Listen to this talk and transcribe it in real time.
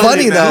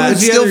funny though.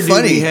 It's still dude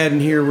funny. we had in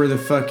here were the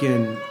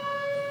fucking.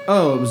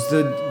 Oh, it was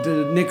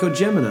the Nico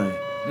Gemini.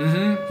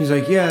 Mm-hmm. He's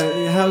like,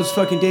 yeah, how's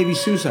fucking Davey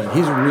Suicide?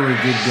 He's a really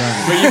good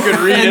guy. But you could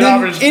read And it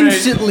then off his face.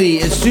 instantly,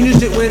 as soon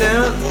as it went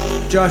out,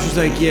 Josh was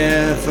like,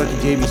 yeah, fucking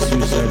Davey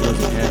Suicide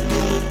wasn't happy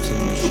with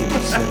some of the shit he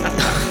said.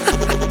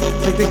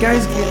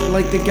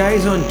 Like the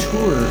guy's on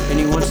tour and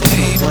he wants to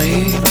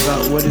complain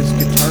about what his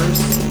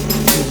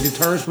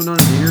guitarist went on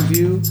an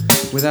interview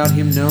without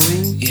him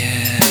knowing.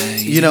 Yeah.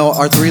 You know,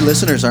 our 3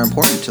 listeners are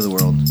important to the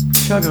world.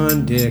 Chug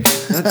on dick.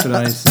 That's what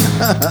I say.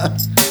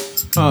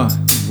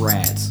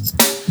 Rats.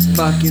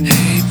 Fucking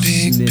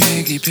Pig.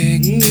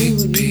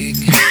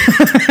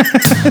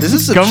 This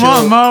is a Come chill.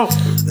 on, Mo.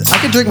 I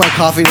can drink my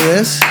coffee to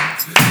this.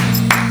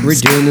 We're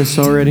doing this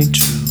already?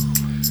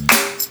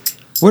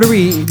 What are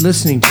we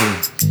listening to?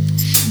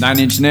 9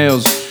 Inch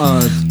Nails.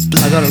 I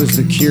thought it was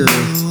The Cure.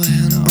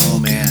 Oh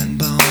man.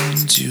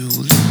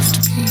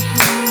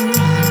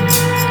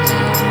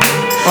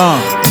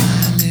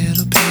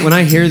 When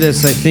I hear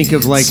this, I think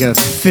of like a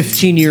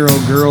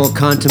 15-year-old girl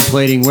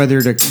contemplating whether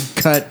to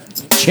cut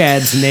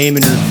Chad's name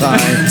in her thigh.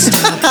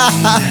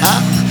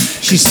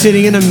 She's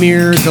sitting in a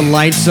mirror, the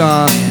lights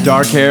off.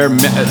 Dark hair,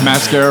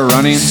 mascara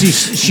running.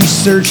 She's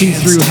searching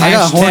through hashtag. I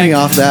got horny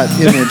off that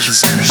image.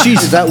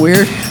 Is that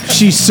weird?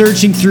 She's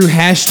searching through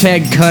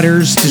hashtag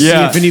cutters to see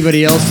Yeah. if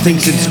anybody else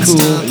thinks it's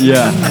cool.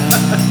 Yeah.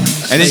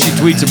 And then she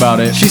tweets about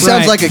it. She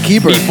sounds like a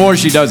keeper. Before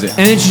she does it.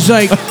 And then she's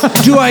like,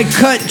 do I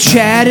cut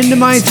Chad into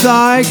my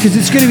thigh? Because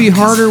it's going to be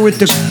harder with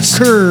the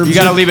curves. You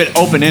gotta leave it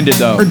open-ended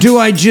though. Or do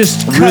I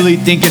just cut, Really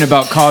thinking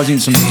about causing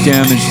some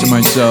damage to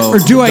myself. Or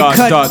do I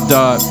cut-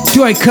 Dot.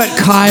 do I cut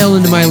Kyle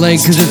into my leg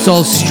because it's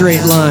all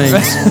straight lines?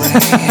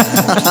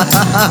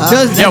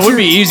 Yeah, it would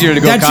be easier to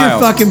go That's Kyle. your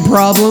fucking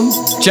problem.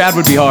 Chad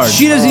would be hard.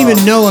 She doesn't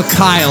even know a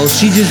Kyle.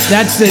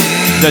 That's the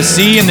The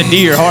C and the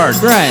D are hard.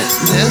 right.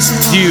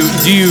 Do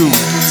you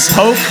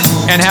poke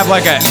and have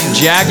like a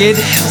jagged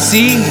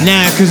C?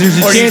 Nah, because there's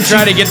a Or do you chance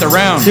try to get the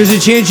round? there's a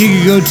chance you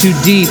could go too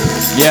deep.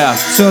 Yeah.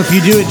 So if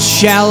you do it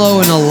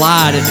shallow and a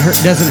lot, it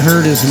doesn't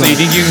hurt as So much. you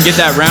think you can get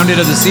that rounded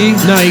of the C?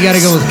 No, you got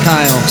to go with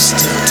Kyle.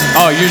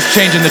 Oh, you're just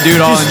changing the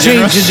dude all in Just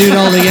general? change the dude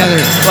altogether.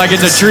 Like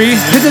it's a tree?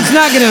 Because it's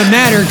not going to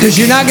matter, because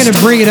you're not going to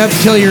bring it up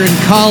till you're in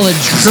college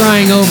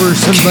crying over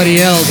somebody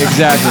else.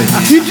 Exactly.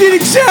 You did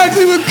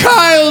exactly what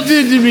Kyle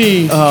did to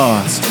me.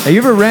 Oh. Have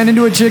you ever ran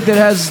into a chick that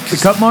has the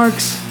cut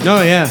marks?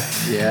 Oh, yeah.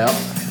 Yeah.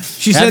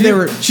 She Have said they you?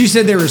 were. She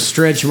said they were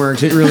stretch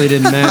marks. It really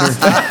didn't matter.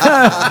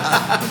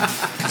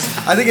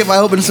 I think if I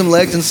opened some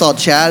legs and saw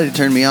Chad, it'd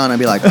turn me on. I'd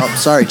be like, oh,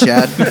 sorry,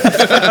 Chad.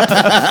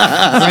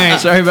 Right.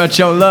 Sorry about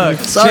your luck.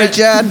 Sorry,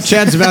 Chad.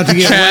 Chad's about to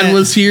get Chad wet.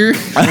 was here.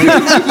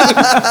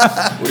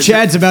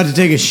 Chad's about to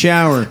take a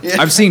shower.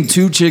 I've seen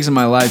 2 chicks in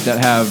my life that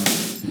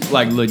have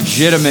like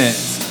legitimate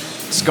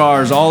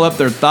scars all up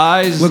their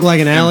thighs. Look like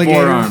an and alligator?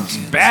 Forearms.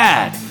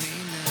 Bad.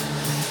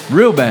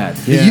 Real bad.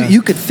 Yeah.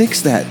 You could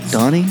fix that,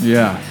 Donnie.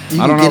 Yeah.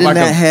 You I don't can know get if in I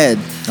that can. head.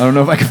 I don't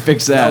know if I can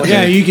fix that.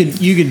 Yeah, you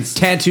can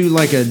tattoo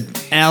like an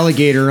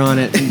alligator on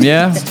it. And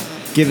Yeah.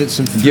 give it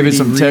some. Give it 3D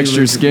some texture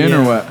realism. skin Yeah.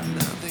 or what?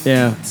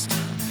 Yeah.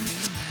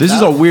 This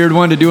is a weird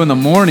one to do in the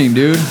morning,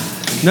 dude.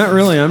 Not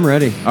really. I'm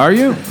ready. Are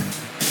you?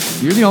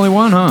 You're the only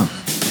one, huh?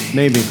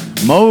 Maybe.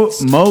 Mo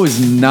is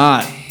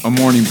not a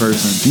morning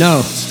person.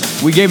 No.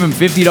 We gave him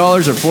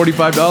 $50 or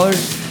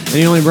 $45. And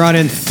he only brought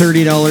in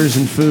 $30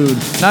 in food.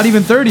 Not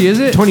even 30, is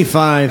it?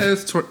 25.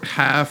 It's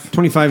half.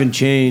 25 and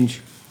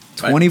change.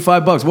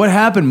 $25. What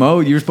happened, Mo?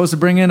 You were supposed to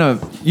bring in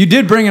You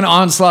did bring an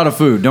onslaught of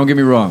food. Don't get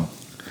me wrong,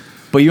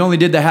 but you only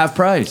did the half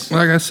price.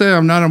 Like I said,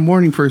 I'm not a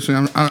morning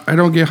person. I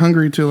don't get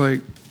hungry till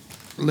like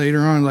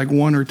later on, like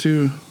 1 or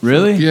 2.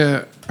 Really?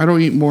 Yeah, I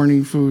don't eat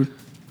morning food.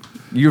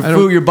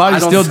 Your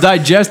body's still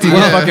digesting the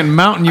Yeah. fucking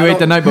mountain you ate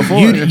the night before.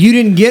 You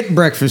didn't get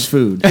breakfast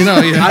food.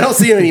 I don't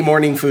see any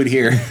morning food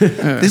here.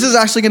 This is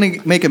actually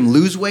going to make him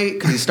lose weight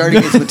because he's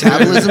starting his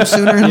metabolism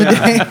sooner in the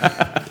day.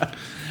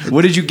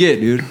 What did you get,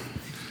 dude?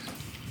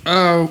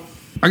 I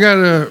got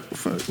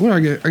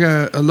I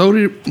got a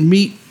loaded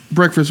meat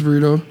breakfast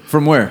burrito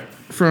From where?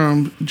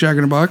 from Jack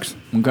in the Box.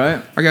 Okay.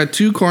 I got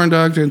 2 corn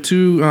dogs and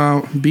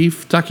 2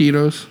 beef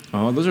taquitos.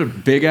 Oh, those are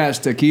big ass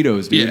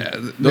taquitos, dude. Yeah,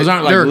 Those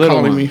aren't like they were little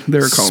calling ones. me. They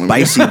were calling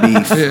Spicy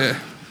beef. me. Yeah.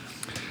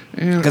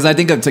 Yeah. Because I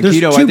think of There's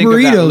taquito, 2 I think of that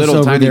burritos little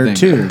over tiny there thing.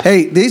 too.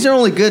 Hey, these are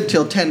only good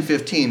till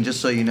 10:15,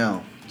 just so you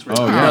know. Oh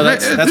No, yeah.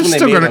 that's They're when they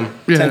still made gonna- them.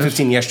 yeah.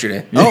 10:15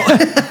 yesterday.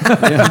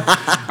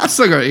 I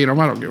still gotta eat them.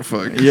 I don't give a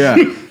fuck. Yeah.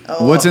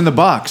 What's in the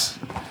box?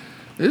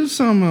 There's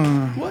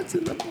some. What's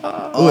in the box?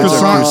 Oh, it's a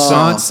Croissant.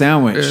 croissant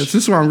sandwich. Yeah, this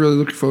is what I'm really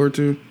looking forward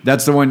to.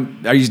 That's the one.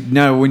 Are you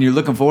now when you're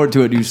looking forward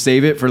to it? Do you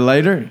save it for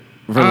later?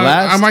 For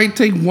last? I might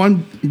take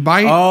one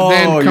bite, Oh,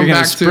 then come you're gonna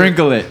back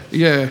sprinkle it.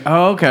 Yeah.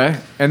 Oh, okay.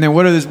 And then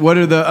what are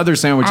the other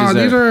sandwiches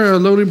there? These are a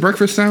loaded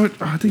breakfast sandwich.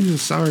 I think it's a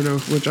sourdough,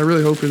 which I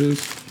really hope it is.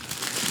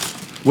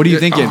 What are you Yeah,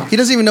 thinking? He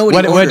doesn't even know what he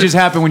What ordered. just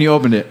happened when you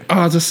opened it?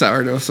 Oh, it's a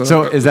sourdough.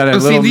 So is that a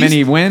See, little these-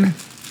 mini win?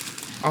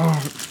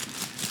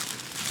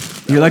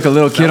 You're like a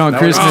little kid on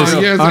Christmas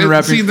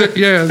unwrapping.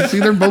 See,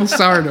 they're both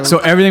sourdough. So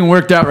everything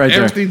worked out right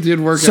everything did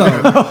work So,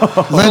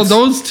 out. Well,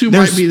 those two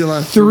might be the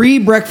last. 3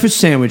 breakfast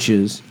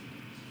sandwiches,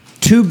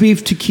 2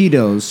 beef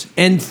taquitos,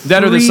 and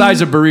That are the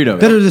size of burritos.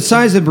 That are the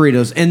size of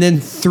burritos, and then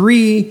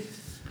 3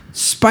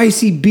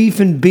 spicy beef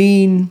and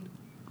bean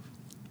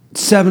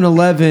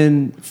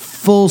 7-Eleven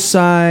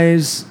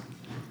full-size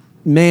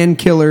man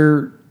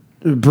killer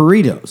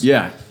burritos.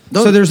 Yeah.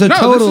 So there's a No,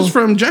 total. this is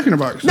from Jack in the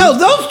Box. No,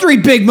 those 3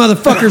 big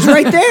motherfuckers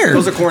right there.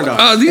 Those are corn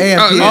dogs.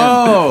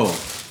 Oh.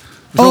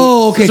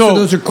 Oh, okay. So, so-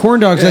 those are corn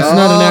dogs. That's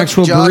not an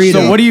actual Josh, burrito.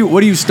 So what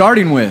are you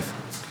starting with?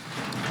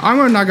 I'm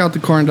gonna knock out the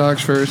corn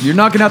dogs first. You're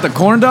knocking out the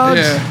corn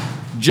dogs? Yeah.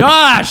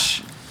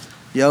 Josh!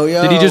 Yo.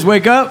 Did he just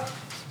wake up?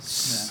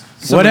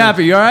 What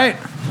happened? You all right?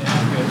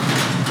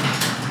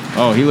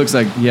 Oh, he looks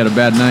like he had a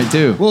bad night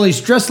too. Well, he's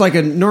dressed like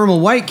a normal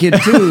white kid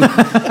too.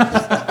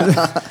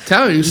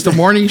 Tell you, it's the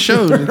morning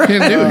shows. You can't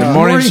do it.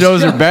 Morning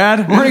shows are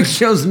bad? Morning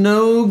show's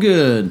no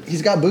good.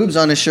 He's got boobs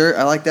on his shirt.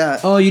 I like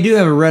that. Oh, you do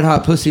have a red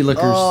hot pussy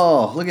lickers.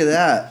 Oh, look at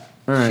that.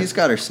 All right. She's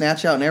got her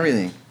snatch out and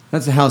everything.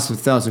 That's a House of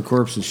 1,000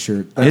 Corpses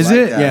shirt. Is like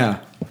it? that. Yeah.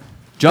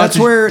 Josh, That's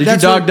where- did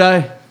that's your dog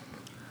where- die?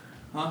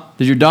 Huh?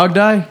 Did your dog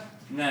die?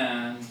 Nah,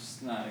 I'm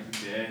just not a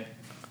good day.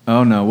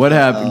 Oh no, what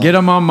happened? Get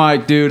him on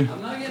mic, dude.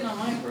 I'm not getting on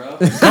mic, bro.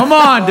 Come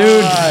on,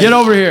 dude. Get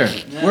over here.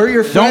 We're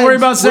your friends. Don't worry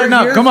about setting We're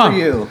up. here Come for on.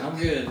 You. I'm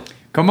good.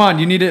 Come on,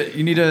 you need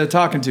a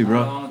talking to, I don't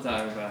bro. want to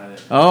talk about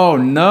it. Oh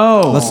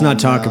no. Let's not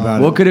talk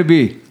about What it. could it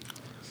be?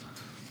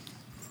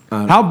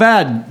 How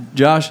bad,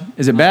 Josh?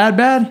 Is it bad?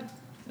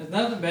 There's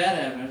nothing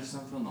bad happening. I just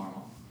don't feel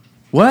normal.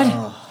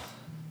 What?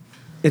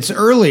 It's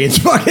early. It's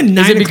fucking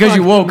 9 Is it because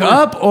you woke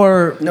up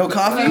or No I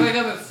coffee? wake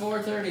up at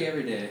 4:30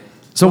 every day.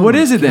 so what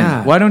is it then?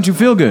 God. Why don't you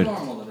feel good?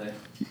 Normal today.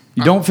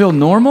 You don't feel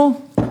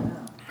normal?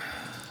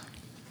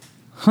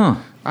 Huh.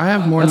 I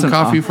have more That's than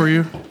an coffee off- for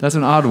you. That's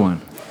an odd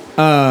one.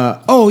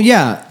 Oh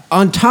yeah.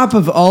 On top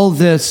of all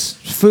this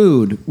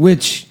food,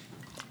 which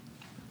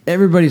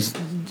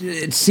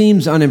it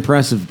seems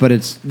unimpressive, but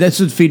this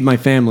would feed my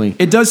family.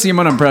 It does seem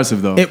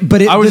unimpressive though.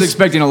 But I was this-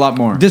 expecting a lot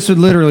more. This would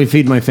literally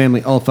feed my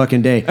family all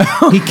fucking day.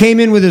 He came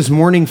in with his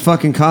morning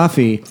fucking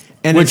coffee,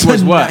 and Which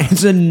was what?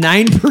 It's a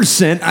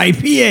 9%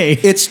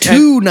 IPA. It's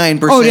 9%.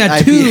 Oh yeah,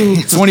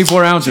 IPA.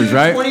 24 ounces,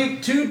 right?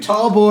 22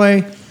 tall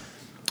boy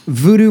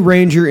Voodoo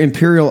Ranger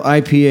Imperial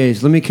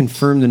IPAs. Let me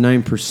confirm the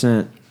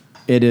 9%.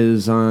 It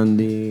is on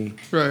the.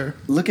 Right.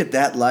 Look at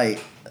that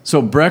light.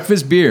 So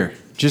breakfast beer.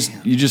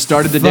 You just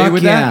started the day Fuck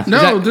with yeah. that? No,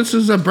 Is that- this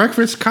is a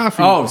breakfast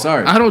coffee. Oh,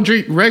 sorry. I don't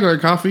drink regular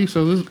coffee,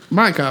 so this is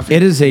my coffee.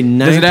 It is a 9%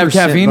 Does it have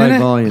caffeine by in it? Yeah,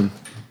 volume.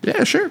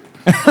 sure.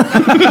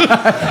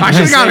 I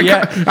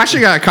should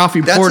have got a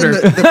coffee That's porter.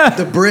 in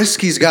the brisk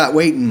he's got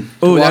waiting.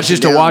 Oh, wash that's just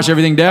it to down. wash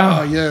everything Oh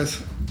down.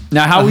 yes.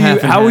 Now, how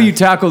half and will half. you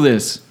tackle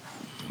this?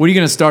 What are you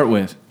going to start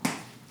with?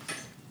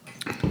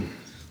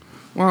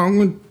 Well, I'm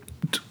gonna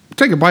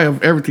take a bite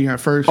of everything at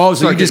first. Oh,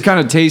 so I you just can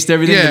kind of taste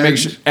everything to Yeah. make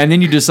sure, and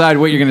then you decide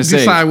what you're going to say.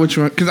 decide which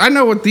one, because I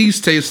know what these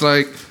taste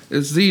like.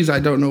 It's these I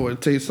don't know what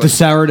it tastes The like.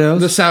 sourdoughs.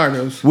 The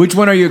sourdoughs. Which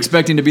one are you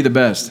expecting to be the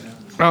best?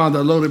 Oh,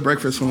 the loaded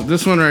breakfast one.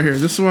 This one right here.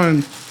 This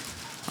one,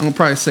 I'm gonna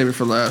probably save it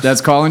for last.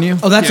 That's calling you?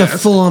 Oh, that's Yeah, a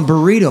full-on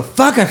burrito.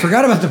 Fuck, I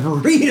forgot about the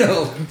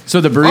burrito.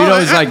 So the burrito Oh,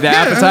 is like the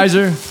yeah.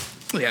 appetizer?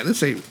 yeah,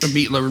 this ain't a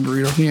meat lover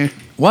burrito. Yeah,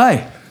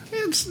 Why?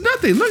 it's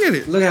nothing. Look at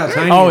it. Look how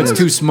tiny Oh, it it's is.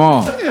 too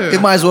small. Yeah,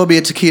 It might as well be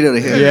a taquito to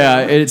him. Yeah,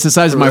 it's the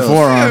size of my real.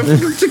 forearm.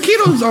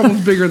 taquito's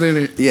almost bigger than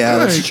it. Yeah,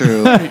 that's Like,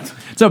 true.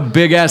 It's a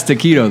big ass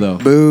taquito, though.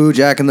 Boo,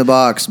 Jack in the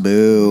Box.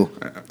 Boo.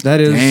 That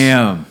is.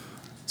 Damn.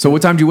 So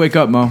what time do you wake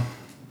up, Mo?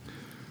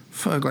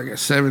 Fuck, like at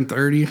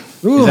 7:30.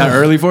 Is that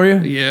early for you?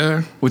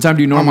 Yeah. What time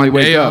do you On my normally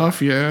wake day up?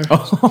 off. Yeah.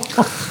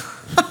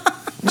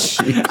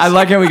 I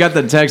like how we got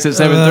the text at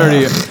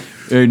 7:30.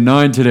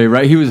 9 today,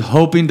 right? He was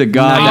hoping to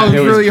God I that was it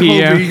was really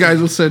PM. hoping you guys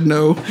would said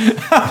no.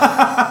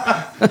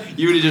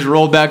 You would have just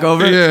rolled back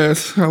over?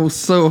 Yes, I was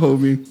so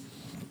hoping.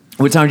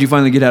 What time did you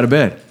finally get out of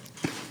bed?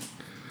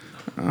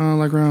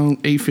 Like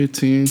around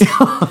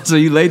 8:15. So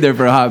you laid there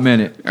for a hot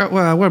minute. Well,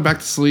 I went back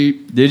to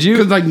sleep. Did you?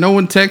 Because like no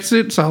one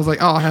texted, so I was like,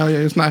 oh hell yeah,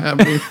 it's not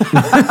happening.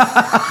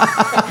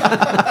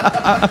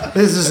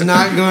 This is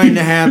not going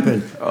to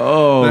happen.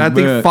 Oh, But I man.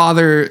 think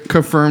father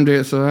confirmed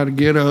it, so I had to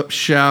get up,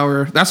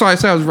 shower. That's why I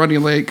said I was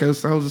running late,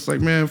 because I was just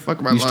like, man,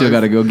 fuck my You life. still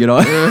got to go get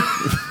on.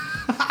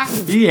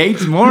 He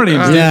hates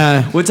mornings. dude.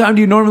 Yeah. What time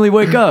do you normally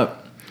wake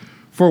up?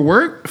 For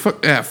work?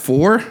 At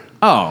 4?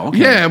 Oh, okay.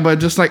 Yeah, but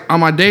just like on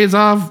my days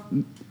off,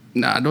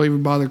 nah, don't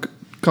even bother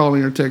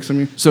calling or texting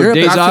me. So You're up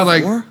days at off,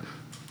 like- 4?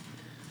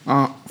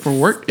 For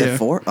work? At Yeah.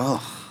 4?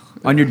 Oh.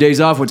 on your days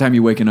off, what time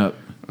you waking up?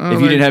 If you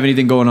like- didn't have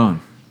anything going on.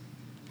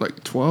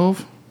 Like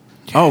 12?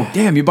 Oh,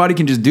 damn, your body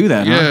can just do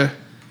that, huh? Yeah.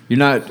 You're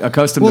not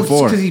accustomed Well, to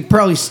 4. because he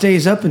probably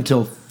stays up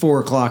until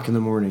 4:00 in the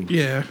morning.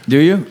 Yeah. Do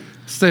you?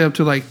 Stay up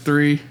to like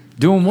 3.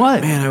 Doing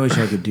what? Man, I wish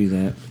I could do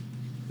that.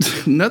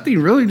 Nothing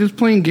really, just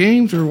playing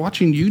games or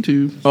watching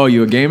YouTube. Oh,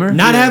 you a gamer?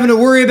 Not having to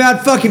worry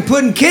about fucking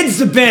putting kids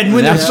to bed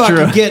when That's they're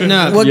fucking true. getting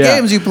up. What Yeah.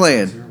 games you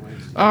playing?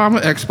 I'm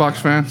an Xbox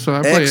fan, so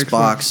I play Xbox.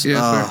 Xbox. Yes,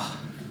 sir. Oh.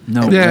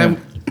 No. Yeah. way.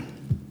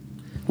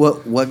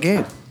 What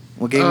game?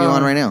 What game are you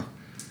on right now?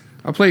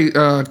 I play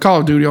Call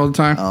of Duty all the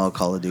time. Oh,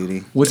 Call of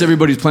Duty. What's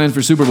everybody's plans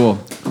for Super Bowl?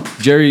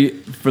 Jerry,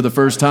 for the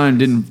first time,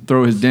 didn't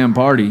throw his damn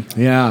party.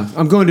 Yeah,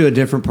 I'm going to a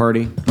different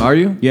party. Are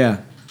you? Yeah.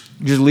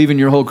 You're just leaving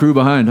your whole crew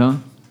behind, huh?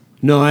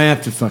 No, I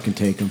have to fucking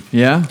take them.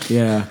 Yeah?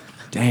 Yeah.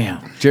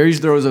 Damn. Jerry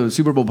throws a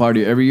Super Bowl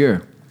party every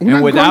year. We're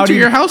not going to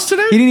your house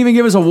today? He didn't even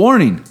give us a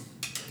warning.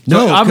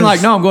 No, So I'm 'cause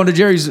like, no, I'm going to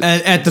Jerry's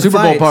at the Super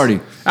Bowl fights. party.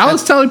 I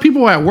was telling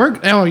people at work,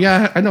 oh,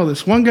 yeah, I know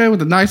this one guy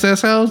with a nice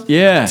ass house.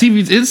 Yeah.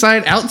 TV's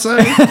inside,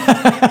 outside.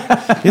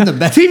 In the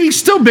back. TV's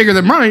still bigger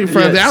than mine for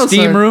Yeah, the outside.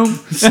 steam room.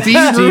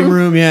 Steam Steam room.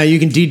 room, yeah. You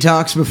can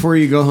detox before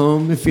you go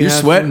home if you You're have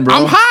sweating, bro.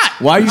 I'm hot.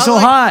 Why are you so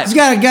hot? He's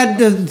got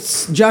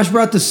Josh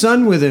brought the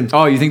sun with him.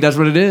 Oh, you think that's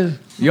what it is?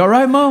 You all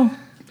right, Mo?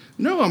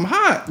 No, I'm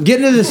hot. Get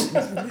into this.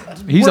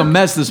 He's a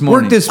mess this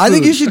morning. Work this. I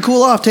think food. you should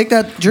cool off. Take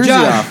that jersey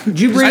Josh, off. did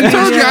you bring? I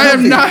told you I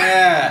am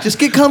not. Just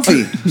get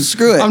comfy.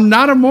 Screw it. I'm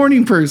not a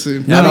morning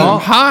person. At all?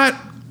 I'm hot.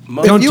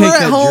 Don't if you take were at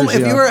that home, jersey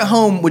if you off. were at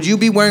home, would you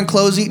be wearing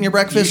clothes eating your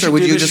breakfast, You or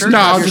would should you do the just shirt No,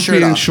 have I'll your just shirt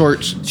be in off?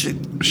 shorts.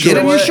 Get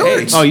in your Hey.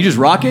 shorts. Oh, you just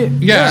rock it?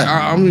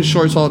 Yeah, I'm in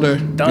shorts all day.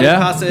 Donnie Yeah?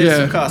 Casa is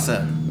Yeah. su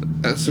casa.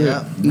 That's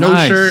Yeah. it. No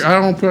Nice. shirt. I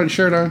don't put a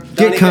shirt on.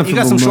 Donnie, comfortable, you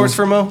got some Mo. shorts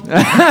for Mo?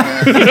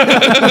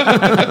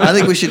 I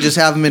think we should just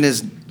have him in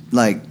his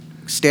like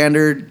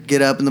standard.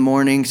 Get up in the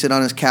morning, sit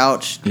on his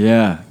couch,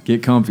 Yeah.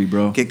 Get comfy,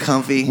 bro. get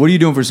comfy. What are you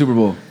doing for Super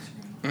Bowl?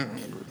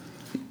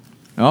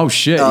 Oh,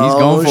 shit. He's Oh,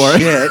 going for it.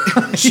 shit.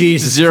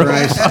 Jesus Zero.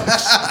 Christ.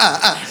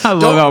 I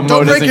love how Mo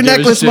Don't break doesn't your give a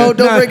necklace, shit. Mo.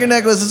 Don't break your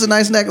necklace. It's a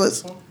nice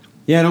necklace.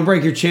 Yeah, don't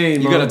break your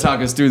chain. You Mo. got to talk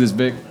us through this,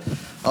 Vic.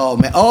 Oh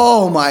man.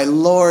 Oh my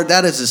lord.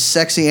 That is a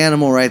sexy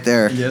animal right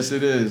there. Yes,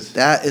 it is.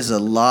 That is a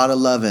lot of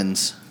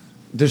lovin's.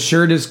 The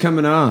shirt is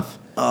coming off.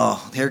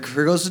 Oh, here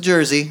goes the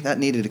jersey. That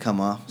needed to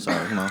come off.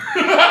 Sorry, Mo.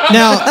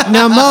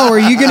 Now, Mo, are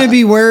you going to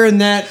be wearing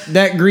that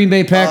Green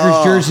Bay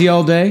Packers jersey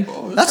all day?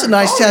 That's a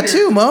nice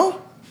tattoo, Mo.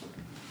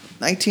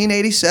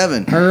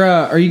 1987. Or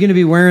are you going to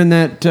be wearing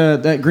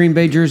that Green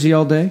Bay jersey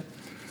all day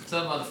What's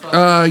up,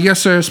 motherfucker? Yes,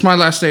 sir. It's my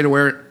last day to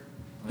wear it.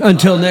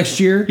 until next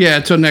year? Yeah,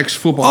 until next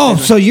football Oh,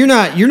 season. so you're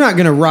not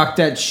going to rock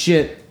that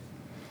shit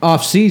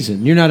off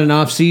season. You're not an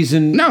off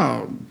season.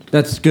 No,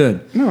 That's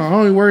good. no, I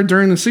only wear it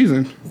during the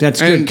season.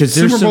 That's good, And 'cause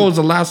there's Super Bowl some- is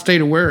the last day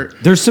to wear it.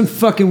 There's some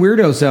fucking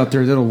weirdos out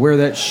there that'll wear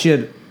that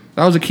shit.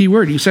 That was a key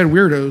word. You said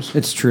weirdos.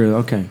 It's true.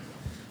 Okay.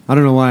 I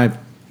don't know why I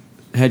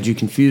had you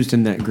confused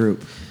in that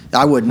group.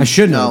 I wouldn't. I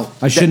shouldn't No. have.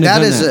 I shouldn't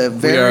have That done is that. a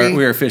very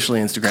We are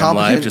officially Instagram Live,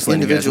 competent just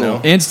letting you guys individual.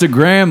 know.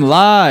 Instagram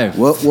Live.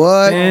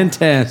 What?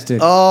 Fantastic.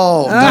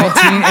 Oh,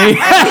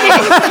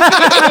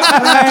 1980.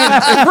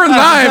 We're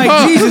live. Like,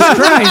 huh? Jesus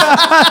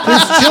Christ.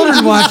 There's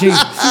children watching.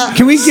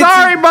 Can we get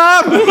Sorry,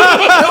 Bob.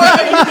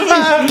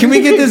 Can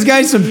we get this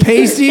guy some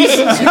pasties?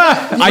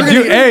 I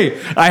do. Hey,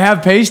 I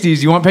have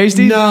pasties. You want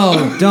pasties?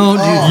 No, don't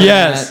do that.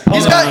 Yes.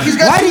 he's got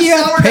Why two do you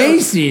have sourdoughs.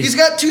 pasties? He's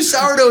got 2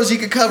 sourdoughs he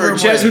could cover him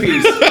Chest with.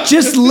 piece.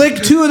 Just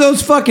lick 2 of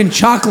those fucking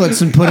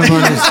chocolates and put them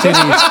on his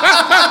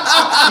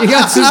titties. You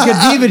got some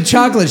Godiva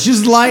chocolates.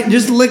 Just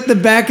lick the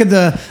back of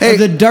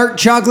the dark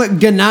chocolate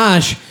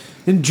ganache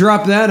and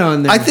drop that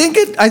on there. I think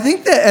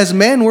that as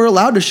men we're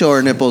allowed to show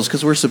our nipples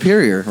because we're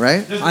superior,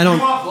 right? I don't.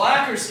 You want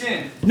black or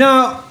skin?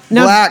 Now,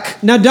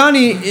 Black. Now,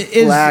 Donnie,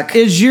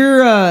 is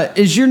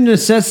your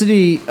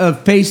necessity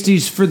of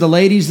pasties for the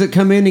ladies that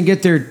come in and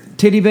get their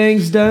titty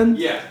bangs done?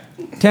 Yeah.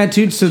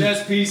 Tattooed. So,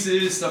 Chest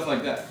pieces, stuff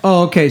like that.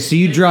 oh, okay. So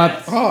you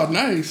drop Oh,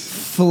 nice.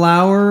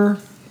 flower,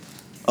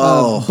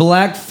 Oh,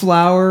 black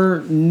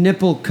flower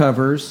nipple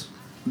covers.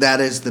 that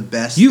is the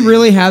best. You thing.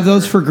 really have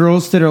those for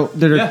girls that are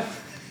Yeah.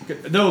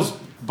 Those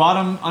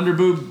bottom under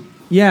boob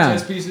yeah,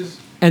 chest pieces.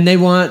 and they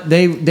want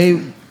they'll give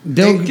it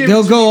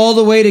they'll to go all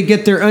the way to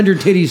get their under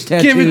titties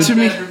tattooed. Give it to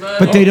me.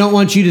 But they don't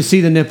want you to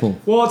see the nipple.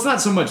 Well, it's not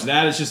so much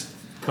that; it's just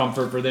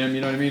comfort for them.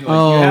 You know what I mean? Like,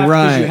 Oh, you have, 'cause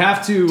right. You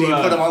have to. Do you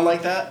put them on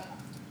like that?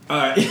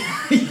 Right.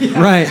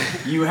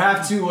 You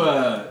have to.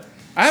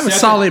 I have a set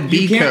solid the-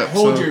 B You can't cup,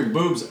 hold so- your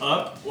boobs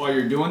up while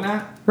you're doing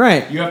that.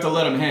 Right. You have to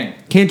let them hang.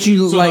 Can't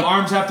you So like the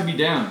arms have to be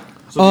down.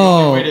 So the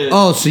only way to, so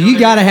know you what I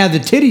got to mean? have the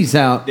titties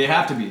out. They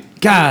have to be.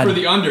 God. For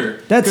the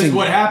under. That's Because a-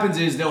 what happens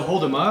is they'll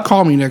hold them up.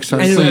 Call me next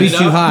time. And it'll set be it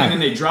too up, high. And then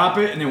they drop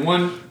it, and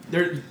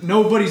then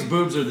nobody's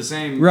boobs are the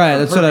same. Right,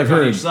 that's what perfect I've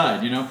heard. On each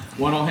side, you know,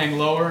 one will hang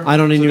lower. I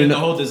don't so even then know- the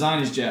whole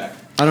design is jacked.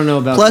 I don't know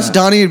about Plus, that.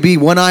 Donnie would be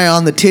one eye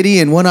on the titty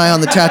and one eye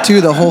on the tattoo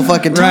the whole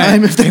fucking Right.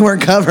 time if they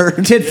weren't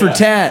covered. Tit for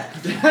tat.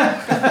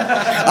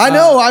 I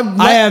know.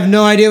 I have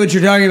no idea what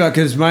you're talking about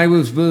because my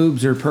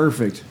boobs are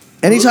perfect.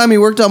 Anytime he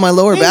worked on my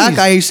lower back,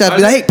 I used to have to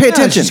be like, "Hey, pay Yeah,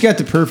 attention! she's got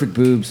the perfect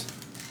boobs.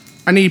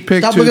 I need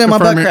pics Stop to looking at my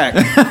butt confirm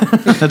it.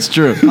 crack." That's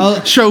true.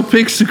 Show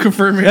pics to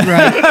confirm it.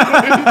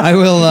 I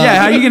will. Yeah,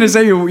 how are you gonna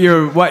say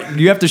you're what?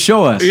 You have to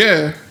show us.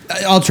 Yeah.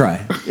 I'll try.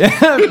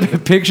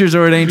 Pictures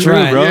or it ain't true,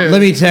 Right. bro. Yeah.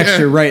 Let me text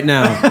her right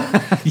now.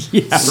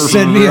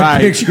 Send me right. a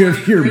picture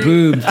of your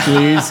boobs,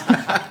 please.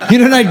 You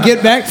know what I'd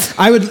get back?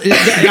 I'd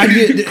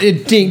get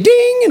it ding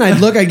ding, and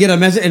I'd get a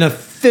message, and a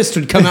fist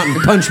would come out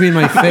and punch me in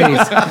my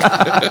face.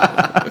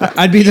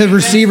 I'd be the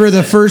receiver of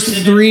the first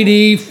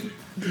 3D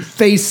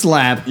face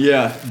slap.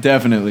 Yeah,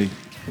 definitely.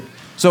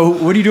 So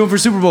what are you doing for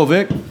Super Bowl,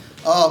 Vic?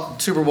 Oh,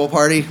 Super Bowl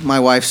party. My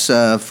wife's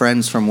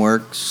friends from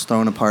work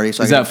throwing a party.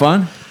 So Is that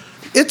fun?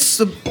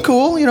 It's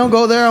cool.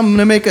 Go there. I'm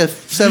gonna make a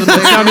 7 day.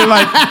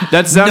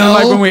 That sounded No.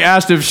 like when we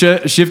asked if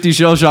Shifty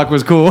Shell Shock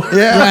was cool.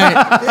 Yeah.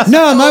 Right.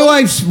 No, my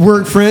wife's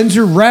work friends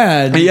are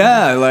rad.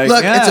 Yeah, like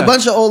Look, yeah. it's a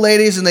bunch of old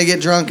ladies and they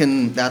get drunk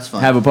and that's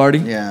fun. Have a party.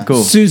 Yeah.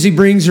 Cool. Susie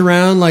brings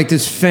around like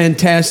this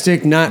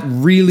fantastic, not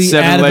really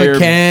 7-layer out of a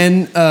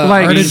can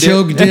Like-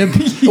 artichoke dip.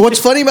 What's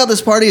funny about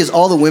this party is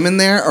all the women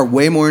there are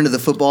way more into the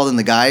football than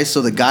the guys.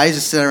 So the guys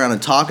just sit around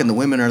and talk, and the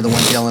women are the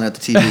ones yelling at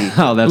the TV.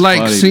 Oh, that's Like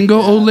funny.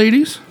 single old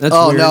ladies. That's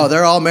Oh weird. no,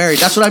 they're all married.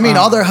 That's what I mean.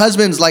 All their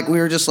husbands, like we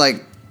were just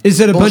like, Is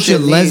it a bunch bullshit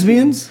of meat.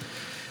 lesbians?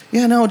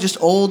 yeah, no, just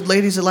old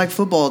ladies that like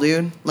football,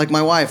 dude. Like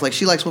my wife, like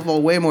she likes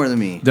football way more than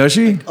me. Does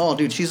she? Oh,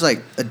 dude, she's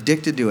like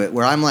addicted to it.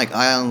 Where I'm like,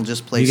 I'll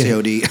just play You can-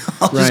 COD.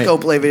 I'll Right. just go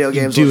play video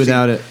games. Do while she-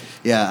 without it.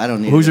 Yeah, I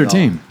don't need. Who's it her at all.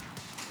 team?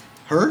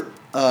 Her?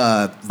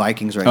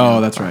 Vikings right now.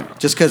 Oh, that's right.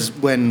 Just because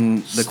when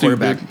the Stupid.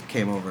 quarterback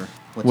came over.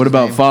 What's What his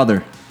about name?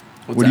 father?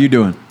 What are you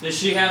doing? Does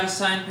she have a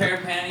signed pair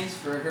of panties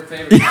for her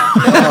favorite?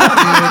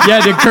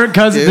 Yeah, did Kirk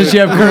Cousins? Dude. Did she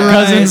have Kirk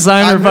Cousins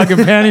sign her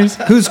fucking panties?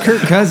 Who's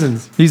Kirk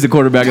Cousins? He's the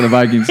quarterback of the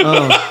Vikings.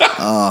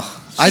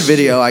 I'd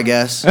video, I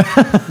guess.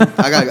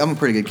 I'm a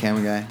pretty good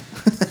camera guy.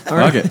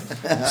 Okay.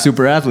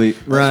 Super athlete.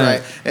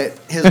 Right. That's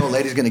right. His old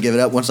lady's gonna give it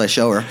up once I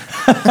show her.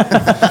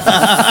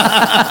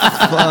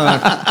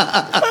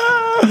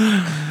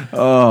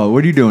 Oh,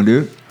 what are you doing,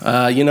 dude?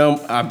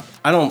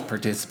 I don't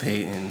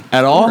participate in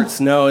At all? sports.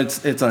 No,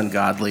 it's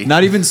ungodly.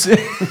 Not even.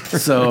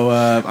 So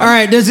All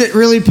right. Does it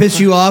really piss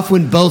you off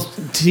when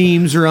both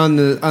teams are on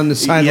the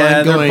sideline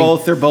yeah, going,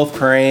 they're both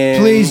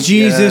praying. "Please,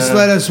 Jesus, Yeah.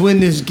 let us win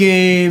this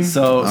game"?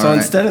 So right.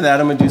 instead of that,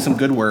 I'm gonna do some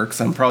good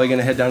works. I'm probably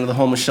gonna head down to the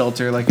homeless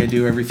shelter like I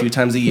do every few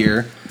times a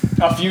year.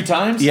 A few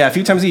times? Yeah, a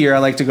few times a year I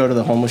like to go to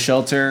the homeless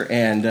shelter,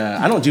 and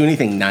I don't do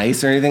anything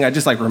nice or anything. I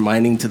just like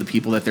reminding to the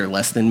people that they're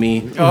less than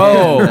me.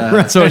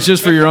 Oh, so it's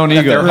just for your own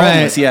They're ego. Right.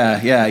 homeless.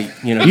 Yeah.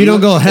 You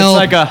don't go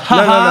help. It's like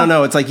a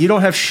No. It's like you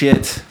don't have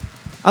shit.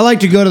 I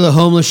like to go to the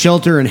homeless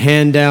shelter and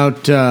hand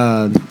out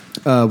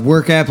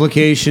work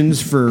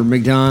applications for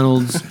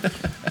McDonald's,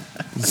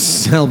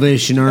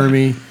 Salvation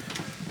Army,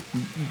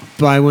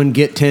 buy one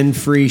get 10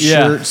 free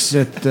Yeah. shirts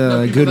at People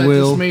that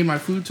Goodwill. just made my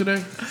food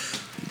today.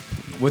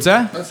 What's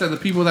that? I said the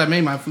people that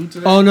made my food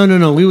today. Oh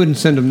no, we wouldn't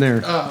send them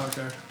there. Oh,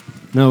 okay.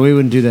 No, we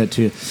wouldn't do that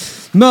to you.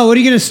 Mo, what are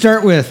you going to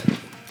start with?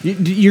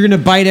 You're going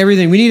to bite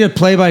everything. We need a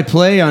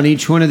play-by-play on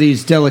each one of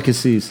these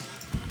delicacies.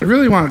 I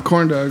really want a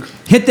corn dog.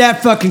 Hit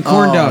that fucking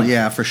corn Oh, dog.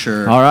 yeah, for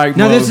sure. All right.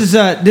 Now well, this is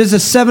a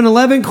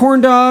 7-Eleven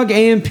corn dog,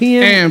 AM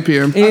PM. AM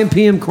PM. AM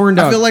PM corn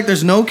dog. I feel like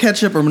there's no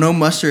ketchup or no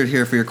mustard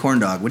here for your corn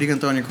dog. What are you gonna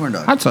throw on your corn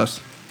dog? Hot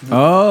sauce.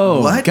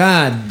 Oh, What?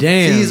 God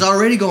damn. See, he's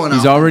already going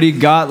he's out. already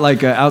got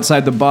like a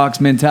outside the box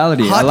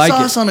mentality. Hot I like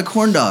sauce it. on a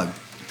corn dog.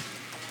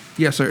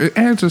 Yes, sir. It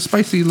adds a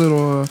spicy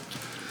little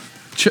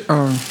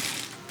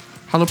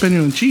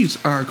jalapeno and cheese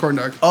corn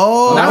dog.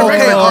 Oh, Not a okay.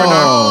 regular corn dog.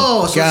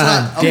 Oh, so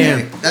God it's not, okay,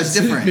 damn. that's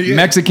different.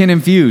 Mexican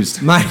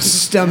infused. My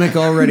stomach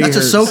already That's a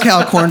hurts.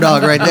 SoCal corn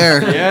dog right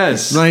there.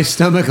 Yes. My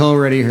stomach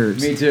already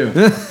hurts. Me too.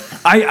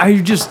 I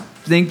just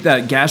think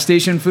that gas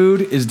station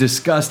food is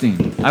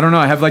disgusting. I don't know.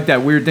 I have like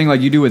that weird thing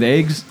like you do with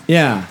eggs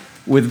Yeah.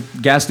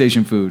 with gas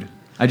station food.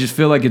 I just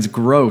feel like it's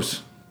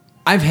gross.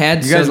 I've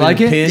had You guys some like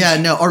in a it? pinch. Yeah,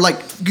 no, or like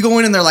you go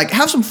in and they're like,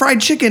 have some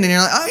fried chicken, and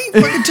you're like, I ain't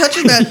fucking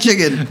touching that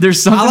chicken.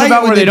 There's something I like it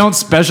about when where they they- don't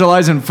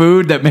specialize in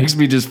food that makes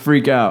me just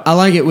freak out. I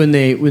like it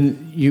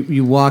when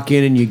you walk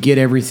in and you get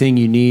everything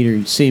you need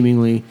or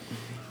seemingly,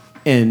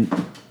 and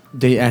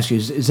they ask you,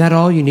 "Is that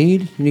all you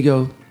need?" And you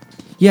go,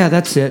 "Yeah,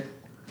 that's it."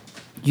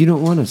 You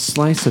don't want a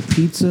slice of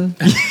pizza?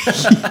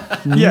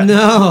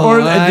 No. Or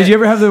did you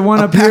ever have the one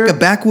A up pack here? of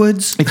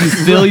backwoods. If you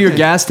fill your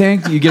gas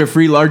tank, you get a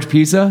free large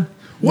pizza.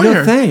 No,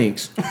 Where?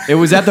 thanks. It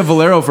was at the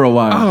Valero for a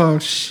while. Oh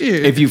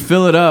shit! If you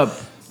fill it up,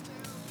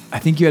 I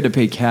think you had to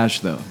pay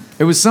cash though.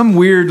 It was some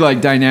weird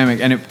like dynamic,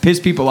 and it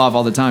pissed people off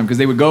all the time because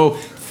they would go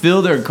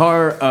fill their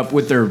car up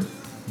with their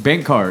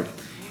bank card,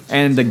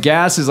 and the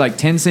gas is like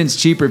 10 cents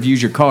cheaper if you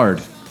use your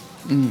card,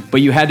 but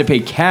you had to pay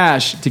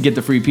cash to get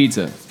the free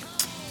pizza.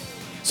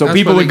 So That's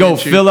people why would they go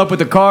get you. fill up with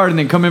the card and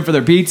then come in for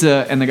their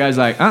pizza, and the guy's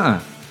like,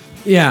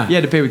 Yeah. you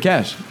had to pay with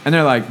cash. And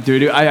they're like,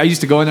 dude, I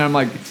used to go in there, I'm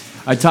like,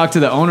 I talked to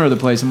the owner of the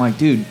place, I'm like,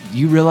 dude,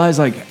 you realize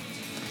like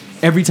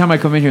every time I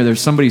come in here, there's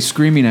somebody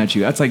screaming at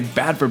you. That's like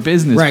bad for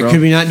business, Right. bro.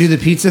 Could we not do the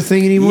pizza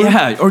thing anymore?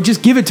 Yeah, or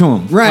just give it to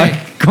him. Right.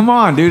 Like, come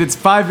on, dude. It's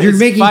You're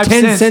making 5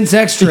 10 cents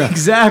extra.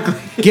 Exactly.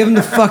 Give him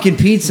the fucking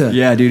pizza.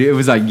 Yeah, dude. It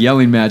was like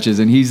yelling matches,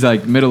 and he's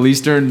like Middle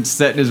Eastern,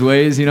 set in his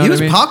ways. You know He what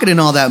was I mean? pocketing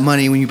all that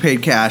money when you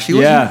paid cash. He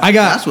Yeah. wasn't- I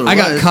that's what it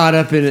got was. caught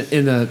up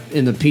in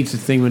the pizza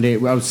thing one day.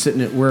 I was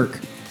sitting at work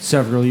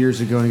several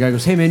years ago, and a guy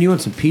goes, "Hey man, you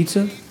want some pizza?"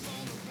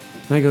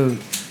 And I go,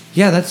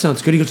 "Yeah, that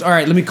sounds good." He goes, "All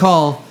right, let me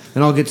call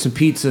and I'll get some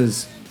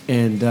pizzas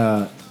and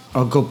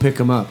I'll go pick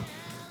them up."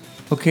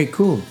 Okay,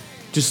 cool.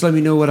 Just let me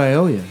know what I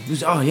owe you. He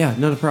goes, "Oh yeah,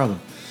 not a problem."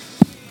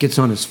 Gets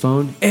on his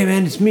phone. "Hey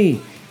man, it's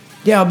me.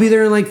 Yeah, I'll be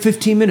there in like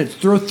 15 minutes.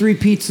 Throw 3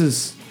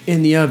 pizzas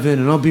in the oven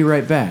and I'll be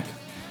right back."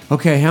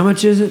 "Okay, how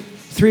much is it?"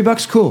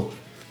 $3, cool.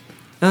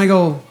 And I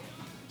go,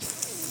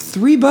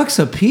 $3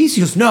 a piece?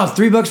 He goes, no,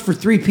 $3 for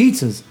 3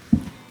 pizzas.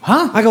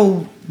 Huh? I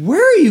go,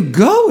 where are you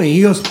going?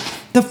 He goes,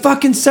 the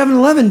fucking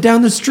 7-Eleven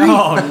down the street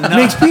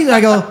makes pizza. I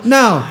go,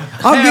 no,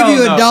 I'll give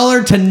you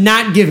 $1 to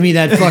not give me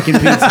that fucking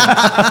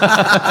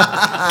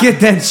pizza. Get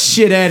that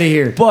shit out of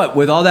here. But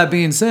with all that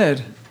being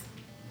said,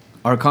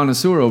 our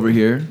connoisseur over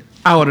here,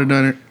 I would have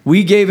done it.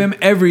 we gave him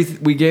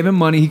we gave him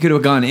money. He could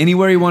have gone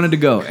anywhere he wanted to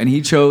go, and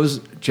he chose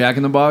Jack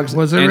in the Box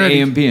Was it and ready?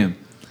 AM PM.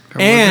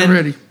 And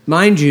ready.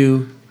 mind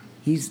you,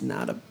 he's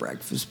not a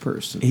breakfast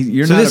person.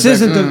 You're so not this a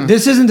isn't breakfast- the.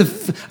 This isn't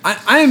the.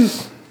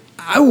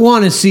 I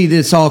want to see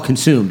this all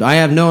consumed. I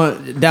have no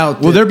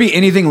doubt. Will there be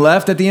anything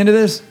left at the end of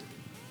this?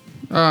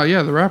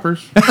 Yeah, the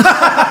rappers.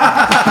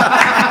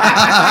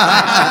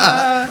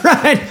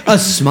 right? A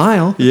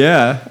smile.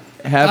 Yeah,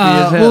 happy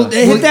as hell. Well,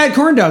 hit that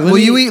corn dog. Will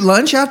you eat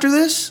lunch after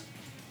this?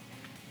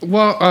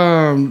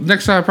 Well,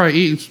 next time I probably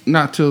eat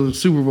not till the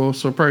Super Bowl,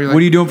 so probably like What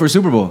are you doing for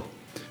Super Bowl?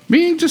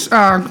 me just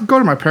go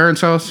to my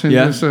parents' house and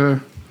Yeah? just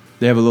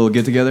They have a little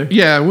get together.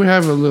 yeah, we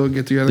have a little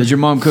get together. Does your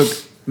mom cook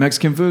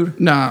Mexican food?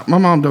 Nah, my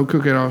mom don't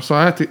cook at all, so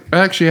I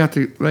actually have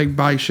to like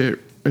buy shit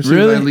as soon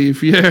Really? as I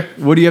leave. Yeah,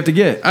 What do you have to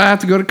get? I have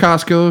to go to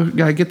Costco,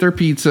 gotta get their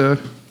pizza.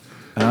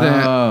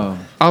 Then Oh,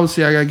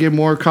 obviously I gotta get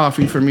more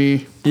coffee for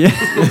me.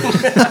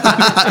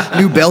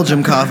 New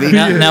Belgium coffee.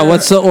 Now,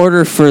 what's the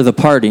order for the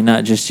party?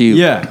 Not just you.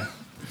 yeah.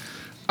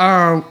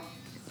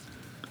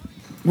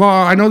 Well,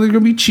 I know there's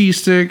gonna be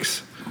cheese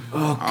sticks.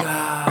 Oh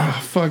god! Oh,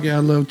 fuck yeah, I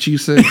love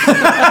cheese sticks.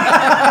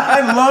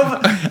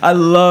 I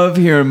love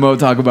hearing Mo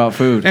talk about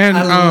food. And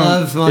I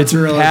love It's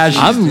mozzarella. passion.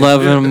 I'm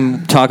loving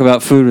him talk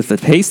about food with the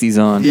pasties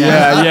on.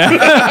 Yeah, Yeah,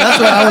 that's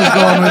what I was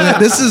going with it.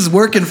 This is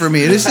working for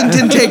me. This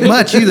didn't take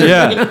much either.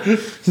 yeah.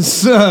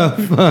 So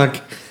fuck.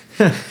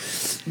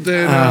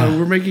 then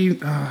we're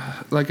making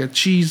like a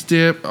cheese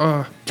dip.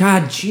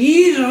 God,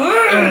 cheese.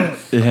 Yeah,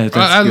 that's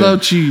I good.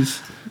 love cheese.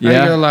 I Yeah?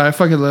 ain't gonna lie, I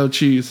fucking love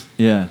cheese.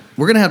 Yeah,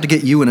 We're gonna have to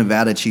get you in a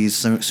vat of cheese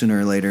sooner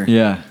or later.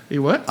 yeah. Hey,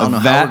 what? I don't know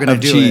vat how we're gonna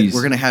of do cheese. it.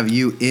 We're gonna have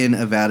you in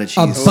a vat of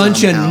cheese. A bunch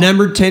somehow. of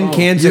number 10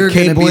 cans You're of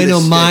gonna K be the Bueno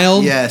stick.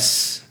 mild.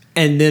 Yes,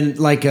 And then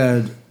like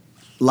a.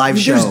 live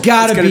show. There's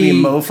got It's to gonna be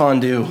be Mo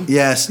Fondue.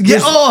 Yes. Yeah.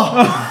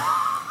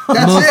 Oh,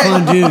 that's Mo it.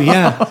 Fondue,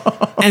 yeah.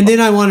 And then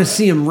I want to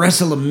see him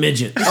wrestle a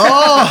midget.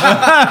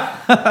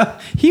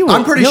 He will,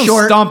 I'm pretty he'll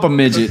short. Stomp a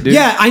midget, dude.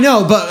 Yeah, I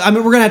know, but I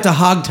mean, we're gonna have to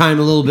hog time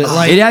a little bit.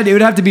 Like It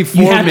would have to be you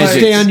 4 have midgets. to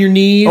stay on your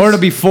knees. Or it'll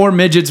be 4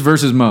 midgets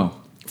versus Mo.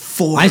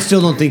 I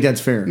still don't think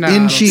that's fair. Nah, In I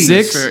don't cheese. think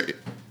it's 6? fair.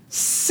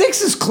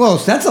 6 is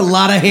close. That's a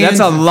lot of hands.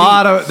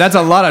 That's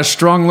a lot of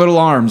strong little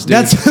arms, dude.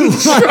 That's a lot.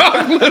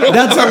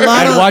 That's a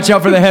lot and of. watch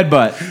out for the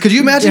headbutt. Could you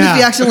imagine Yeah. if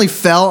you accidentally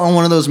fell on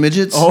one of those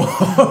midgets?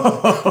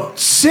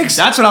 6.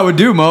 That's what I would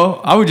do,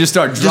 Mo. I would just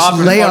start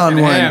dropping lay fucking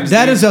on one. hams,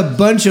 That dude. is a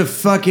bunch of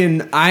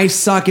fucking eye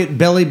socket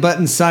belly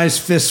button size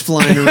fists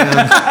flying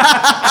around.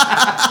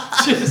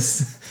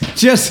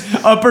 just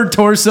upper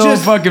torso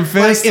fucking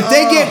fist. Like if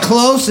they get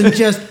close and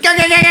just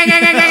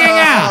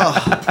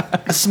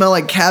It smell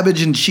like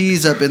cabbage and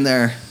cheese up in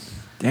there.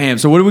 Damn.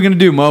 So what are we gonna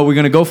do, Mo? We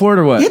gonna go for it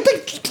or what? hit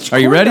the. Are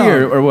you corn ready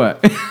dog. or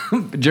what?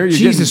 Jerry, you're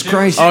Jesus getting,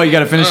 Christ. Oh, you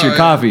got to finish your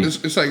coffee.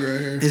 It's like right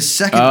here. His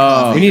second Oh.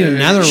 coffee. We need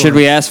another Should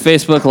one. we ask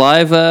Facebook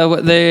Live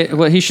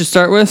what he should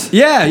start with?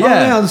 Yeah, Oh,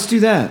 yeah, yeah. let's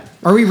do that.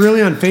 Are we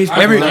really on Facebook?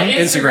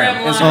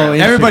 Instagram. Live. Oh,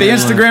 Everybody,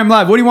 Instagram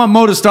Live. What do you want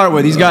Mo to start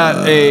with? He's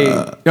got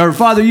Your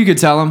father, you could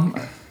tell him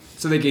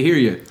so they can hear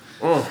you.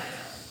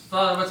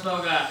 Father, what's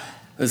Mo got?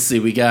 Let's see.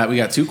 We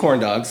got 2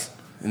 corn dogs,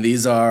 and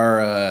these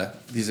are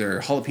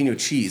jalapeno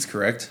cheese,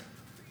 correct?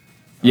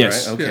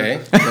 Yes. All right, okay.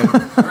 All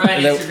right,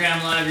 And then-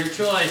 Instagram Live, your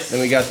choice. Then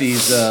we got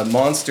these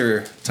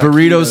monster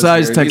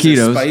Burrito-sized here. These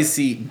are taquitos.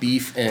 spicy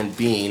beef and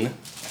bean.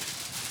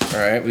 All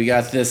right, we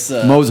got this.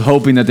 Mo's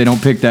hoping that they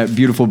don't pick that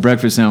beautiful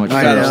breakfast sandwich.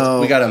 I know.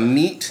 We got a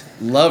meat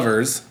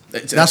lovers.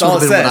 That's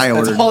what I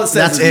ordered. That's all it says.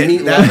 That's is it.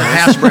 Meat That's a lovers.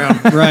 hash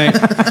brown. Right.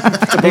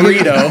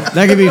 burrito.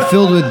 That could be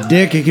filled with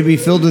dick. It could be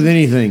filled with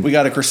anything. We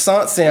got a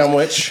croissant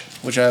sandwich,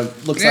 which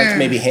looks like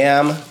maybe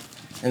ham,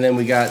 and then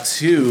we got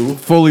 2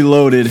 Fully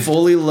loaded.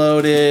 fully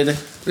loaded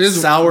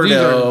These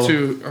sourdough are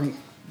two.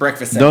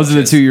 breakfast Those are the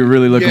sandwiches. 2 you're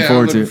really looking Yeah,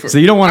 forward I'm to. looking for- So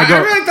you don't want to go.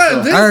 really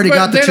thought this, I already but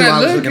got the then 2 I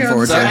was look looking at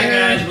forward to. Sorry. Hey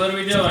guys, what are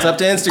we doing? It's up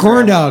to Instagram.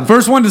 Corn dog.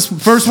 First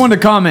one to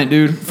comment,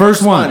 dude.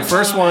 First one.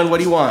 First one. What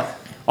do you want?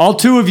 All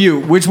 2 of you.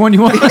 Which one do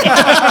you want? We got 4.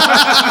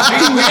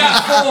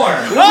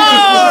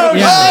 Oh, we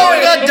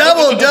got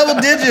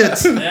double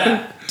digits.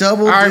 Yeah.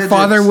 Double All right, digits.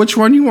 Father, which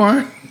one you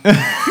want?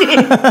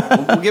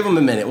 We'll give them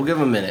a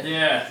minute.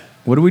 Yeah.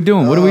 What are we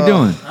doing? What are we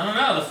doing? I don't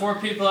know. The 4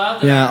 people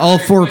out there. Yeah, all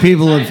 4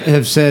 people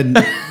have said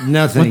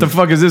nothing. What the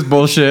fuck is this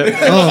bullshit?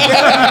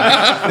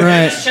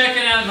 Right. Just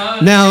checking out Mo.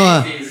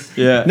 Now,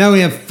 Yeah. Now we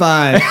have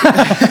 5.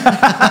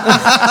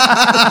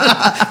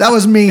 That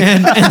was me.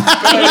 And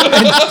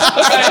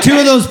 2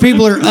 of those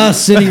people are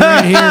us sitting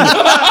right here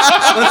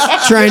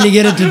trying to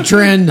get it to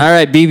trend. All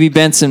right, BB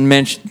Benson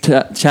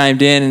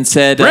chimed in and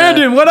said,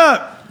 Brandon, what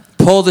up?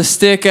 pull the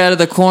stick out of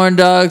the corn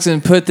dogs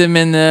and put them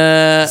in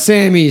the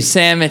Sammy's.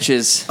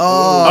 sandwiches.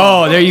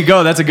 Oh, there you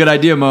go. That's a good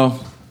idea, Mo.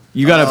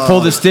 You got to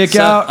pull the stick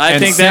So out. I and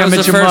think that was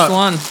the sandwich 'em first up.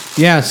 one.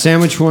 Yeah,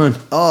 sandwich one.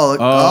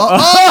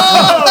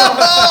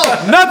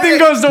 Nothing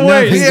goes to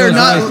waste. We are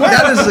not.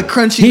 That is the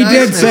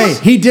crunchy.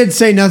 He did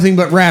say nothing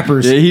but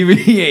rappers. Yeah,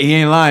 he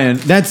ain't lying.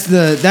 That's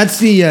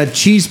the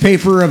cheese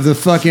paper of the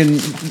fucking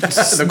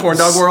The corn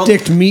dog world.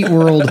 sticked meat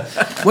world.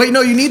 Wait,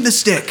 no, you need the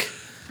stick.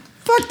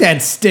 Fuck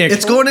that stick.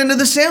 It's going into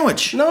the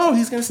sandwich. No,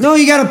 he's gonna. No,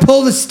 you got to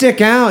pull the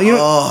stick out. You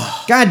know,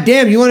 God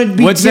damn, you want to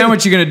be What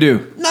sandwich you gonna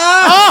do?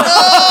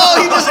 Oh,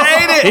 he just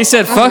ate it. He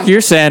said, "Fuck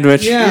your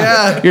sandwich."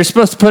 Yeah. You're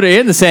supposed to put it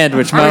in the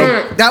sandwich,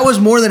 Mo. That was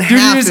more than Dude, you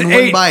half just in one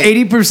ate bite.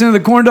 80% of the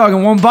corn dog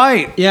in one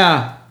bite.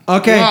 Yeah.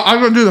 Okay. Well,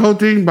 I'm gonna do the whole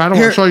thing, but I don't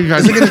want to show you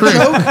guys. Is it the gonna trick.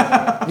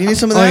 choke? You need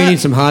some of Oh, that? you need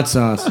some hot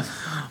sauce.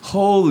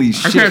 Holy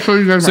shit! can't show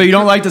you guys So my- you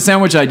don't like the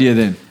sandwich idea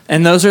then?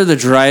 And those are the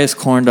driest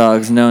corn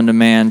dogs known to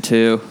man,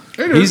 too.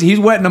 He's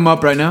wetting them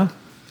up right now.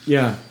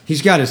 Yeah.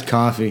 He's got his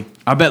coffee.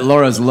 I bet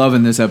Laura's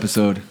loving this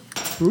episode.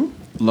 Who?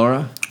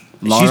 Laura?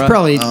 She's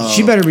probably.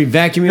 She better be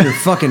vacuuming her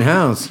fucking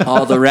house.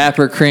 All the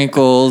rapper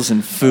crinkles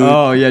and food.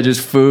 Oh yeah, just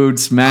food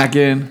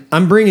smacking.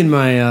 I'm bringing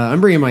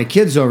my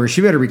kids over.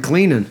 She better be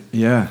cleaning.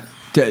 Yeah.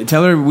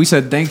 Tell her we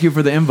said thank you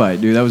for the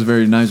invite, dude. That was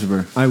very nice of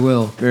her. I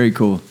will. Very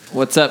cool.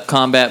 What's up,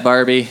 Combat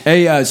Barbie?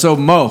 Hey, so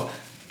Mo,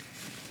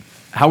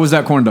 how was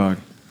that corn dog?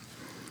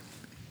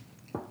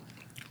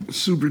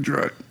 Super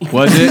dry.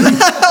 Was it?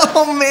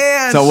 Oh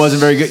man. So it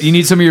wasn't very good. You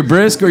need some of your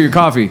brisk or your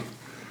coffee?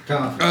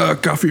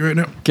 Coffee right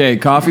now. Okay,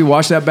 coffee.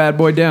 Wash that bad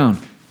boy down.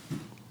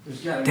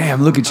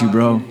 Damn, look at you,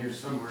 bro.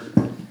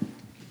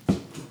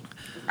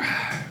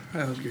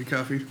 That was good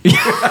coffee.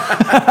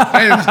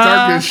 I am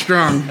dark and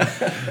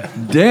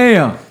strong.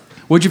 Damn.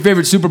 What's your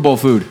favorite Super Bowl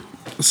food?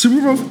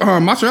 Super Bowl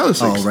mozzarella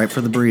sticks. Oh, right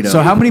for the burrito.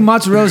 So how many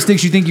mozzarella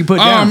sticks you think you put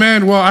Oh down?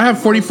 man, well I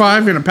have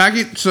 45 in a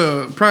packet,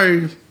 so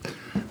probably.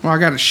 Well, I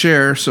got to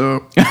share,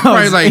 so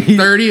probably like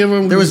 30 of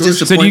them. There was So do you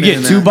disappointment get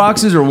in two that.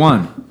 boxes or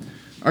one?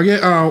 I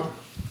get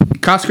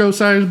Costco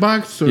size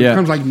box, so Yeah. it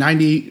comes like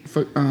 90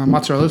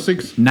 mozzarella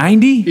sticks.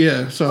 90?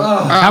 Yeah, so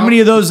How many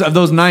of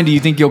those 90 you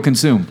think you'll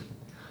consume?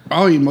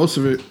 I'll eat most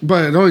of it,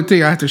 but the only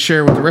thing I have to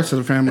share with the rest of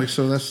the family.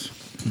 So that's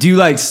Do you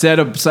like set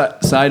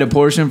aside a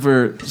portion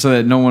for so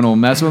that no one will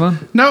mess with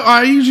them? no.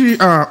 I usually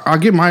I'll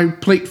get my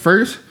plate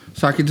first,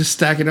 so I can just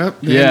stack it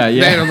up. Then, Yeah,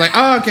 yeah. Then I'm like,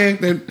 oh, okay.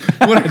 Then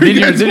whatever. Then you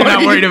you're, guys then you're not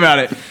want. worried about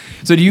it.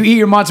 So do you eat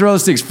your mozzarella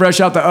sticks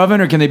fresh out the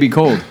oven or can they be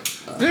cold?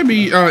 It'd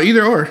be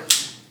either or.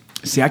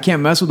 See, I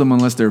can't mess with them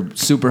unless they're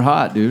super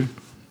hot, dude.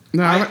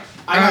 No,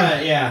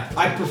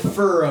 I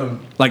prefer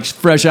them. Like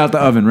fresh out the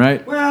oven,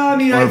 right? Well, I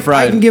mean, Or I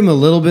fried. can give them a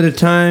little bit of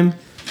time.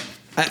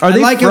 Are they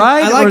like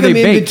fried I or like are they them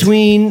in baked?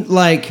 between,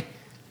 like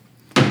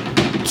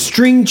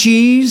string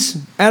cheese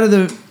out of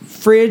the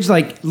fridge,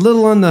 like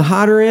little on the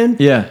hotter end.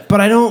 Yeah. But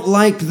I don't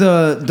like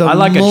the I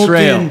like a molten,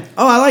 trail.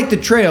 Oh, I like the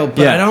trail, but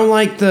Yeah. I don't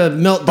like the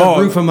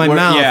roof of my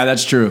mouth. Yeah,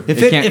 that's true.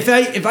 If It can't-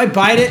 if I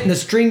bite it and the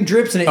string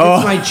drips and it Oh.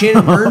 hits my chin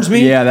and burns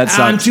me, Yeah, that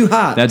I'm sucks. too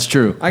hot. That's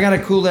true. I gotta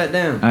cool that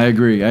down. I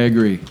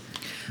agree.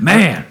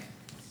 Man.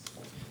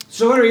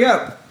 So what do we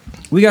got?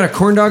 We got a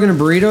corn dog and a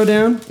burrito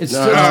down. It's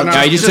still no.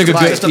 Yeah, he just Just took a a bite,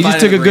 good. just a He just bite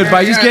took a of good it.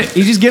 bite. Yeah.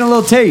 He's just getting a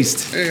little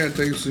taste. yeah,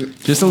 thanks.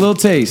 Just a little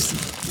taste.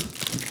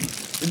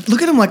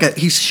 Look at him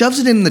he shoves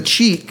it in the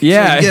cheek.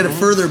 Yeah. So you get a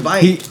further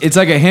bite. It's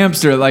like a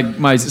hamster. Like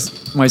my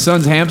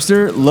son's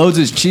hamster loads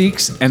his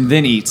cheeks and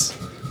then eats.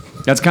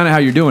 That's kind of how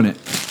you're doing it.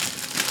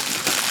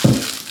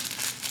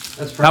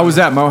 How was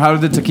that, Mo? How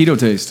did the taquito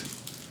taste?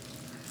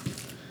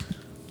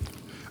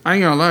 I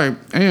ain't gonna lie,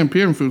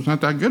 AM/PM food's not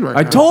that good right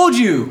I now. told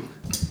you.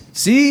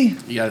 See?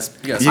 You guys,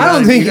 I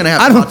don't think you're gonna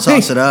have I to don't hot sauce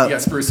think- it up. you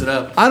guys spruce it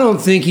up. I don't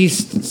think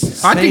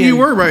he's. I think saying- you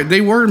were right. They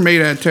were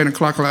made at 10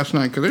 o'clock last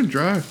night because they're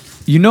dry.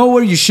 You know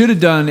what you should have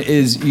done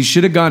is you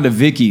should have gone to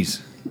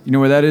Vicky's. You know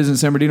where that is in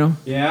San Bernardino?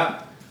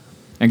 Yeah.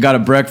 And got a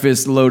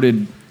breakfast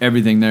loaded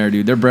everything there,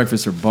 dude. Their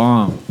breakfasts are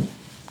bomb.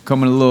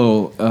 Come in a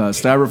little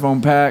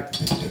styrofoam pack.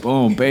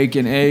 Boom,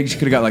 bacon, eggs. You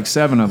could have got like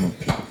 7 of them.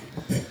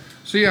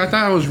 See, I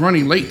thought I was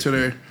running late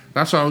today.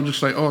 That's why I was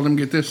just like, oh, let me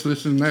get this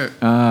and that.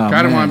 Ah,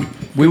 I don't man. want.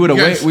 We would have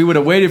you guys- we would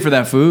have waited for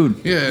that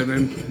food. Yeah,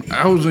 then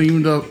I wasn't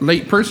even the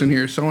late person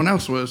here. Someone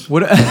else was.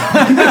 What? The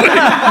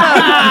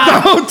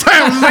whole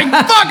time I was like,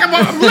 fuck,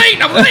 I'm late.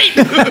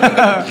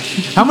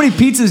 How many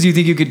pizzas do you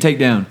think you could take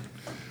down?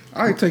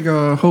 I take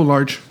a whole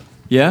large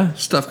Yeah.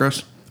 stuffed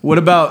crust. What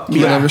about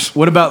Meat lovers.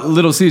 What about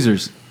Little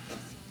Caesars?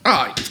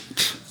 Oh,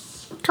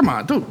 come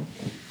on, dude.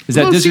 Is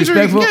that Little Caesar-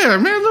 disrespectful? yeah,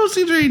 man, Little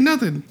Caesar ain't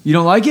nothing. You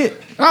don't like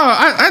it? Oh,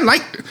 I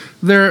like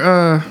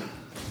their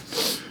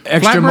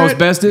Extra Flatbread? most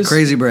bestest?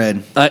 Crazy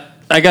bread.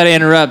 I got to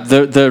interrupt.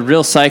 The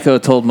real psycho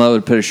told Mo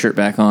to put his shirt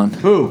back on.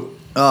 Who?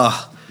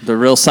 The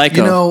real psycho.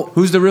 You know,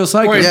 Who's the real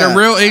psycho? wait, Yeah. the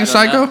real A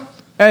Psycho.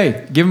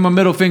 Hey, give him a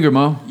middle finger,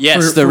 Mo. yes,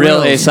 for- the for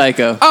real real. A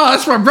psycho. Oh,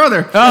 that's my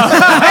brother.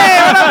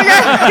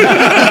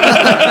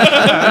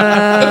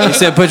 He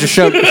said, "Put your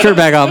shirt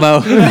back on, Mo."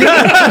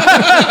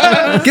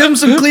 give him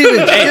some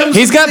cleavage. Give him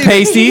He's some got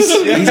cleavage. pasties.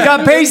 He's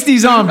got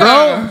pasties on,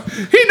 bro.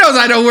 He knows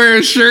I don't wear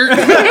a shirt.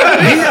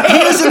 He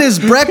is in his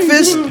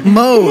breakfast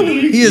mode.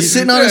 He is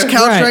sitting on his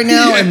couch right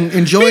now and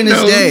enjoying his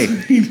knows.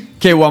 day.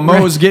 Okay, while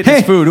Mo's getting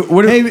his food,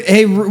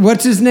 Hey,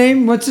 what's his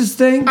name? What's his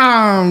thing?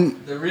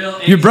 The real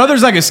your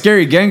brother's like a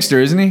scary gangster,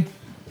 isn't he?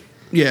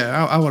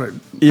 Yeah, I want to.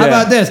 Yeah. How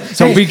about this?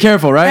 So Hey, be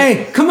careful, right?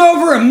 Hey, come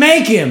over and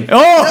make him. No,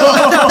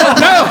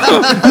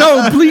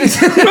 please.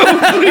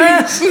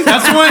 That's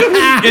what.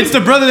 It's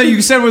the brother that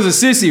you said was a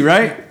sissy,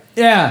 right?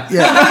 Yeah.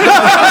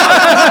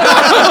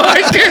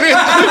 I did it. No.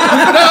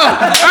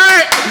 All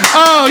right.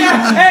 Oh,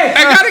 Hey,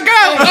 I gotta go.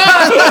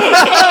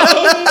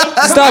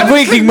 Stop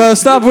winking, Mo.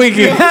 Stop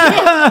winking.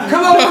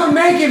 come over and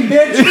make him,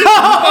 bitch.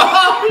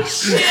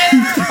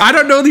 I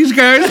don't know these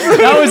guys.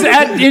 That was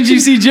at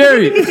NGC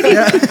Jerry.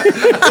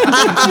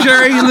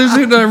 Jerry lives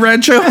in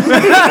Rancho.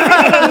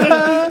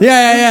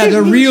 Yeah.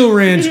 The real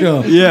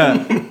Rancho. Yeah,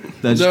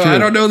 that's No, true. I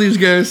don't know these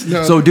guys.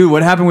 No. So, dude,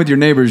 what happened with your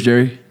neighbors,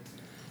 Jerry?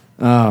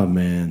 Oh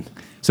man.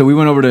 So we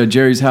went over to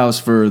Jerry's house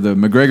for the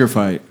McGregor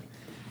fight,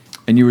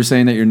 and you were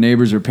saying that your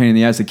neighbors are a pain in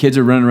the ass. The kids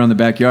are running around the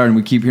backyard, and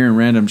we keep hearing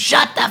random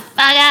 "shut the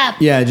fuck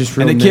up." Yeah, just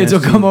real And the kids will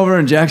nasty. come over,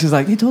 and Jackson's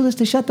like, "They told us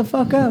to shut the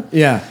fuck up."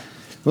 Yeah.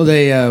 Well,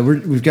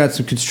 we've got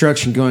some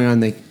construction going on.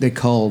 They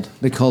called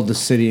the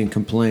city and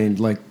complained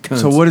like.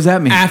 Cunts. So what does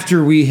that mean?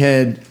 After we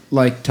had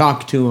like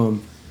talked to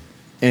them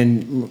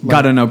and like,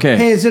 Got an okay.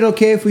 Hey, is it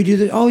okay if we do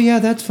this? Oh yeah,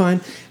 that's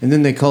fine. And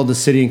then they called the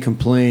city and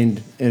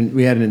complained, and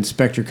we had an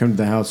inspector come to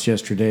the house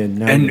yesterday. And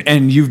now,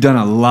 And you've done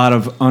a lot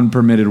of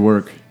unpermitted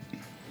work.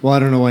 well, I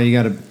don't know why you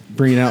got to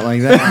bring it out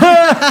like that.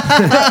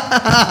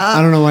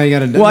 I don't know why you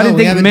got to. Well, I didn't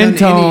think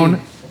Mentone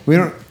We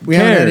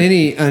haven't had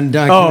any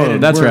undocumented. Oh,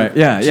 that's work. right.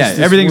 Yeah, Just yeah. this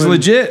Everything's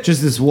legit.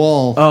 Just this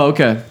wall Oh,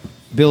 okay.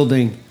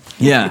 building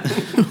Yeah.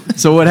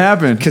 So what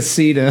happened?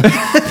 casita.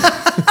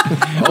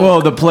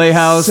 Well, the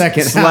playhouse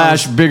Second /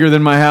 house. bigger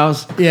than my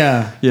house.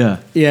 Yeah. Yeah.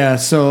 Yeah,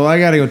 so I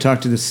got to go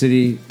talk to the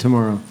city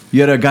tomorrow.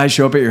 You had a guy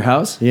show up at your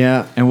house?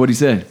 Yeah. And what'd he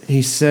say?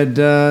 He said,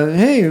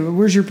 hey,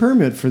 where's your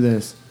permit for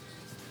this?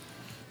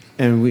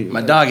 And we,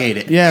 My dog ate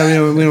it. yeah, we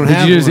don't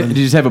have Did you one.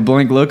 just have a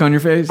blank look on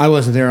your face? I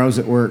wasn't there. I was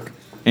at work.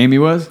 Amy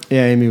was?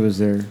 Yeah, Amy was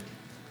there.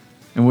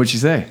 And what'd she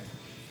say?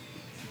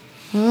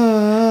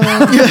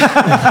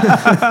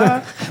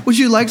 Would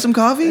you like some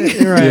coffee?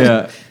 Right.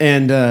 Yeah.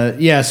 And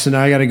so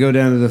now I got to go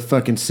down to the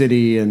fucking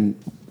city, and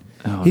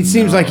Oh, he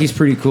seems no. like he's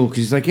pretty cool because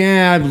he's like,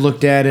 yeah, I've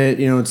looked at it.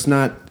 You know, it's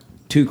not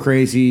too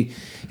crazy.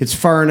 It's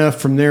far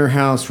enough from their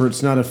house where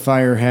it's not a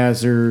fire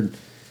hazard,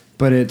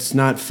 but it's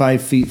not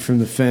 5 feet from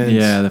the fence.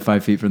 Yeah, the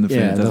 5 feet from the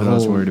fence. That's the what I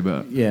was whole- worried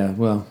about. Yeah,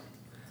 well.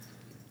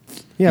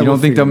 Yeah, You we'll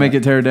don't think they'll figure make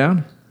it tear it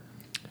down?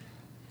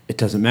 It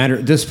doesn't matter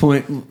at this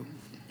point.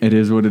 It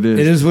is what it is.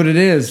 It is what it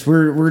is.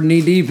 We're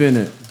knee deep in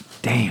it.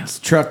 Damn.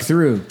 Truck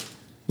through.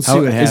 We'll see How-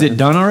 what is happens. it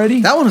done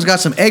already? That one's got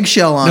some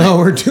eggshell on No, it.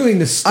 we're doing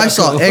the stucco I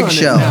saw on it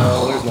eggshell.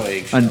 now. There's no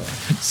egg. A Look at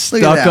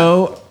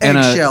stucco that. and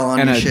Eggshell on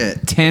and your a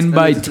shit. 10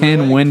 by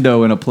 10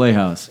 window in a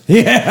playhouse.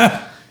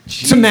 Yeah,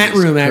 it's a mat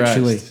room Christ.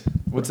 actually.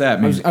 What's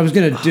that mean? I was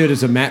gonna do it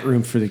as a mat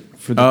room for the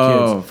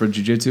Oh, kids. for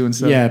jujitsu and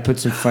stuff? Yeah, put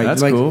some fight.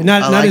 That's like, cool.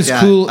 Not I like as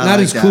that. cool. I Not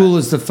like as that. cool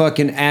as the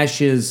fucking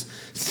Ashes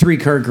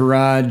 3-car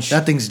garage.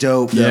 That thing's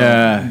dope. Though.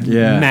 Yeah,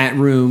 yeah. mat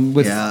room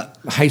with Yeah.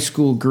 high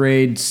school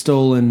grade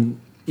stolen.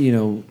 You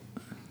know,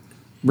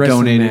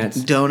 wrestling Donated. mats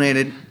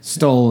Donated.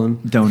 stolen,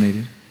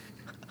 Donated.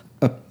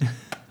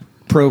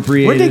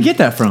 appropriated. Where'd they get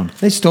that from?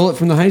 They stole it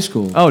from the high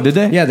school. Oh, did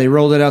they? Yeah, they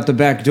rolled it out the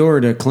back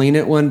door to clean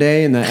it one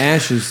day, and the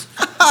ashes.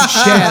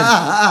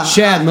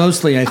 Shad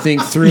mostly, I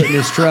think, threw it in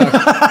his truck.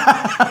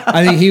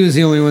 I think he was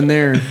the only one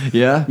there.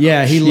 Yeah?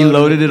 Yeah, he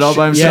loaded it all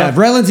by himself?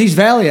 Yeah, Relenzies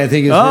Valley, I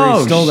think, is where Oh,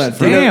 he stole that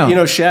from. damn. You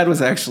know, Shad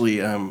was actually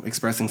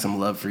expressing some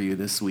love for you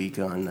this week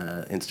on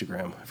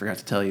Instagram. I forgot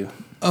to tell you.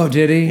 Oh,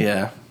 did he?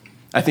 Yeah.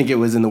 I think it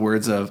was in the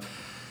words of,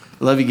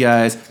 "Love you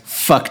guys,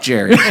 fuck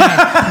Jerry."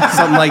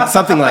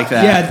 something like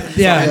that.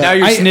 Yeah, yeah. Now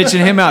you're snitching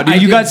him out. Dude, I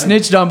you did- got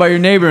snitched on by your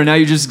neighbor, and now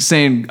you're just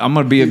saying, I'm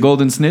going to be a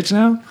golden snitch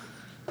now?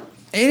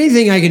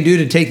 Anything I can do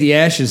to take the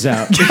ashes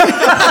out.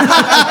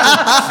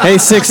 Hey,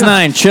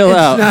 6ix9ine, chill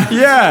out.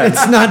 Yeah.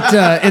 It's not.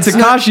 It's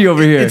Takashi not,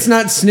 over here. It's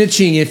not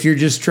snitching if you're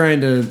just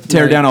trying to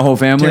Tear down a whole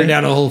family? Tear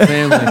down a whole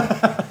family.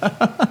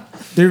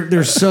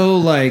 they're so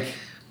like.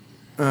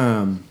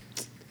 Oh,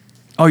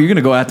 you're going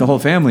to go at the whole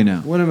family now.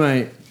 What am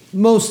I?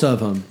 Most of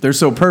them. They're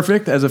so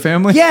perfect as a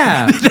family?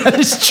 Yeah. That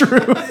is true.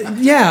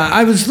 Yeah,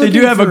 I was They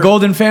looking do have a for-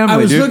 golden family, I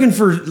was dude. looking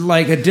for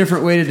like a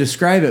different way to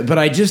describe it, but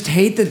I just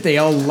hate that they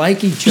all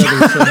like each other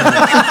so much.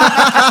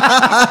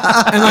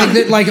 And like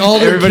that, like all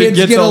their Everybody kids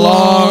gets get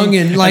along,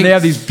 and like they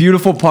have these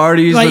beautiful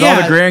parties like with all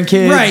the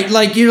grandkids. Right,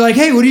 like you're like,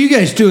 "Hey, what are you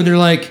guys doing?" They're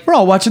like, We're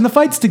all watching the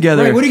fights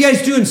together. "Right, what are you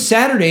guys doing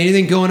Saturday?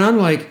 Anything going on?" I'm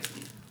like,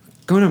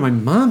 going to my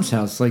mom's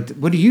house. Like,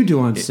 what do you do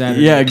on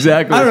Saturday? Yeah,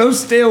 exactly. I don't know.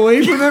 Stay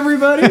away from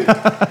everybody.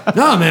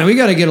 No, man, we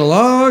got to get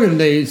along, and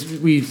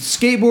we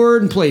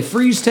skateboard and play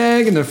freeze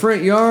tag in the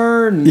front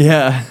yard. And,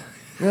 Yeah.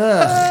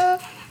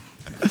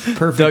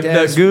 perfect Duck, duck,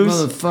 ass goose.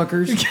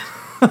 motherfuckers.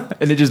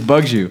 And it just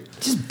bugs you. It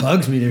just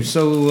bugs me. They're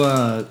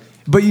so.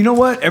 But you know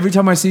what? Every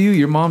time I see you,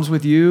 your mom's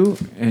with you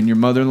and your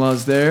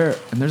mother-in-law's there,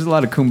 and there's a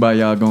lot of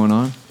kumbaya going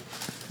on.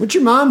 What's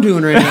your mom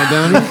doing right now,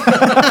 Donnie?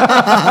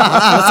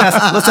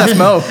 Let's ask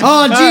Mo.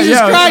 Oh, Jesus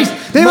yeah.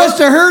 Christ! They must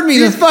have heard me.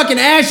 The fucking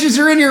ashes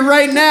are in here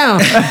right now.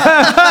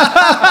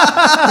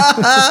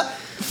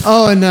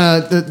 Oh, and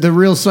the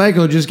real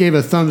psycho just gave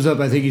a thumbs up.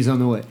 I think he's on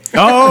the way.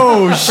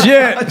 Oh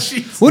shit!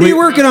 What are you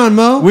working on,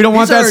 Mo? We don't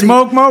want He's that already-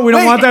 smoke, Mo. We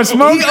don't Wait, want that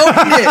smoke. He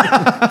opened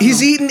it.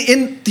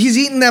 He's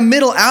eating that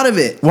middle out of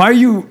it. Why are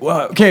you?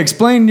 Okay,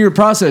 explain your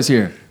process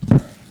here.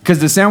 Because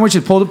the sandwich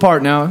is pulled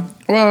apart now,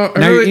 Well,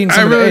 Now you're eating I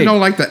some of the really egg. don't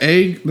like the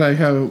egg, like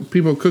how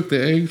people cook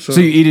the egg. So, so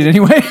you eat it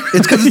anyway.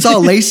 It's because it's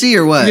all lacy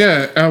or what?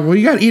 yeah, well,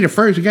 you gotta eat it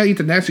first. You gotta eat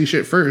the nasty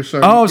shit first. So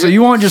Oh, so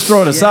you won't just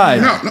throw it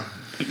aside? no,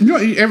 you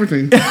don't eat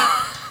everything.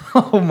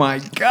 Oh my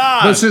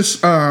god! But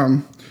since I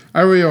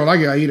really don't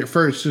like it, I eat it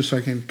first just so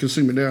I can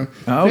consume it down.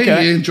 Oh, okay.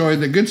 Then you enjoy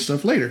the good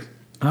stuff later.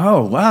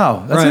 Oh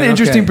wow, that's Right, an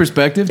interesting okay.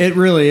 perspective. It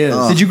really is.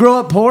 Did you grow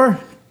up poor?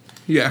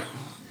 Yeah,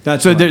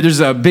 That's So why.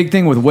 there's a big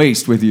thing with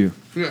waste with you.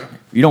 yeah.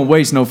 You don't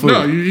waste no food.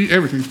 No, you eat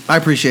everything. I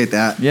appreciate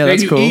that. Yeah, Then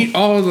that's you cool. eat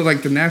all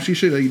the nasty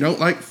shit that you don't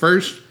like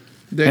first,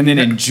 And then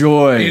you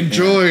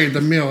enjoy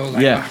the meal.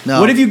 Like, Yeah. No.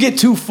 What if you get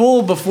too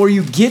full before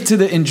you get to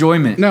the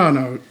enjoyment?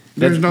 No.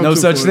 There's That- no no too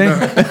such full. thing?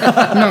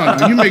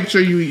 No. You make sure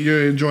you eat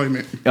your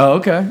enjoyment.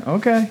 Oh,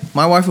 okay.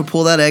 My wife would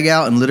pull that egg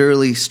out and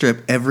literally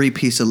strip every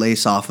piece of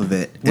lace off of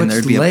it, and What's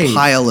there'd be lace? a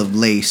pile of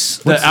lace.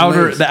 The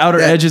outer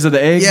Yeah. edges of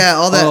the egg. Yeah,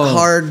 all that Oh.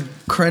 hard,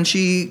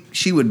 crunchy.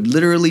 She would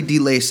literally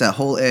delace that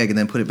whole egg and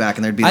then put it back,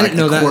 and there'd be I like didn't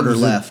know a that quarter was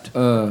left.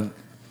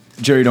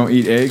 Jerry don't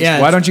eat eggs. Yeah,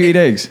 Why it's- don't you eat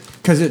eggs?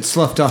 Because it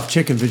sloughed off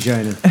chicken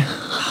vagina.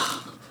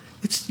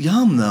 It's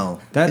yum though.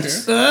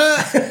 That's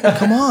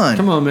Come on,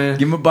 come on, man.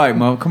 Give him a bite,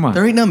 Mo. Come on.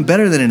 There ain't nothing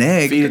better than an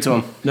egg. Feed it to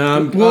him. No,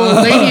 I'm,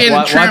 Well, lady and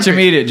Watch trumpet. him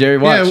eat it, Jerry.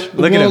 Watch. Yeah,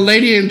 Look at him.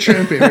 lady and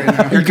trumpet right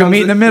now. You can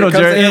meet in the middle,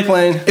 Here comes the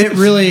Jerry. airplane. it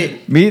really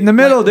Meet in the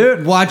middle,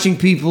 dude. watching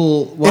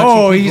people.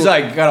 He's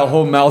like got a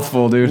whole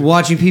mouthful, dude.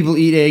 watching people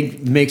eat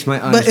egg makes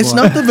my eyes. But it's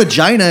water. not the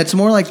vagina. It's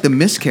more like the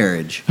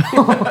miscarriage.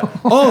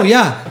 Oh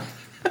yeah,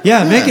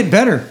 Make it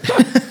better.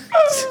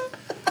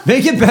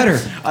 Make it better.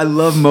 I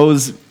love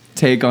Mo's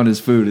take on his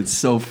food. It's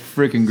so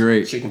freaking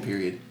great. Chicken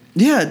period.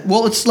 Yeah,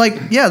 well, it's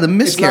like the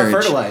miscarriage.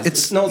 fertilized.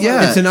 It's No, it's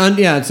yeah, not.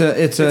 It's an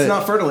it's a It's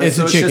not fertilized. It's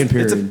so a chicken just-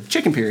 period. It's a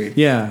chicken period.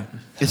 Yeah.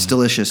 it's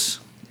delicious.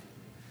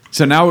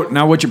 So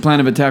now what's your plan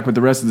of attack with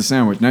the rest of the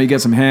sandwich? Now you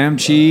got some ham,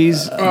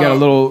 cheese, you got a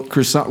little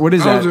croissant. What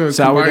is I that? was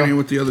combining Sourdough?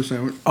 with the other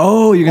sandwich.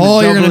 Oh, you're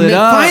gonna double it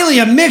up. finally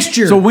a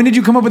mixture. So when did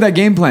you come up with that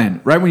game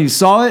plan? Right when you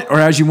saw it, or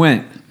as you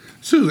went?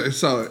 As soon as I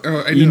saw it,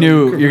 I You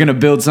knew you're gonna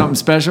build something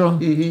special.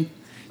 Mm-hmm.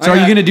 So are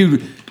you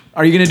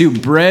gonna do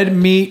bread,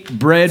 meat,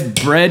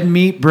 bread,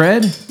 meat,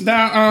 bread?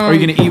 Now, Or are you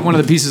gonna eat one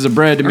of the pieces of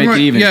bread to make it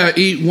even? Yeah,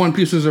 eat one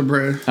pieces of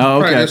bread. Oh, okay.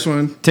 Probably this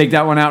one. Take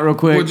that one out real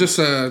quick. We'll just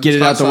get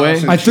it hot out the way.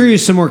 sauce and I threw you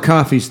some more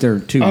coffees there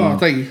too. Oh, Mom.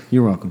 thank you.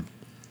 You're welcome.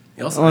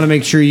 You I also want to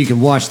make sure you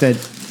can wash that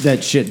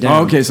shit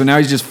down. Oh, okay, so now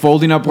he's just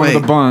folding up one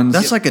of the buns.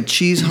 That's like a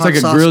cheese hot like a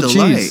sauce grilled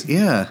delight. cheese.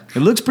 Yeah, It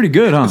looks pretty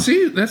good, huh?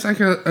 See, that's like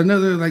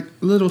another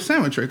little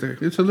sandwich right there.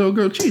 It's a little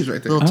grilled cheese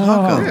right there. little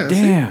taco. Yeah,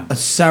 Damn. A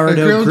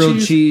sourdough A grilled grilled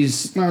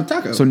cheese. cheese.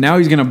 Taco. So now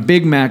he's gonna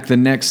Big Mac the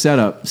next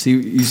setup.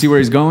 You see where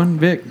he's going,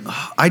 Vic?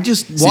 I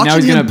just now watching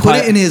he's him gonna put pi-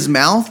 it in his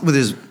mouth with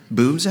his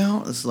boobs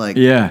out. It's like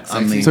Yeah.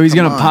 I mean, so he's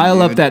come gonna on,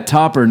 pile up dude. that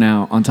topper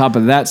now on top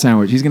of that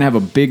sandwich. He's gonna have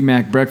a Big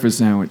Mac breakfast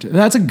sandwich.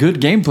 That's a good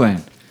game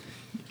plan.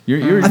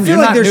 You're I feel you're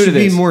like not there new to should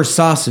be this. more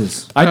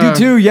sauces. I do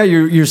too. Yeah,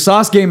 your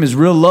sauce game is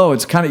real low.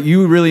 It's kind of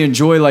you really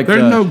enjoy like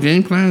There's the, no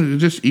game plan.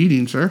 It's just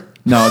eating, sir.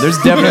 No, there's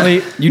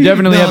definitely you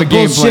definitely No, have a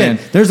game bullshit. plan.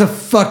 There's a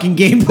fucking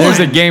game plan. There's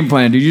a game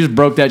plan, dude. You just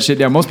broke that shit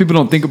down. Most people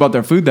don't think about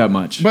their food that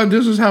much. But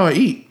this is how I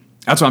eat.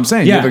 That's what I'm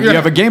saying. Yeah. You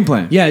have a game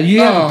plan. Yeah,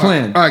 you have a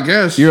plan. I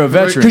guess. You're a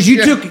veteran. Because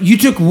Yeah. you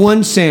took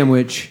one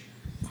sandwich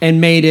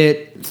and made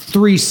it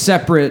 3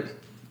 separate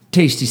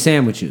tasty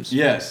sandwiches,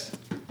 Yes.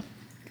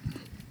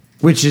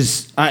 which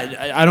is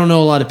I don't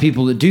know a lot of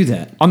people that do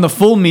that. On the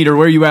full meter,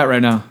 where are you at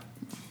right now?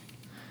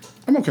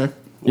 I'm okay.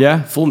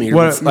 Yeah, Full meter.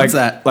 What, What's like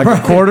that? Like a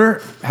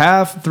quarter,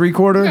 half,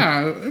 3/4,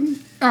 Yeah,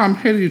 I'm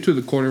headed to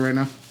the quarter right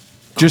now.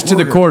 just to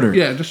the quarter.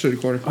 Yeah, just to the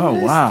quarter. Oh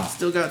wow.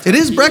 Still got. It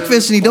is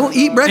breakfast, and you don't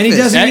eat breakfast. And he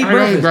doesn't Hey, eat I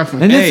don't eat breakfast.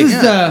 breakfast. And this Hey, is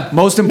yeah. the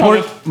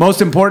Most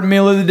important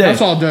meal of the day.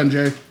 That's all done,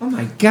 Jay. oh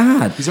my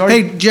god.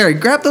 Hey, Jerry,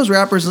 grab those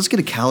wrappers. Let's get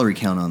a calorie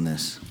count on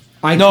this.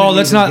 I No, couldn't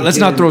let's even not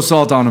begin. throw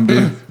salt on him,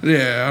 dude.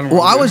 Yeah, I don't.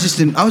 Well, wanna I do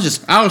was it.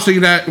 just I was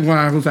thinking that when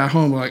I was at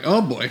home, like,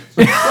 oh boy.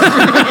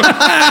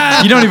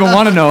 You don't even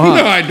want to know, No,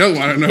 huh? I don't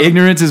want to know.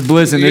 Ignorance is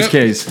bliss in this Yep.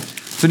 case.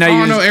 So now I you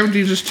don't know.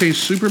 Everything just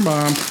tastes super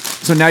bomb.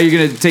 so now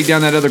you're gonna take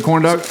down that other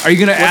corn dog. Are you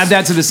gonna add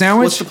that to the What's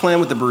sandwich? the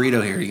plan with the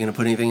burrito here? Are you gonna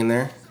put anything in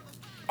there?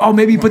 Oh,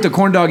 maybe you put the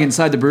corn dog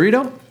inside the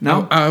burrito?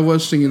 No. I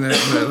was thinking that,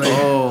 but, like,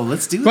 Oh,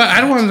 let's do but that.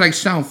 I don't want to like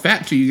sound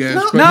fat to you guys.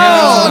 but no.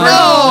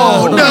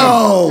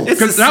 It's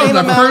the Because that was same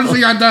the amount. first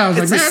thing I thought. I was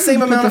It's like, the man, same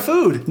put amount the- of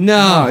food.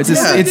 No,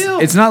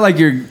 It's not like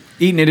you're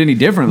eating it any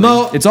differently.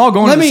 Mo, it's all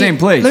going let to the me- same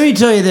place. Let me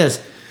tell you this.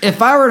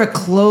 If I were to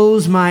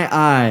close my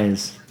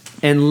eyes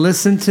and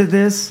listen to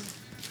this,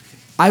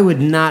 I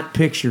would not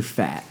picture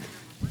fat.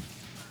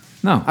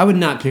 No, I would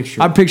not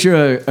picture I it.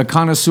 picture a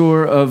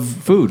connoisseur of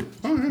food.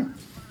 Oh, yeah.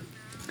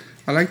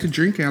 I like to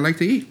drink and I like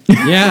to eat.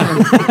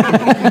 Yeah.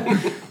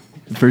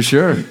 For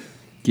sure.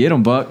 Get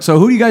him, Buck. So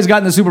who do you guys got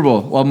in the Super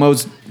Bowl while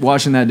Mo's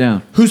washing that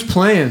down? Who's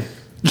playing?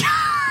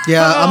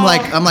 Yeah, I'm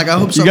like, I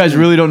hope You guys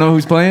really don't know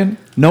who's playing?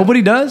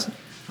 Nobody does?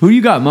 Who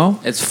you got, Mo?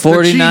 It's The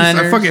Chiefs, 49ers.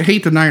 I fucking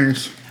hate the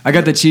Niners. I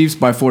got the Chiefs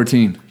by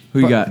 14. Who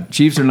you got?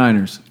 Chiefs or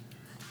Niners?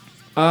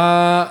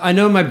 I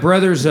know my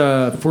brother's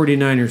a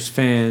 49ers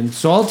fan,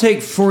 so I'll take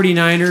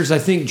 49ers. I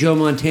think Joe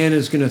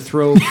Montana's going to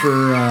throw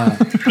for...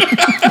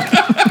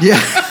 Yeah.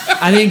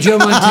 I think Joe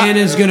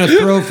Montana's going to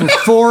throw for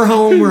 4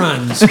 home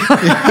runs. Joe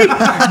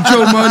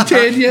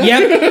Montana.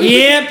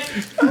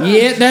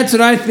 Yep, that's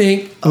what I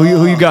think.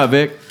 Who you got,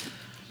 Vic?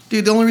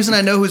 Dude, the only reason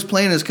I know who's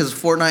playing is because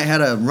Fortnite had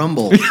a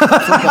rumble,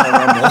 football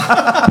rumble.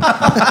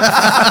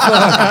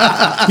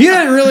 You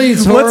didn't really.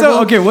 It's What's horrible.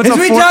 a- okay, what's As a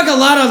we for- talk a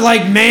lot of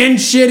like man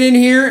shit in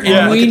here, and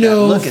Yeah. we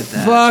know Look at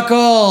that. fuck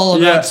all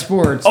about Yeah.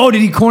 sports. Oh,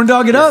 did he corn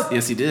dog it up?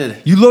 Yes, he did.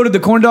 You loaded the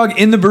corn dog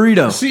in the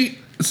burrito. See,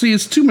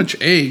 it's too much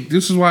egg.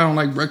 This is why I don't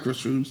like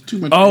breakfast foods. Too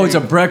much. Oh, egg. it's a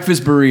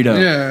breakfast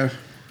burrito. Yeah.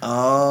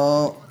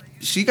 Oh,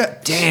 she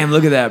got. Damn,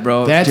 look at that,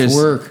 bro. That's Just-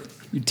 work.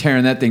 You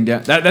tearing that thing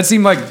down. That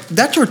seemed like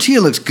That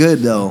tortilla looks good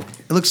though.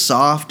 It looks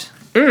soft.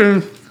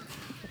 The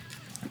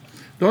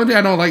only thing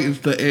I don't like is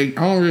the egg.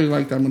 I don't really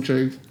like that much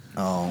egg.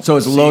 Oh, so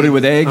it's loaded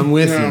with egg. I'm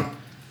with Yeah. you.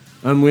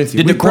 I'm with you.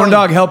 Did We the corn probably-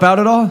 dog help out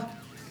at all?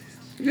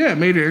 Yeah, it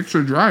made it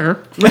extra drier.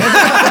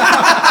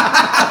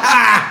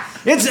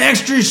 It's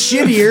extra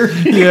shittier.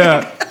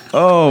 Yeah.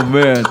 Oh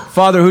man,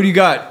 Father, who do you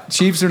got?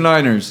 Chiefs or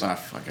Niners? Ah,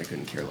 fuck, I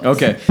couldn't care less.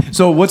 Okay,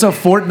 so what's a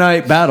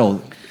Fortnite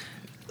battle?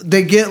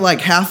 they get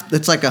like half.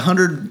 It's like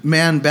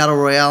 100-man battle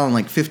royale, and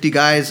like 50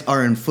 guys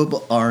are in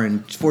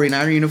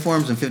 49er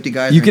uniforms, and 50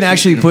 guys. You are in can Chiefs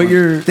actually put uniforms.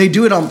 your- They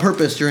do it on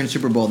purpose during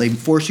Super Bowl. They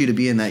force you to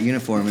be in that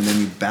uniform, and then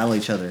you battle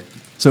each other.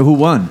 So who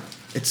won?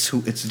 It's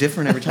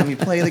different every time you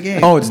play the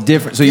game. Oh, it's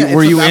different. So Yeah, you,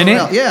 were it's a you in battle it?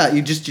 royale. Yeah,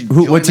 you just.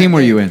 Who, what team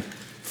were you in?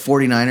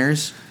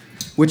 49ers.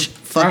 Which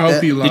fuck I hope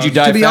that. you lost. Did you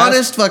die To be fast?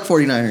 honest, fuck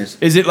 49ers.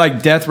 Is it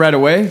like death right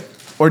away,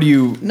 or do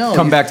you No,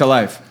 come you- back to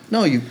life?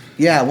 No,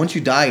 once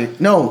you die,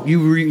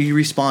 you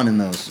respawn in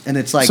those, and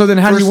it's like. So then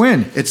how do you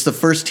win? It's the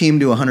first team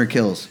to 100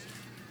 kills.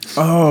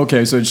 Oh,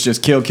 okay. So it's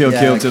just kill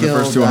Yeah, to the kill,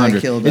 first to die,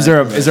 100. kill, Is die,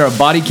 there a kill, is there a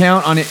body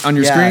count on it on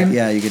your Yeah, screen?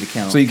 yeah, you get a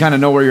count. So you kind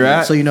of know where you're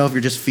at. So you know if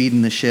you're just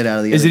feeding the shit out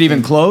of the. Is other it even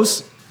team.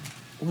 close?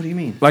 What do you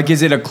mean? Like,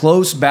 is it a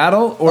close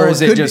battle, or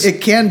is it could- just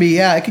It can be,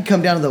 yeah. It could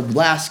come down to the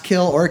last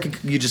kill, or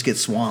you just get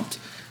swamped.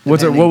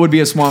 what would be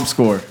a swamp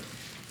score?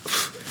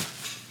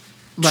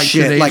 Like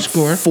shit, today's like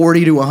score.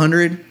 40 to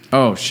 100.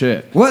 Oh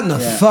shit! What in the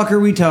Yeah. fuck are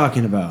we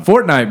talking about?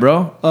 Fortnite,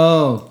 bro.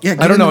 Oh, Yeah, I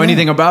get don't in know the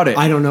anything net. about it.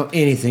 I don't know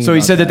anything. So he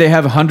about said that they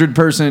have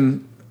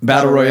 100-person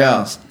battle Battle royales,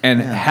 royales. and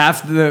Yeah.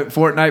 half the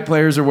Fortnite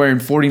players are wearing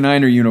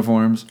 49er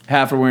uniforms,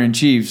 half are wearing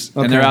Chiefs,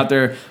 and they're Okay. out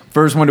there.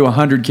 First one to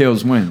 100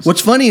 kills wins.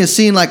 What's funny is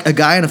seeing like a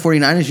guy in a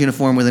 49ers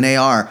uniform with an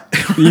AR.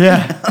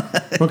 Yeah,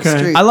 Okay.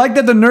 Straight. I like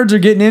that the nerds are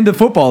getting into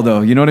football,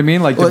 though. You know what I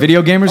mean? Like the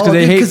video gamers, because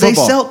they hate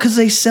football. Because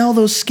they sell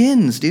those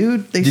skins,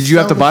 dude. Did you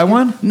have to sell buy those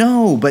one? skins.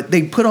 No, but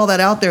they put all that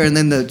out there, and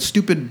then the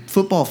stupid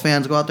football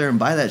fans go out there and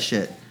buy that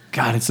shit.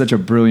 God, it's such a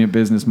brilliant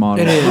business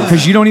model. It is.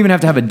 Because you don't even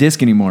have to have a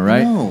disc anymore,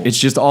 right? No. It's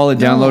just all a No.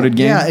 downloaded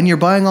game. Yeah, and you're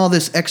buying all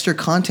this extra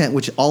content,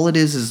 which all it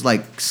is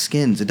like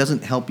skins. It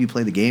doesn't help you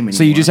play the game anymore.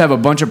 So you just have a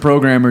bunch of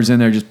programmers in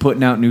there just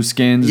putting out new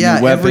skins, new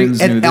every-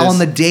 weapons, and new this. on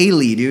the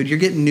daily, dude. You're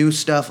getting new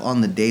stuff on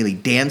the daily.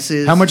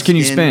 Dances. How much can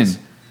you skins.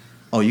 spend?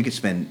 Oh, you could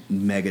spend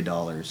mega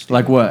dollars. dude.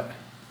 Like what?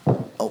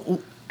 Oh,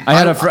 I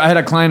had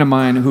a client of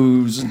mine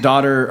whose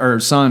daughter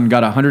or son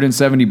got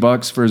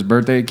 $170 for his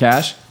birthday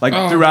cash, like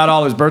Oh. throughout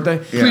all his birthday.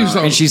 Please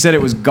don't. And she said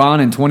it was gone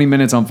in 20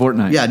 minutes on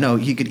Fortnite. yeah, no,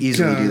 he could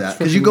easily God, do that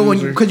because fucking you go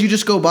loser. because you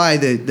just go buy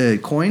the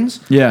coins.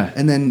 Yeah.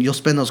 and then you'll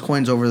spend those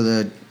coins over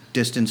the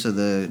distance of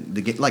the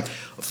game. Like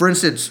for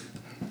instance,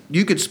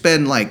 you could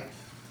spend like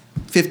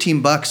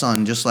 $15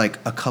 on just like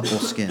a couple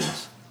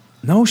skins.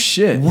 No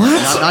shit.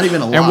 Not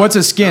even a lot. And what's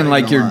a skin? Not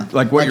Like even a you're- lot.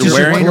 like what you're just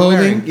wearing?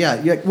 Clothing?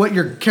 Yeah, what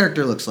your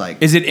character looks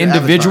like. Is it Your avatar.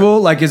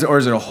 individual? Like or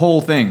is it a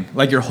whole thing?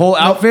 Like your whole No,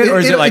 outfit, or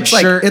is it like it's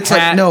shirt, It's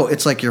hat? like no,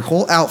 it's like your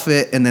whole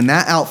outfit, and then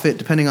that outfit,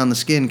 depending on the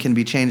skin, can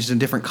be changed in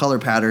different color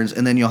patterns,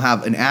 and then you'll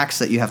have an axe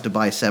that you have to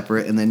buy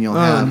separate, and then you'll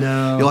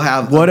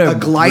have What a a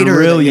glider that you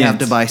brilliant- have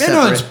to buy I separate.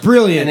 know it's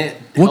brilliant. And it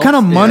What kind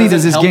of helps- money it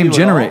does this doesn't game help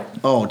you at all. generate?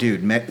 Oh,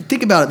 dude,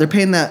 think about it. They're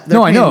paying that. They're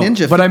No, I paying know,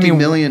 Ninja but I 50 mean-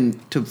 million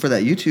for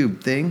that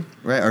YouTube thing,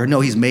 right? Or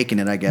no, he's making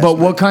it, I guess. But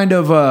what kind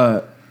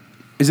of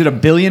is it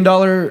 $1 billion?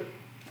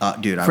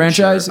 dude? I'm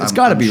franchise? Sure. It's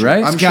gotta be, sure.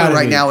 right? I'm It's sure gotta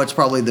right be. now it's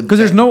probably the Because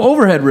there's no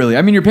overhead really.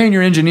 I mean, you're paying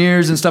your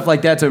engineers and stuff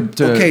like that to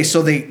Okay,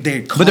 so they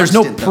but there's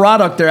no constant, though.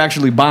 product they're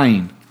actually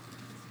buying.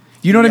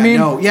 You know what I mean?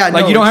 no, yeah,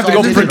 like no, you don't it's have to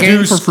all go digital.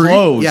 produce Game for free?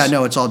 clothes. Yeah,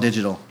 no, it's all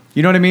digital.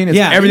 You know what I mean? It's,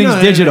 Yeah, everything's no,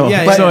 no, digital.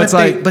 yeah, so yeah. it's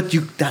like,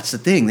 that's the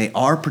thing. They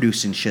are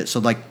producing shit. So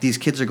like these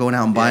kids are going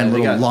out and buying they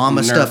little got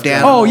llama Nerf stuffed guns.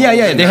 animals. oh yeah,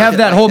 yeah. and They have shit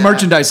that like whole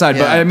merchandise side,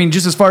 but Yeah. I mean,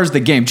 just as far as the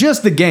game,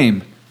 just the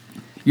game.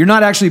 You're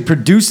not actually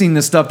producing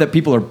the stuff that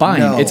people are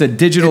buying. No. It's a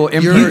digital You're-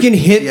 imprint. You can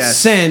hit Yes.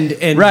 send,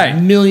 and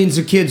Right. millions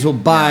of kids will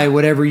buy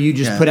whatever you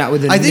just Yeah. put out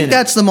within. I a think minute.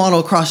 that's the model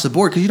across the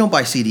board because you don't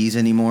buy CDs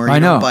anymore. I You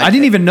know. don't buy- I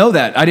didn't even know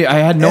that. I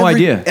had no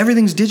idea.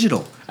 Everything's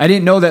digital. I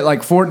didn't know that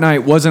like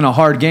Fortnite wasn't a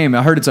hard game.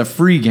 I heard it's a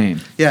free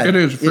game. Yeah, It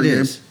is a free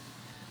game.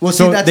 Well,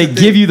 So that's they the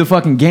give thing. you the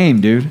fucking game,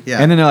 dude. Yeah.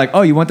 And then they're like,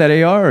 oh, you want that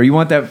AR or you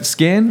want that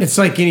skin? It's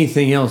like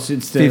anything else.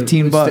 It's the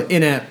 $15. It's the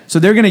in-app. So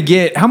they're gonna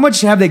get. How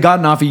much have they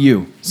gotten off of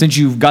you since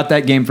you've got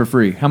that game for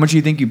free? How much do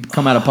you think you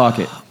come out of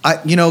pocket?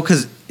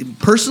 Because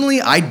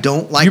personally, I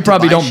don't like. You to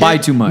probably buy don't buy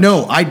shit. too much.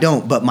 No, I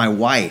don't. But my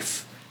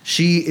wife,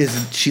 she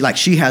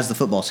has the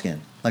football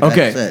skin. Like that's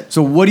Okay. it.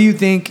 So what do you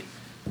think?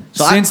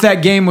 So since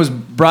that game was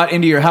brought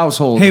into your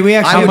household, Hey, we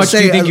actually- how I would much say,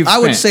 do you think you've I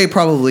would spent? say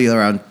probably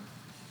around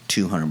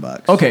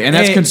 $200. Okay, and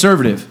that's Hey.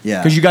 conservative. Yeah.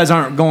 Because you guys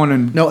aren't going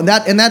and No, and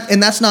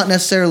that's not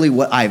necessarily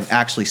what I've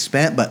actually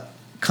spent, but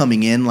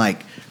coming in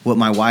like what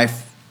my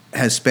wife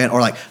has spent, or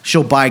like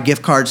she'll buy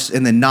gift cards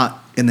and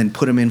then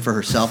put them in for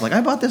herself. Like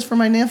I bought this for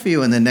my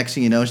nephew, and then next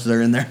thing you know,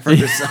 they're in there for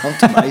herself.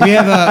 To buy. We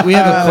have a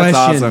That's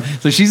question. awesome.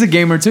 So she's a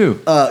gamer too.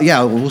 We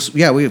have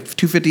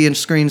 250-inch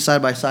screens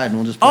side by side, and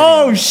we'll just. play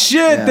Oh together.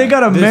 shit! Yeah. They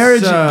got a This,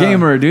 marriage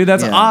gamer, dude.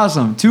 That's yeah.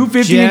 awesome.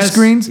 250-inch Jess-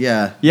 screens.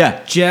 Yeah. Yeah.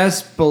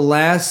 Jess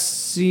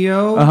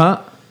Belasio Uh huh.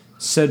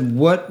 said,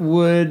 "What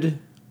would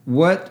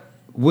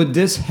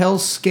this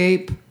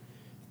hellscape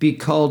be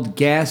called?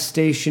 Gas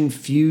station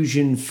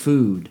fusion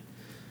food."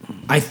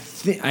 I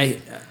think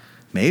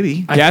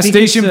Maybe. Gas think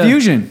station it's a-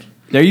 fusion.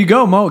 There you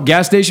go, Mo.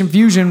 Gas station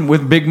fusion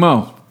with Big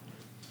Mo.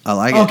 I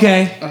like it.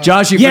 Okay.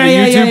 Joshy, Yeah, for the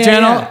yeah, YouTube yeah,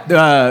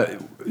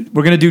 channel,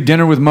 we're gonna do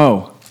dinner with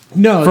Mo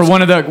No, for it's-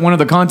 one of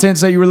the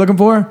contents that you were looking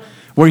for,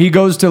 where he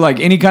goes to like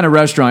any kind of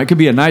restaurant. It could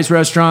be a nice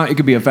restaurant, it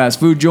could be a fast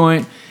food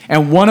joint,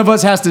 and one of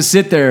us has to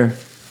sit there.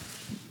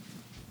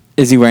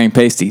 Is he wearing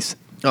pasties?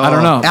 I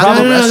don't know. At a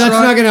Probably- No, that's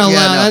restaurant? not gonna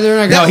allow- they're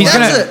not gonna- No, he's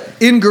that's gonna-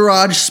 a in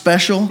garage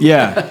special.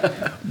 Yeah,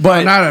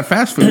 but Not a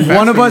fast food.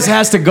 one of us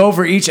has to go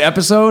for each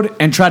episode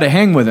and try to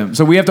hang with him.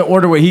 So we have to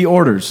order what he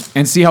orders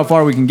and see how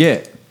far we can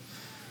get.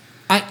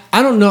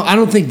 I don't know. I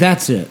don't think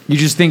that's it. You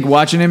just think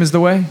watching him is the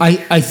way?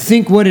 I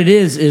think what it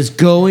is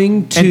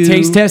going to And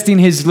taste testing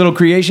his little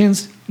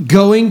creations?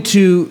 going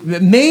to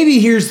maybe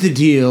here's the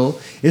deal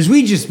is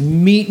we just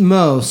meet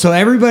Mo, so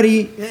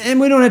everybody, and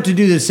we don't have to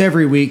do this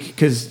every week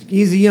because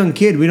he's a young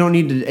kid, we don't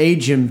need to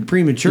age him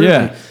prematurely.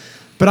 Yeah.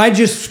 But I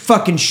just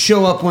fucking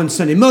show up one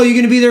Sunday. Mo, you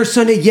gonna be there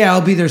Sunday? Yeah,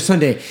 I'll be there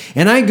Sunday.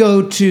 And I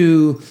go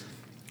to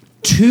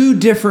 2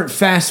 different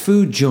fast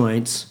food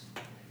joints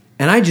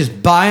and I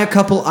just buy a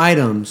couple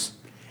items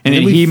And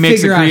then we he makes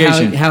a figure out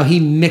creation. how he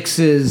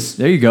mixes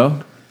There you go.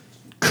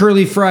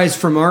 curly fries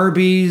from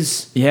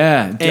Arby's.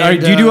 Yeah.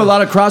 And, do you do a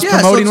lot of cross yeah, so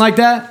promoting it's- like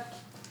that?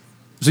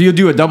 So you'll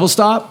do a double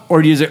stop,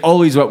 or is it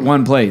always at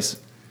one place?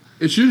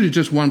 It's usually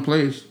just one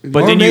place.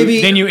 But Or then maybe-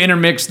 you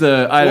intermix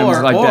the items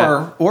like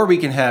that. Or we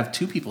can have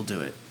 2 people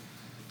do it.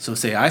 So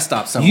say I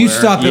stop somewhere. You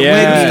stop at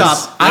Yes. Wendy's.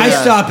 Stop. I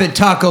Yeah. stop at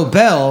Taco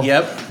Bell.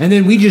 Yep. And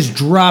then we just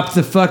drop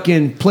the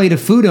fucking plate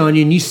of food on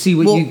you, and you see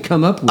what Well, you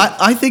come up with.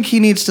 I think he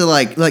needs to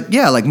like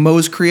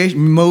Mo's creation,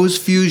 Mo's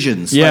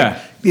fusions. Yeah. Like,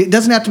 it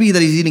doesn't have to be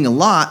that he's eating a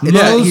lot. It's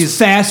that Mo's he's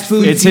fast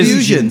food It's his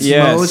fusions.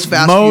 Yes. Mo's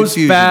fast Mo's food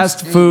fusions.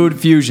 fast food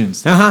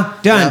fusions.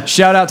 Done.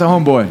 Shout out to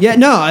Homeboy. Yeah,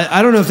 no,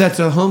 I don't know if that's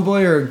a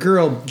homeboy or a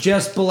girl.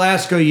 Jess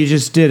Belasco, you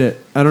just did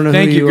it. I don't know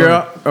Thank who you, you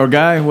girl or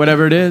guy,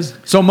 whatever it is.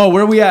 So Mo,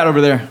 where are we at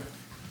over there?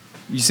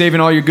 You saving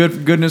all your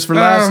goodness for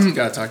last? You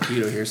got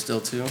taquito here still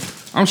too.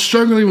 I'm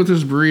struggling with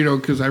this burrito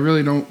because I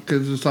really don't,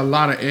 because it's a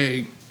lot of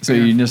egg. So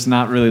you're just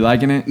not really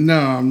liking it? No,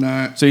 I'm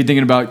not. So you're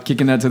thinking about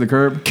kicking that to the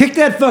curb? Kick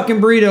that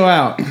fucking burrito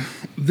out.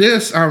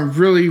 This I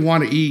really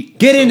want to eat.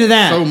 Get into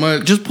that. so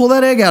much. Just pull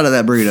that egg out of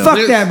that burrito. Fuck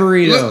This- that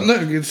burrito.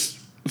 Look,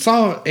 it's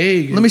all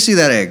egg. Let me see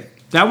that egg.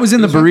 That was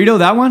in the burrito,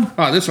 that one?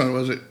 Oh, this one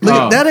was it? Look,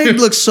 Oh. that egg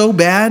looks so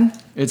bad.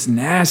 It's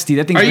nasty.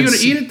 That thing. Are you gonna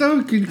eat it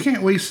though? 'Cause you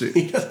can't waste it.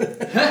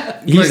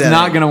 He's that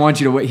not egg. gonna want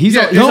you to wait. He's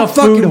Yeah, a Don't food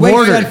fucking waste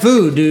hoarder. that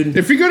food, dude.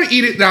 If you're gonna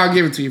eat it, then I'll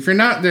give it to you. If you're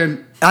not,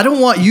 then I don't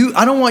want you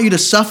to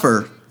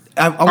suffer.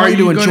 I want you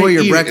to you gonna enjoy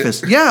your eat it?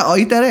 breakfast. Yeah, I'll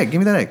eat that egg. Give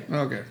me that egg.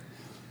 okay.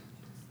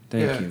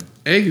 Thank Yeah. you.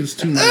 Egg is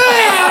too much.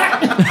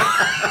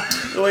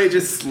 The way it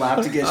just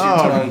slapped against your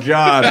tongue.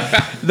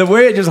 God, the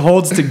way it just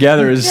holds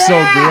together is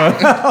so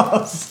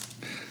gross.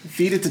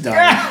 Feed it to Donnie.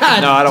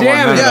 No, I don't want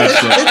Damn none it. of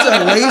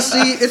that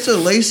shit. It's a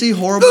lacy,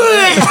 horrible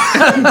egg.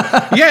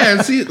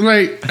 Yeah, see,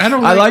 like I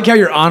don't. I like how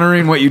you're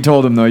honoring what you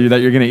told him though.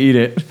 That you're gonna eat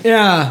it.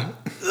 Yeah.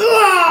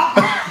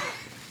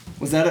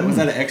 Was that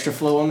an extra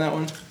flow on that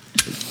one?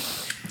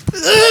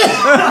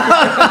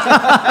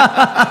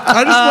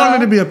 I just wanted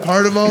to be a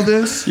part of all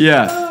this.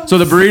 Yeah. So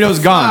the burrito's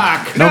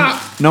gone.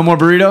 No more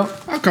burrito.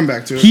 I'll come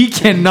back to it. He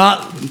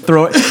cannot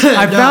throw it.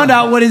 I found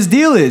out what his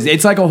deal is.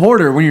 It's like a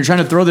hoarder when you're trying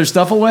to throw their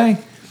stuff away.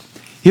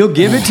 He'll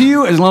give it to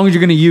you as long as you're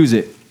going to use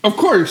it. Of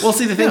course. Well,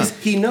 see, the thing is,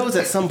 he knows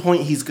at some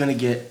point he's going to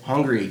get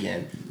hungry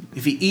again.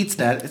 If he eats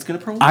that, it's going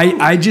to prolong.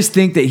 I just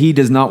think that he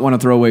does not want to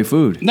throw away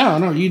food.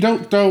 no, you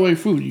don't throw away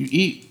food. You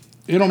eat.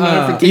 It don't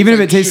matter if it tastes Even if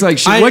like it tastes shit. like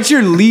shit. What's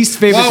your least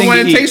favorite Well, thing when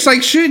to it eat? tastes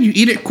like shit, you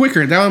eat it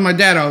quicker. That was my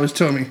dad always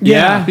told me.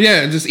 Yeah?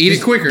 Yeah, just eat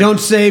it quicker. Don't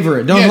savor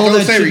it. Don't Yeah, hold don't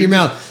that shit savor in your it.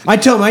 mouth. I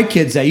tell my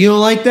kids that. You don't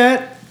like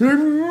that?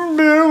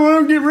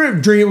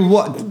 Drink it.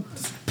 What?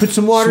 Put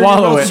some water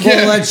Swallow in it. your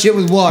mouth, swallow that shit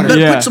with water. Better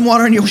Yeah. put some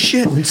water in your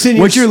shit. It's in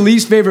What's your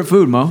least favorite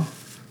food, Mo?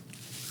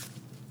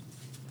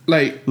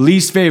 Like,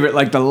 Least favorite,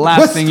 like the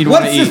last thing you'd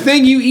want to What's the eat.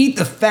 thing you eat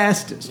the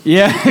fastest?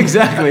 Yeah,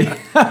 exactly.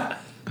 I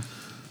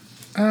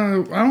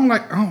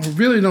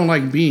really don't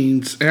like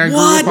beans. And I grew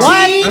What? up on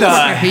What it. the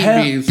I hate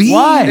hell? beans.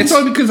 Why? It's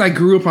only because I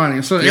grew up on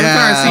it. So every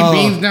time I see Yeah.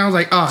 beans now, I was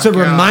like, oh, It's a God.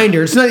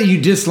 reminder. It's not that you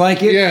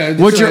dislike it. Yeah.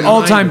 What's your just a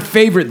all-time reminder.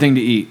 favorite thing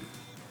to eat?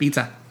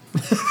 Pizza?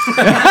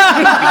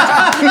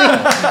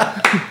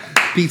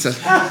 Pizza.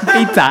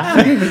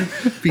 Pizza.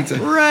 Pizza.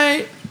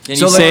 Right. Can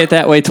So you say like- it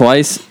that way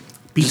twice?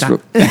 Pizza.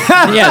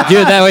 Yeah, do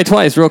it that way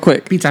twice, real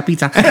quick. Pizza.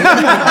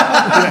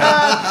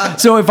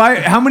 So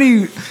how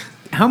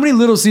many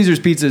Little Caesars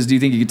pizzas do you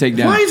think you could take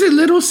down? Why is it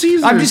Little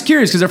Caesar? I'm just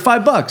curious because they're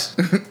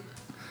 $5.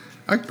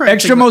 I could probably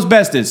Extra take most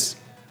bestest.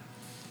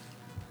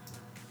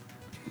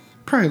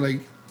 probably like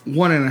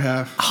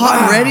 1.5.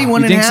 Hot and ready,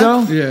 one You and a think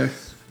half. so? Yeah.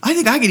 I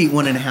think I could eat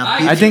 1.5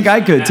 pizza. I think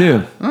I could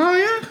too. Oh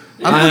yeah.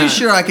 I'm pretty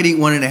sure I could eat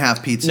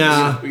 1.5 pizzas.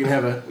 Nah. We can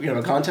have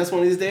a contest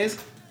one of these days.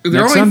 They're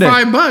Next only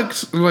Sunday.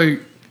 $5.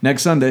 Like,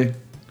 Next Sunday.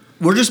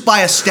 We'll just buy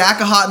a stack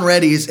of hot and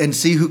readies and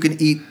see who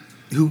can eat,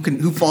 who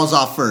falls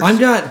off first. I'm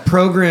not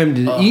programmed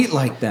to eat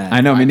like that. I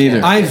know, me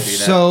neither. I've do that.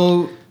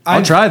 so I'll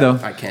I've, try though.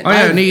 I can't. oh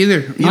yeah, I've- me either.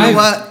 You know I've-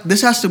 what?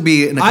 This has to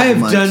be in a couple I've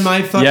months. done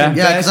my fucking Yeah? Yeah,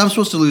 best. because I'm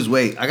supposed to lose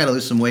weight. I got to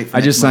lose some weight. For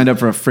I just signed up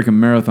for a freaking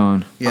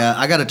marathon. Yeah,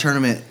 I got a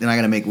tournament and I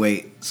got to make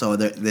weight. So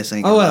this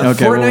ain't. Oh, gonna a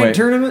Okay, we'll Fortnite wait.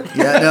 tournament?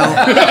 Yeah, no.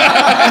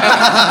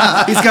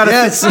 He's got to.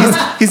 Yes.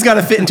 He's got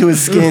to fit into his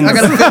skin. I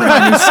got to fit in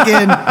my new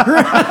skin.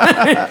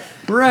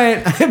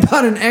 Right. I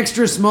bought an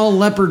extra small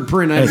leopard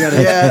print. I've got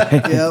to.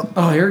 Yeah, yeah.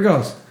 Oh, here it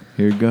goes.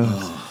 Here it goes.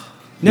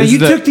 Now This you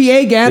is the- took the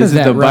egg out this of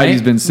is that, the bite right?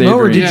 he's been No, or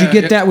savoring. did you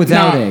get that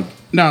without no, egg?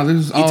 No,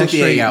 this is all took the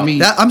egg straight out.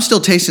 meat. I'm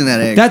still tasting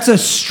that egg. That's a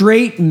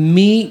straight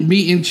meat.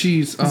 Meat and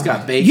cheese. Oh. He's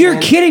got bacon.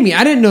 You're kidding me!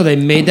 I didn't know they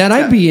made that.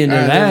 I'd be into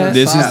that.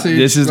 This Sausage,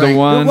 is the like-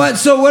 one. What?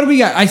 So what do we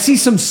got? I see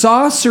some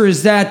sauce, or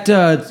is that?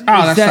 Oh,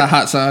 that's the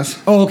hot sauce.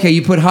 Oh, okay.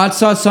 You put hot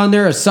sauce on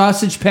there, a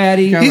sausage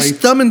patty, Yeah. He's like-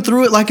 thumbing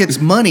through it like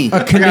it's money.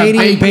 a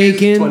Canadian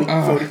bacon,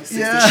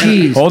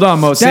 cheese. Hold on,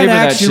 Mo. Savor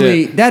that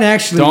shit. That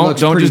actually Don't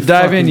looks don't pretty just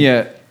dive in fucking-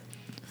 yet.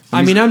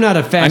 I mean, I'm not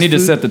a fast. I need to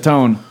food- set the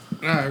tone.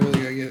 I really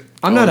gotta get it.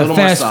 I'm not a a little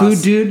more fast sauce.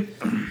 food dude,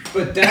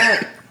 but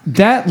that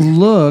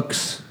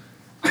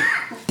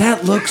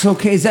looks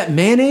okay. Is that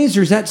mayonnaise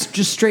or is that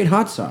just straight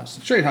hot sauce?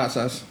 Straight hot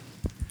sauce.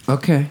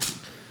 Okay.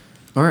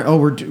 All right. Oh,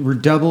 we're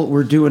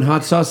doing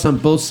hot sauce on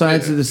both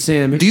sides of the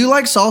sandwich. Do you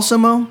like salsa,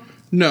 Mo?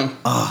 No.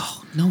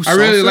 No salsa. I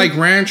really like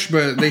ranch,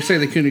 but they say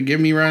they couldn't give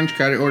me ranch.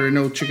 Gotta order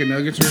no chicken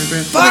nuggets or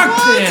anything. Fuck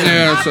them.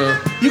 Yeah, so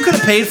You could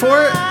have paid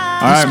for it.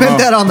 All right, Spent Mo.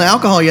 that on the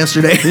alcohol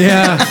yesterday.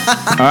 Yeah.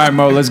 All right,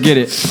 Mo. Let's get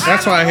it.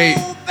 that's why I hate.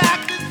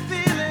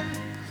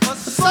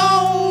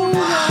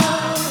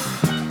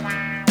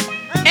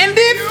 And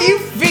if you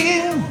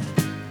feel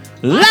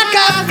like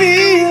I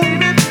feel,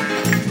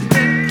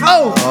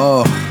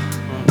 Oh,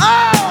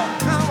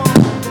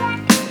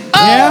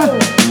 Yeah.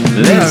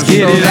 let's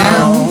get it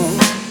on.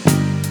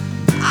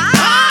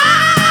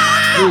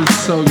 It was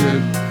so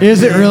good.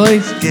 Is it really?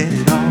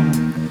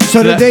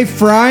 So did they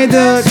fry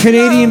the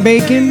Canadian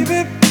bacon?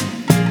 I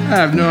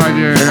have no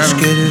idea.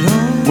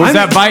 Was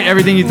that bite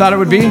everything you thought it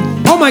would be?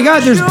 Oh my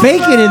God, there's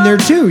bacon in there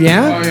too. Oh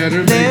Yeah. yeah,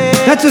 there's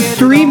like, That's a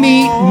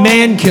 3-meat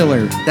man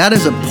killer. that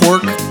is a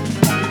pork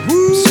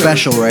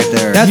special right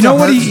there. That's You know a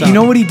what hurt he? stop. You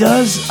know what he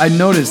does? I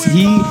noticed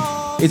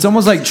it's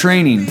almost like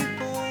training.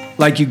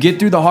 Like you get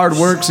through the hard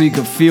work so you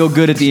can feel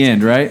good at the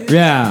end, right?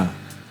 Yeah.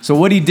 So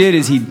what he did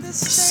is he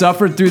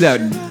suffered through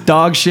that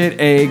dog shit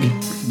egg,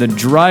 the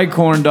dry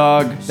corn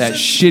dog, that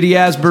shitty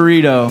ass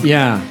burrito.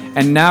 Yeah.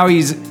 And now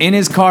he's in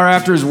his car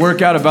after his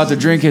workout about to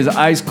drink his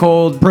ice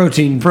cold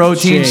Protein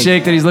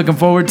shake that he's looking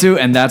forward to,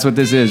 and that's what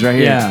this is right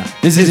here. Yeah.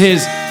 This is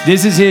his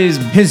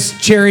His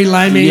cherry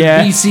limeade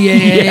yeah.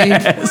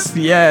 BCAA.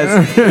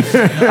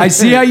 Yes. I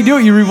see how you do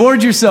it. You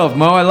reward yourself,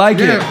 Mo. I like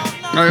Yeah.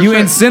 it. You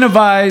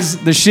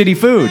incentivize the shitty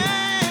food.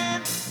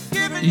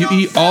 you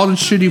eat all the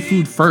shitty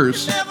food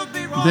first,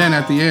 then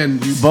at the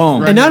end, you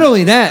Boom. And not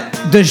only that,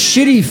 the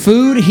shitty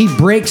food he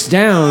breaks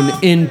down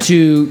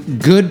into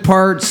good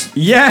parts.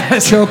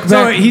 Yes. Choke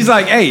So back. he's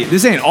like, hey,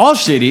 this ain't all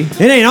shitty.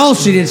 It ain't all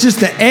shitty. It's just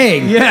the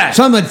egg. Yeah.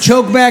 So I'm gonna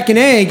choke back an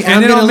egg, and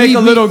I'm then gonna I'll make leave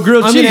a little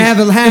grilled I'm cheese.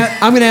 Gonna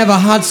I'm gonna have a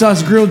hot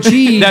sauce grilled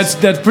cheese. That's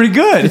pretty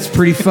good. it's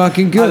pretty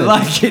fucking I good.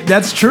 like it.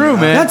 That's true,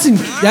 man. That's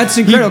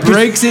he incredible. 'cause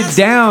breaks it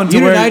down to You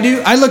know where what I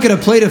do? I look at a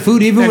plate of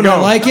food even when I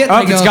like it. Oh,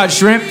 I go, it's got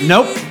shrimp.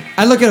 Nope.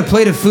 I look at a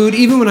plate of food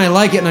even when I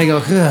like it, and I go,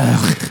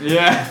 ugh,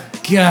 Yeah.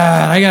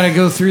 God, I gotta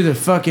go through the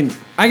fucking.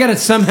 I gotta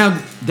somehow.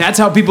 That's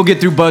how people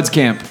get through Buds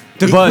Camp.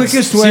 The Buds,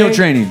 quickest way. SEAL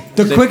training.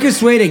 The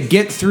quickest way to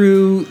get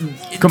through. To get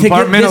this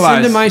Compartmentalize.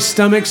 into my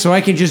stomach so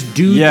I can just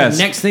do Yes.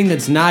 the next thing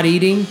that's not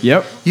eating.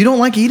 Yep. You don't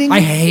like eating?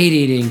 I hate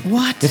eating.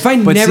 What? If I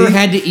But never see-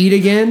 had to eat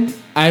again,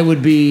 I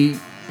would be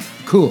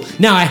cool.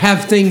 Now I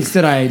have things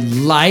that I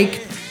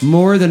like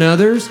more than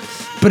others,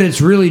 but it's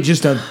really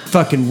just a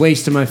fucking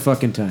waste of my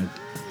fucking time.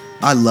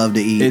 I love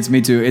to eat. It's me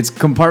too. It's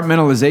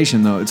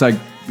compartmentalization though. It's like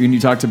when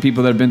you talk to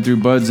people that have been through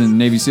Buds and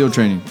Navy SEAL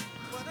training.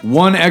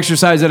 one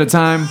exercise at a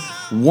time,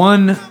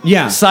 one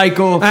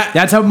cycle.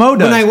 That's how Mo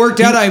does. When I worked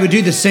out, I would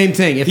do the same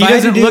thing. If He I had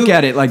doesn't to do, look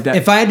at it like that.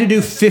 If I had to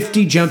do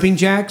 50 jumping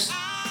jacks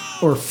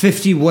or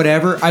 50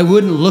 whatever, I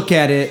wouldn't look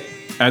at it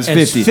As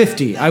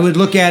 50. I would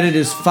look at it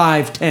as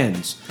 5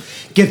 10s.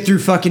 Get through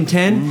fucking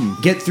 10,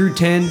 get through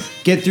 10,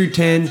 get through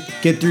 10,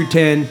 get through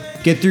 10,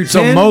 get through 10.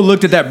 So Mo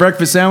looked at that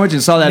breakfast sandwich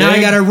and saw that Now egg.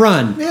 I gotta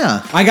run.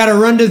 Yeah. I gotta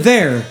run to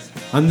there.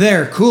 I'm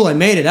there. Cool, I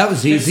made it. That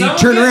was If easy. someone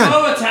Turn gets around.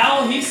 Mo a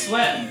towel, he's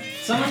sweating.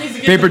 Someone needs to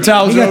get Paper the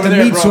towels He got over the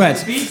there, meat bro.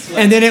 sweats. Meat sweats.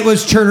 And then it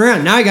was turn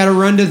around. Now I gotta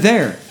run to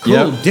there. Cool,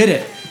 Yep. did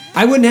it.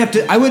 I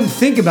wouldn't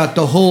think about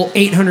the whole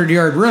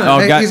 800-yard run.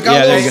 Oh, got- He's got yeah,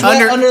 a there little you sweat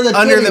go. under the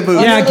Under titty. the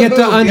boob. Yeah, get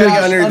the under-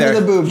 Josh, under there.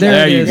 the boob. There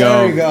There it you is. go.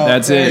 There you go.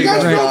 That's There it. you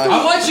go, Josh.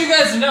 I want you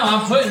guys to know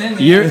I'm putting in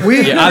the You're, effort.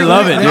 yeah, I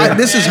love it, dude.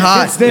 This is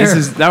hot. It's there.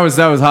 That was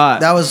hot.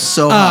 That was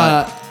so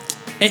hot.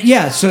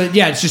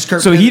 It's just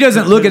Kirk. So he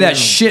doesn't look at that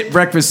shit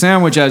breakfast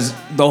sandwich as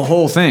the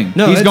whole thing.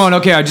 No, He's it's- going,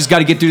 okay, I just got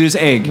to get through this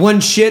egg. One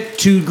shit,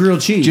 2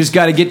 grilled cheese. Just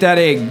got to get that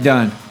egg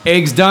done.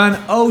 Egg's done.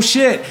 Oh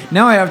shit!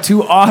 Now I have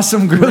 2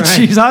 awesome grilled Right.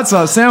 cheese hot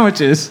sauce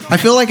sandwiches. I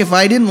feel like if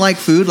I didn't like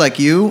food like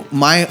you,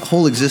 my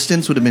whole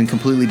existence would have been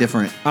completely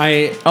different.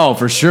 Oh,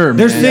 for sure.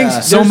 There's man. things-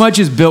 So there's- much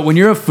is built when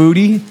you're a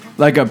foodie,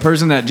 like a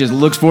person that just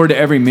looks forward to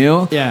every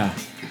meal. Yeah.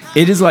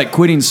 It is like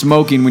quitting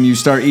smoking when you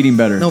start eating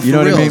better. No, for you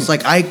know real. what I mean? It's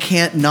like I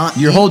can't not.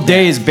 Your eat whole that.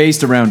 day is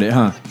based around it,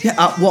 huh? Yeah.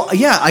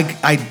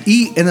 I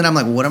eat and then I'm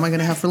like, what am I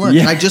gonna have for lunch?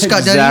 And I just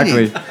got done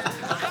eating.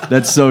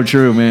 That's so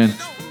true, man.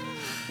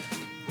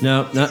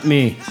 No, not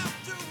me.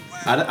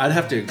 I'd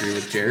have to agree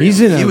with Jerry.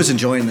 He's in. He was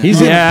enjoying that. He's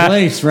Yeah. in a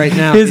place right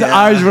now. His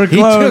eyes were He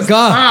closed. took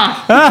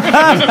off.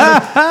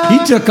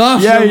 He took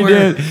off. Yeah, he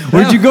somewhere. did.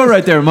 Where'd you go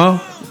right there,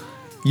 Mo?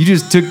 You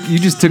just took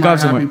My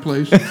off happy somewhere.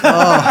 place.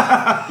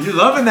 You're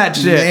loving that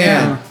shit.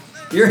 Man.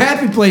 Your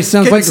happy place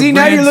sounds like. See, a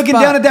now rad you're looking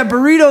spot. down at that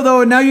burrito though,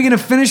 and now you're gonna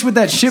finish with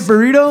that shit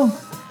burrito.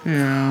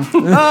 Yeah.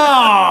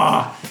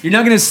 Oh, you're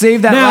not gonna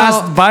save that Now-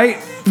 last bite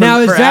for,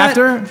 Now is for that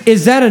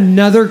after?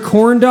 another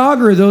corn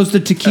dog or are those the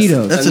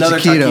taquitos? That's Another a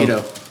taquito.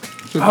 taquito.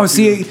 Oh,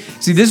 see,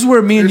 this is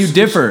where me and you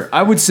differ.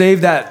 I would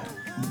save that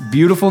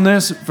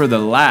beautifuln's for the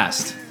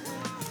last.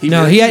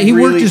 No, he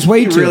worked his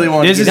way he to really it.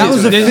 wanted This to is get that to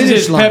was it. a this is finish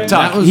his line. pep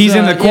talk. That was, He's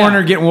in the corner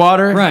yeah. getting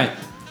water. Right.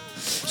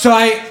 So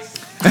I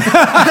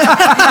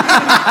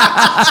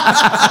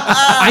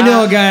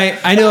know a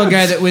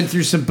guy that went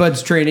through some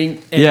buds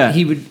training, and Yeah.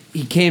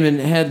 he came and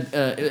had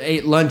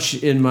ate lunch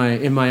in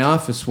my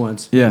office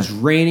once. Yeah. It was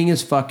raining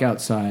as fuck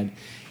outside.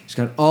 He's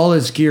got all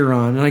his gear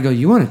on, and I go,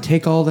 "You want to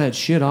take all that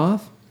shit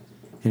off?"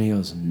 And he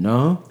goes,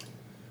 "No."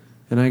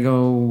 And I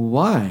go,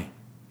 "Why?"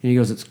 And he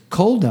goes, "It's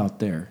cold out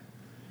there."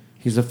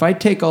 He goes, "If I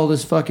take all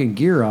this fucking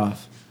gear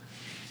off,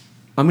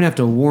 I'm gonna have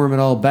to warm it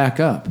all back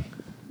up."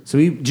 So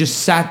he just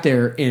sat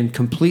there in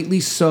completely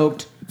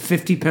soaked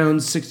 50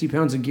 pounds, 60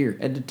 pounds of gear,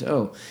 head to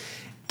toe,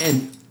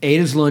 and ate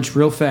his lunch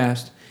real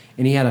fast,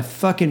 and he had a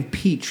fucking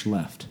peach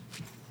left.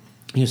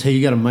 He goes, "Hey,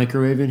 you got a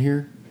microwave in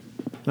here?"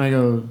 And I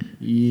go,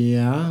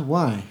 "Yeah,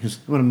 why?" He goes,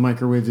 "I want to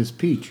microwave this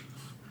peach."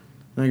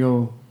 And I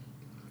go,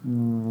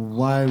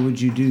 "Why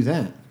would you do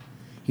that?"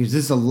 He goes,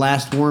 "This is the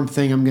last warm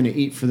thing I'm going to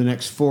eat for the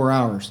next 4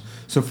 hours.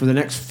 So for the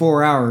next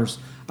 4 hours,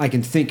 I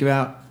can think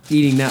about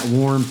eating that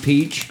warm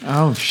peach."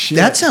 Oh shit.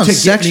 That sounds To get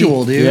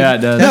sexual, me- dude. Yeah,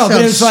 it does. That No, but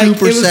sounds it was like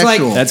super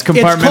sexual. That's It's cold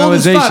as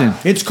compartmentalization.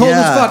 fuck. It's cold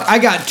Yeah. as fuck. I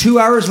got 2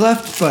 hours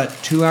left, but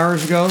 2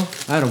 hours ago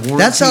I had a warm.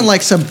 That sounds peach.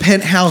 like some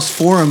penthouse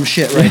forum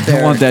shit right I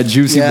there. want that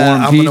juicy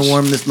warm I'm gonna peach.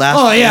 warm this last.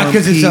 Oh yeah, warm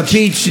because it's a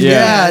peach. Yeah.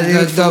 Yeah,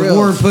 dude, the for real.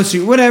 warm pussy,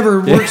 whatever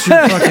works your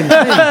fucking thing.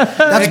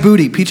 That's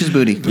booty. Peach's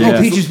booty. Yeah.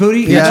 Oh, peach's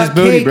booty. Yeah. I thought Peach's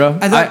booty, cake- bro.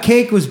 I thought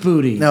cake was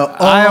booty. No,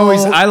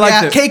 I like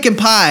yeah, the- cake and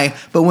pie.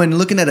 But when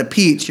looking at a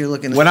peach, you're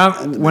looking. When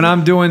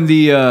I'm doing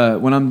the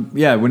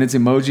when it's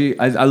emoji,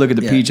 I look at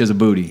the Yeah. peach as a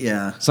booty.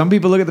 Yeah. Some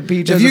people look at the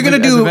peach. if as you're a, gonna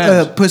as a do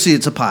veg. pussy,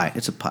 it's a pie.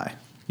 It's a pie.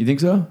 You think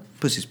so?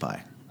 Pussy's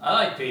pie. I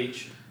like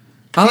peach.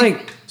 I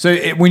like. So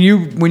when you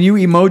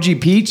emoji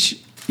peach,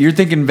 you're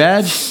thinking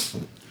veg.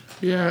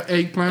 Yeah,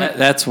 eggplant.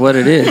 That's what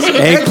it is.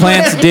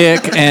 Eggplant's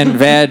dick and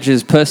vag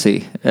is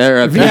pussy.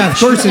 Or a peach. Yeah, of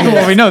course it is.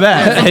 Well, we know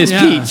that. It's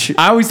Yeah. peach.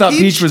 I always thought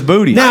peach was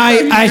booty. Now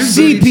I You're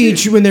see booty,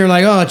 peach when they're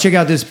like, "Oh, check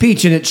out this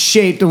peach," and it's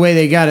shaped the way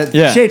they got it,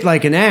 Yeah. shaped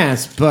like an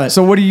ass. But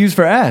So what do you use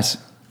for ass?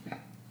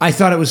 I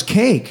thought it was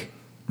cake.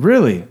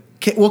 Really?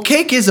 Well,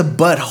 cake is a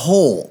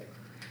butthole,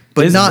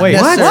 but Is- not wait,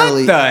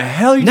 necessarily. What the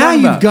hell are you Now talking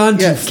you've about? gone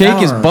too Yeah. far.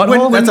 Cake is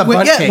butthole. When, That's a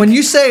butt yeah, cake. when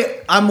you say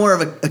I'm more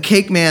of a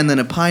cake man than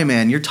a pie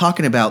man, you're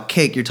talking about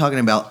cake. You're talking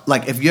about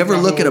like if you ever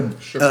look at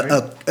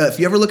if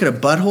you ever look at a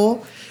butthole,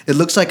 it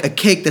looks like a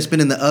cake that's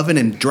been in the oven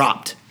and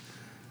dropped,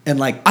 and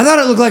like I thought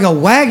it looked like a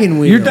wagon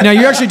wheel. Now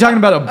you're actually talking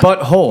about a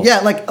butthole. yeah,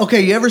 like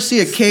okay, you ever see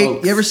a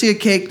cake? You ever see a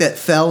cake that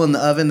fell in the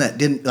oven that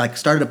didn't like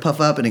started to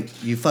puff up and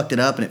you fucked it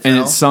up and it And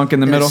fell it sunk in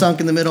the And middle? It sunk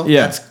in the middle.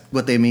 Yeah. That's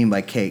what they mean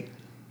by cake.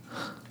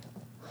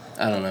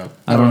 I don't know.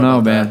 I don't know,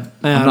 man.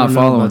 I I'm don't not know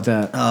following. about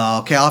that. Oh,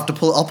 okay, I'll have to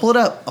pull. I'll pull it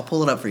up. I'll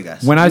pull it up for you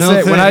guys. When I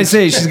No thanks.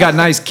 say she's got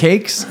nice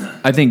cakes,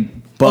 I think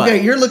butt.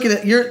 okay, you're looking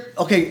at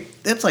okay.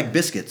 That's like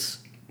biscuits.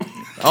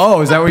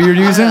 Oh, is that what you're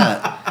using?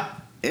 Yeah.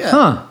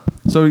 Huh.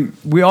 So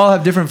we all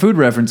have different food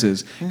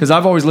references. Because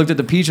I've always looked at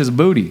the peach as a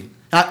booty.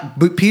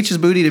 Peach is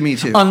booty to me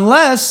too.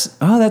 Unless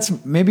unless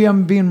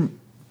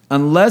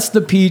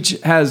the peach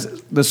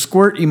has the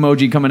squirt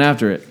emoji coming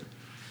after it.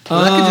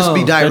 Well, that could just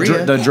be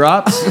diarrhea. The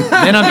drops.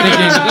 then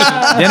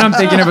I'm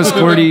thinking of a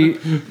squirty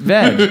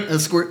veg. A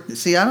squirt.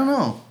 See, I don't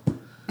know.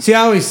 See,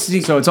 I always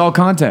see. So it's all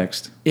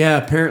context. Yeah,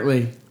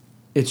 apparently,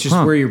 it's just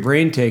where your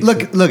brain takes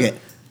it. Look at.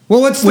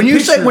 Well, what's when the you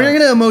say picture when of? you're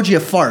gonna emoji a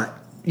fart,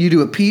 you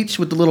do a peach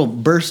with the little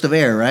burst of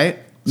air, right?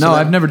 No,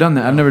 I've never done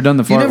that. I've never done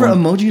the You fart never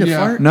one. emojied a Yeah.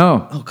 fart?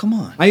 No. Oh, come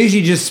on. I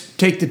usually just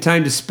take the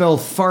time to spell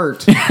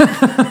fart.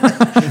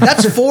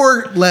 That's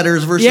 4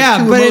 letters versus 2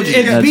 but emojis.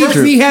 it That's beats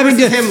true. me having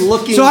to. Versus him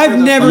looking So I've for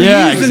the never fart.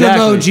 Yeah, used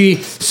exactly. an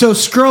emoji. So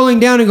scrolling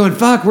down and going,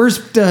 "Fuck, where's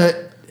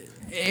the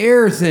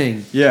air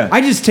thing?" Yeah. I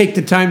just take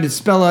the time to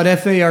spell out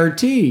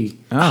FART.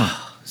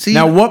 Oh. See,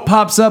 Now, what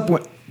pops up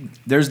when...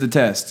 There's the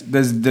test.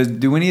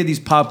 Do any of these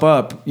pop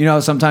up? You know how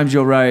sometimes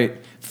you'll write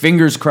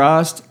fingers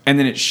crossed and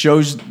then it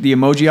shows the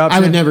emoji option?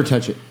 I would never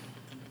touch it.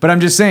 But I'm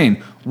just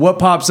saying, what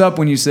pops up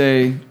when you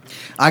say...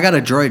 I got a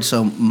Droid,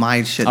 so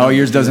my shit. Oh,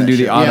 yours doesn't that do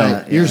the shit. auto.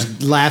 Yeah,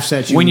 yours laughs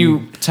at you When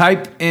you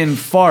type in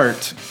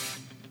fart,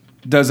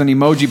 does an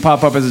emoji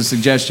pop up as a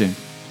suggestion?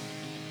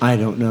 I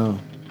don't know.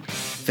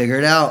 Figure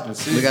it out.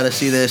 We got to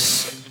see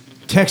this.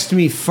 Text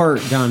me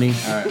fart, Donnie.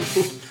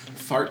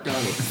 Fart Donnie.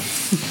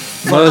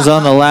 I was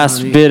on the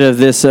last bit of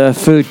this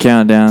food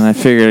countdown. I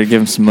figured I'd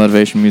give him some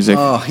motivation music.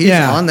 Oh, he's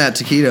Yeah. on that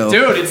taquito.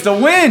 Dude, it's the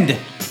wind.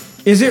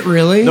 Is it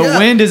really? The Yeah.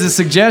 wind is a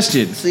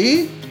suggestion.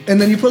 See? And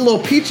then you put a little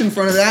peach in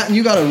front of that, and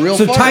you got a real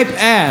So fart. type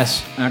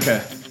ass.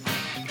 Okay.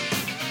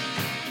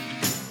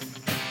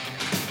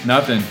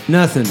 Nothing.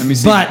 Nothing. Let me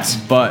see.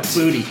 But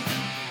Booty.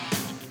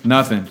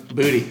 Nothing.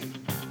 Booty.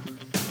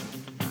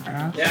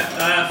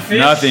 Yeah, fish.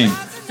 Nothing.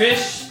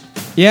 Fish.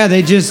 yeah,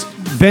 they just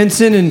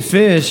Benson and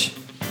Fish.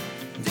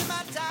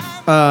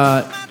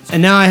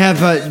 And now I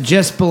have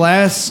Jess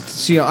Belast.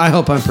 See, I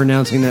hope I'm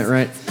pronouncing that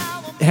right.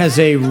 Has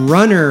a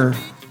runner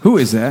Who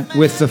is that?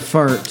 with the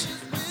fart.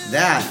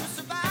 That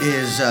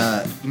is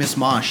Miss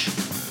Mosh.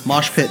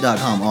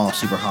 Moshpit.com. Oh,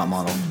 super hot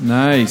model.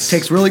 Nice.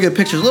 Takes really good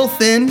pictures. A little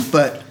thin,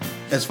 but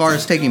as far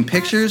as taking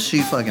pictures,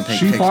 she fucking takes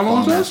She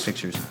follows bomb-ass us?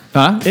 pictures.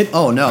 Huh?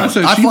 Oh, no. I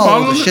said I she follow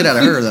the follows shit us? out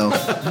of her,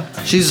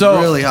 though. She's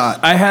really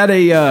hot. I had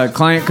a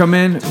client come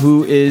in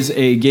who is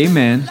a gay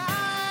man,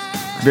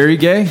 very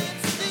gay,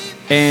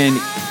 and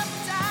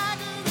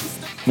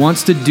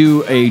wants to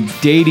do a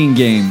dating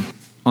game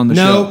on the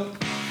show. Nope.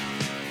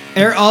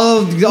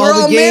 All the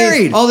all gays,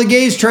 married. all the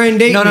gays try and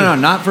date No, me. no,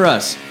 no, not for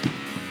us.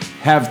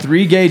 Have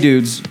 3 gay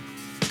dudes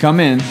come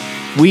in.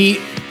 He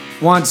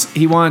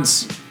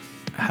wants.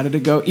 How did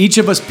it go? Each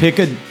of us pick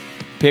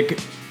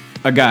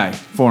a guy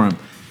for him.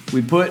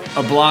 We put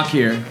a block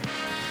here.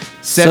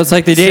 So it's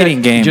like the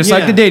dating game. Just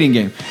like Yeah. the dating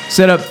game.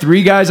 Set up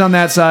 3 guys on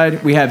that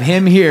side. We have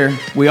him here.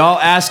 We all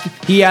ask.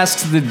 He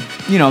asks the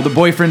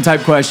boyfriend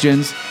type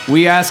questions.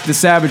 We ask the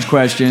savage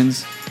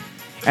questions.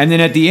 And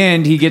then at the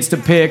end, he gets to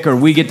pick, or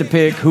we get to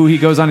pick who he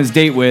goes on his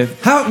date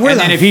with. Where and the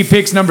then if he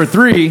picks number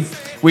 3,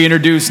 we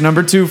introduce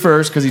number 2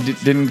 first because he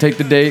didn't take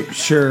the date.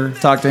 Sure.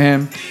 Talk to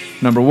him.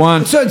 Number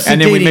 1. So it's and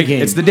the then we dating make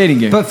game. it's the dating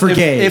game. But for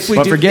gays. If we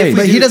But do, for gays. if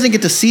But we he do, doesn't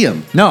get to see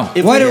him. no,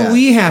 if Why we, do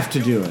we have to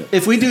do it?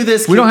 if we do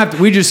this, we don't have to.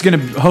 We're just gonna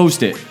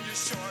host it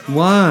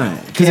Why?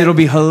 because it'll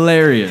be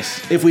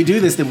hilarious. If we do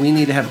this, then we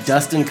need to have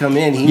Dustin come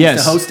in. He needs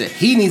Yes. to host it.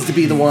 He needs to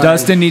be the one.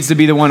 Dustin needs to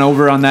be the one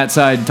over on that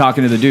side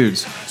talking to the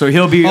dudes. So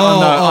he'll be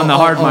on the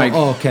hard mic.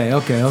 Okay.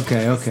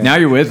 Now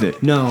you're with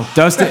it. No.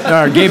 Dustin,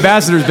 our gay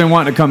ambassador's been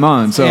wanting to come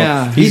on. So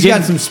Yeah, he's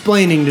got getting- some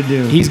splaining to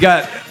do.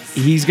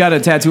 He's got a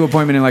tattoo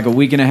appointment in like a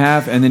week and a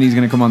half, and then he's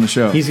gonna come on the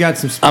show. He's got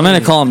some. I'm going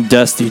to splaining. call him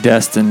Dusty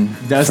Dustin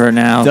for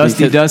now.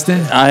 Dusty because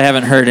Dustin? I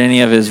haven't heard any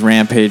of his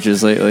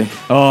rampages lately.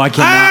 Oh, I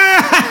cannot.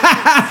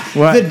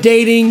 What? the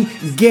dating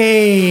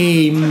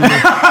game.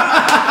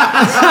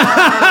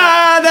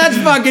 That's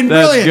fucking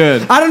That's brilliant.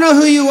 good. I don't know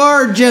who you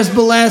are, Jess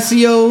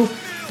Belasio,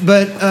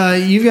 but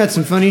you got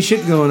some funny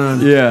shit going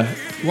on. Yeah.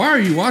 Why are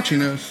you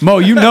watching us? Mo,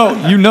 you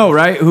know,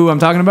 right? Who I'm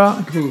talking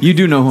about? Who? You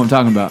do know who I'm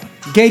talking about.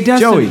 Gay Dustin,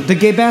 Joey. the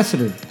gay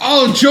ambassador.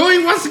 Oh,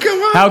 Joey wants to come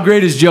on? How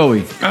great is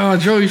Joey? Oh,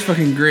 Joey's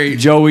fucking great.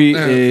 Joey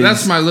is-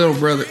 That's my little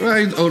brother. Well,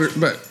 he's older,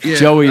 but yeah.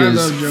 Joey I is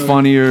love Joey.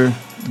 funnier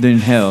than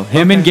hell.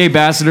 Him and Gay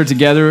Ambassador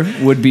together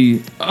would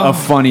be a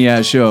funny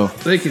ass show.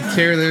 They could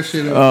tear their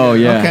shit up. Oh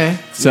yeah. Okay.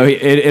 So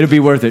it'll be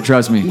worth it.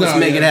 Trust me. Let's No,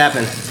 make it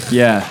happen.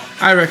 Yeah.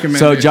 I recommend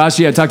So it.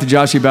 Joshy, I talked to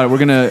Joshy about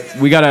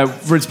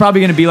it. It's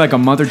probably gonna be like a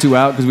month or 2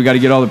 out because we got to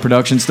get all the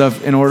production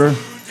stuff in order.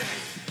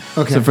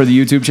 Okay. So for the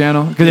YouTube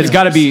channel, because it's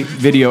got to be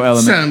video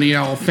element. sounding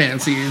all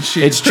fancy and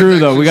shit. It's true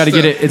though. We got to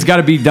get it. It's got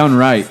to be done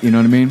right. You know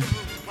what I mean?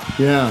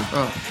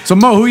 yeah. So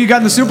Mo, who you got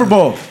in the Super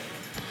Bowl?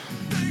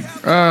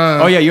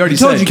 Oh yeah, you already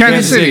Told said you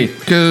Kansas City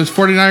because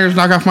 49ers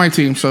knock off my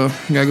team, so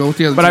you gotta go with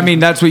the other. But I team. mean,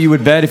 that's what you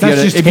would bet if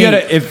That's you just had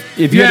if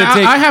you hate. had to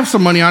take I have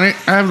some money on it.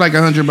 I have like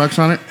 $100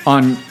 on it.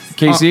 on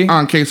KC.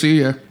 On KC,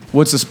 yeah.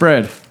 What's the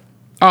spread?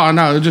 Oh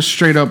no, just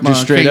straight up.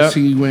 Just straight up?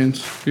 KC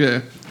wins.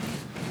 Yeah.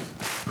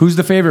 Who's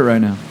the favorite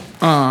right now?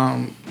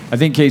 I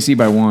think KC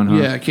by 1, huh?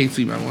 Yeah,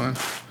 KC by 1.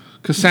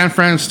 Because San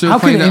Fran's still How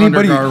could playing the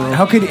anybody? underdog role.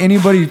 How could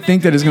anybody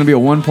think that it's going to be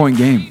a 1-point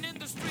game?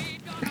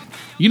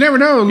 You never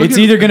know. Look It's at-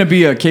 either going to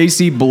be a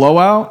KC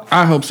blowout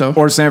I hope so.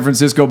 or San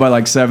Francisco by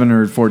like 7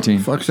 or 14.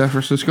 Fuck San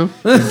Francisco.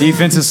 The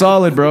defense is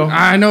solid, bro.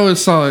 I know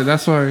it's solid.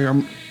 That's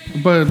why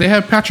but they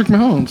have Patrick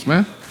Mahomes,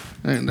 man.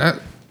 And that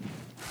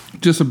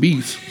just a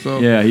beast. So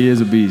Yeah, he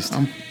is a beast.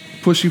 I'm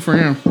pushing for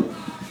him.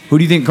 Who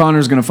do you think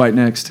Connor's going to fight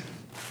next?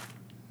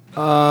 Do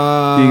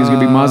you think it's going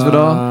to be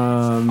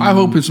Masvidal? I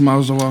hope it's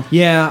Masvidal.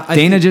 Yeah,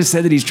 Dana just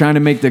said that he's trying to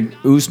make the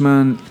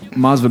Usman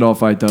Masvidal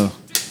fight, though.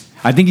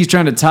 I think he's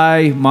trying to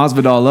tie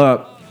Masvidal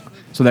up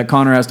so that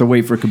Connor has to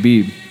wait for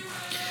Khabib.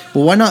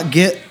 Well, why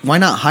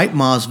not hype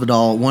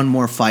Masvidal one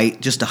more fight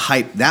just to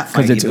hype that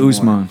fight? Because it's even more?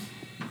 Usman.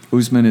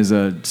 Usman is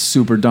a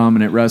super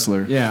dominant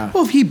wrestler. yeah.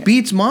 Well, if he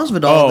beats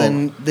Masvidal,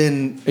 Oh.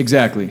 then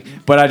Exactly.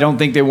 But I don't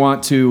think they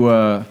want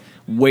to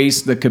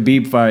waste the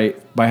Khabib fight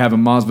by having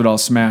Masvidal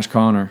smash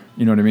Connor.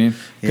 You know what I mean?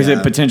 Because Yeah.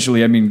 it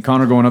potentially, I mean,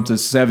 Connor going up to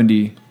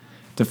 70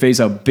 to face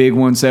a big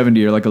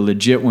 170 or like a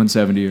legit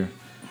 170er.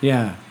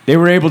 Yeah. They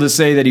were able to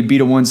say that he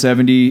beat a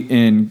 170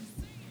 in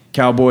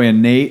Cowboy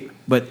and Nate,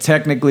 but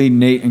technically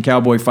Nate and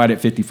Cowboy fight at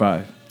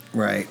 55.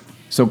 right.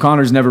 So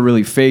Connor's never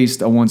really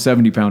faced a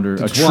 170 pounder,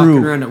 a He's walking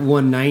true around at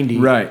 190.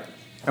 right.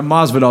 And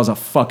Masvidal's a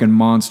fucking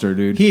monster,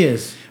 dude. He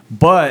is.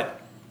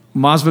 But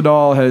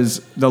Masvidal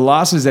has the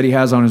losses that he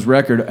has on his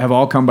record have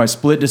all come by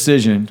split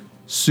decision,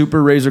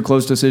 super razor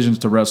close decisions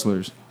to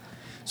wrestlers.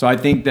 So I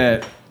think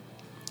that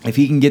if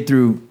he can get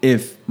through,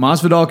 if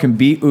Masvidal can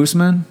beat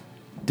Usman,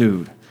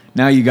 dude,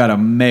 now you got a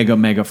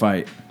mega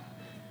fight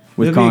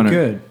with It'll be Conor.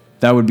 good.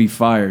 That would be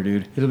fire,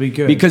 dude. It'll be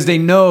good. Because they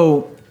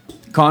know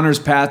Conor's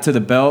path to the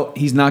belt,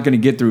 he's not going to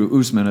get through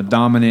Usman, a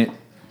dominant,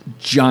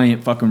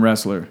 giant fucking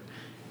wrestler.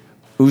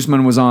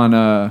 Usman was on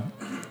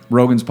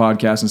Rogan's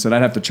podcast and said,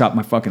 I'd have to chop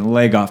my fucking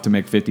leg off to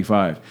make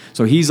 55.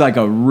 So he's like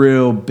a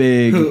real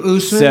big Who,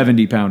 Usman?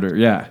 70 pounder.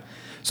 Yeah.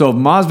 So if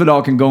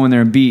Masvidal can go in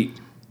there and beat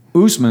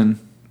Usman,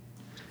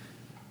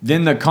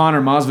 then the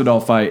Conor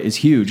Masvidal fight is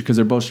huge because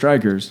they're both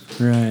strikers.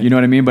 Right. You know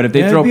what I mean? But if they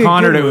Yeah, throw it'd be a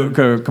Conor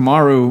good to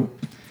Kamaru,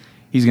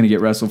 he's going to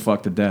get wrestle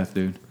fucked to death,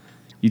 dude.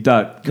 You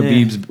thought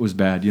Khabib's was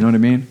bad. You know what I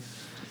mean?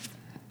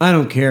 I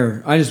don't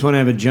care. I just want to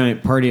have a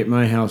giant party at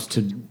my house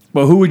to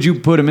But who would you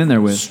put him in there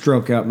with?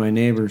 stroke out my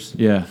neighbors.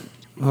 Yeah.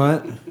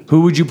 What?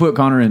 Who would you put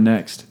Conor in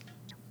next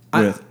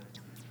with?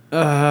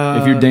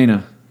 If you're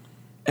Dana.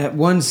 At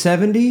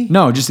 170?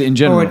 No, just in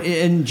general.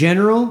 In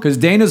general? Because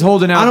Dana's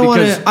holding out I don't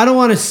want because... to. I don't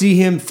want to see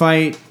him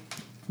fight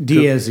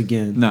Diaz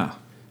again. No.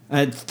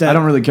 I I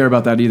don't really care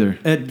about that either.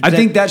 I that-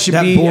 think that should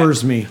that be...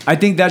 bores me. I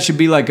think that should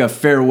be like a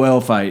farewell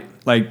fight.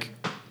 Like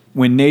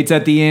when Nate's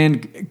at the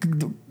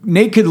end...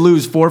 Nate could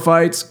lose 4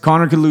 fights.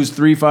 Conor could lose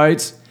 3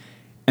 fights.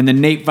 And the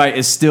Nate fight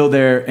is still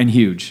there and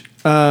huge.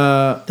 They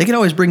can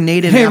always bring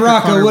Nate in. Hey after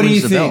Rocco, Conor what do you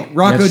wins the think? belt.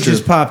 Rocco That's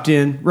just true. popped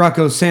in.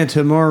 Rocco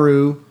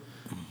Santamaru.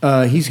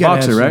 He's got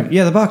Boxer, right?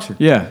 Yeah, the boxer.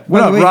 Yeah. By What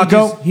the up, way,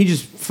 Rocco? He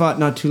just fought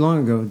not too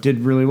long ago.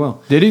 Did really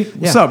well. Did he?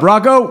 What's Yeah. up,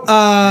 Rocco?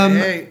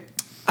 Hey.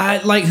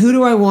 Who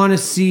do I want to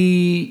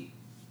see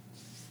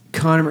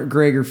Conor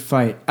McGregor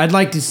fight? I'd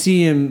like to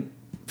see him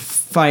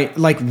fight,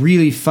 like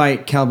really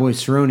fight Cowboy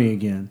Cerrone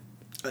again.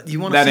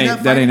 You want to That see ain't-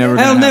 that that fight? ain't never-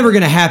 That'll gonna never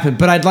gonna happen,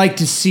 but I'd like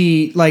to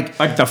see like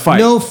the fight.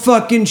 No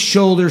fucking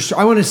shoulders.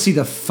 I want to see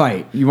the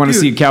fight. You want to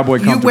see Cowboy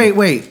You, comfortable.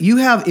 wait. You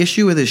have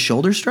issue with his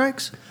shoulder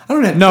strikes? I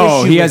don't have No,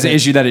 issue he with has an it.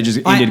 issue that it just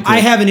ended I quick.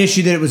 have an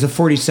issue that it was a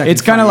 40-second.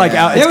 It's kind of like...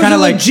 It's It was kind a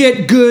of like...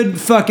 legit good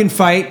fucking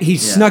fight. He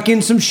snuck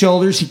in some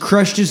shoulders. He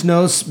crushed his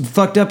nose,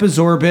 fucked up his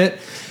orbit.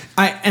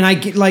 I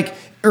get like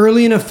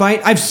early in a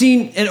fight. I've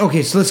seen. And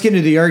okay, so let's get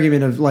into the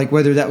argument of like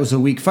whether that was a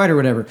weak fight or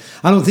whatever.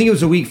 I don't think it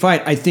was a weak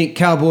fight. I think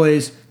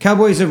Cowboy's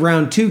a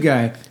round 2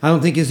 guy. I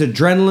don't think his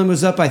adrenaline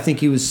was up. I think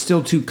he was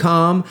still too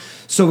calm.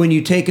 So when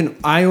you take an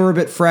eye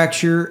orbit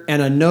fracture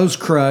and a nose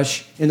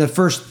crush in the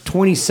first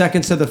 20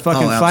 seconds of the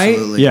fucking fight,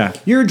 absolutely. Yeah.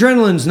 your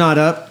adrenaline's not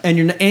up, and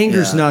your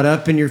anger's Yeah. not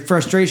up, and your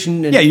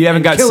frustration. And, Yeah, you haven't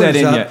and got killer's set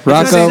in up. yet. It's not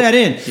Rocco? set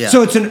in. Yeah.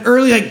 So it's an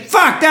early like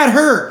fuck that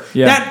hurt.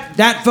 Yeah.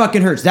 That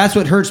fucking hurts. That's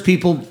what hurts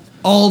people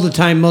all the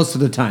time, most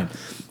of the time.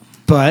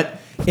 But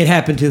it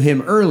happened to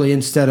him early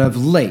instead of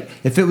late.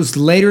 If it was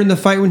later in the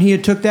fight when he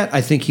had took that,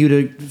 I think he would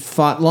have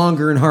fought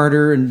longer and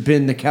harder and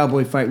been the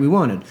Cowboy fight we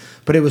wanted.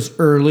 But it was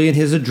early, and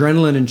his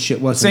adrenaline and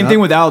shit wasn't Same up. thing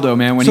with Aldo,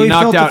 man. When So he he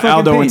knocked felt the out fucking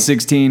Aldo pain. in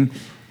 16,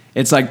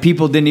 it's like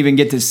people didn't even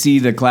get to see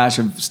the clash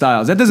of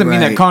styles. That doesn't mean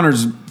that Right.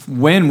 Conor's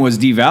win was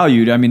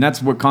devalued. I mean,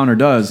 that's what Conor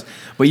does.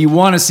 But you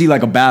want to see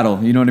like a battle.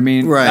 You know what I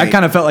mean? Right. I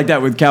kind of felt like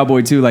that with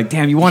Cowboy too. Like,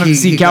 damn, you want him to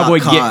see He got Cowboy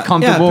caught. get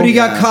comfortable. Yeah, but he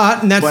got Yeah.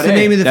 caught, and that's But the hey,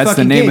 name of the that's the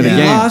fucking name game. of the He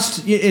game.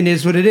 lost, and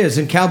is what it is,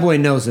 and Cowboy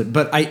knows it.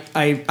 But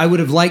I would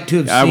have liked to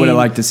have seen I would have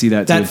liked to see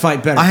that, too.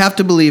 fight better. I have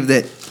to believe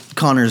that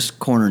Connor's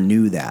corner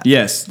knew that.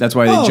 Yes, that's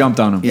why they Oh, jumped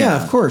on him.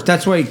 Yeah, of course.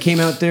 That's why he came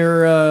out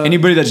there.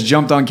 Anybody that's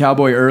jumped on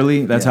Cowboy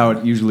early, that's how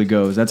it usually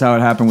goes. That's how it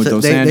happened with So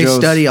Dos they Anjos.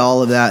 study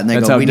all of that and they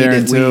That's go, how we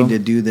Darren need too. to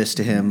do this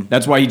to him.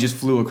 That's why he just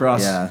flew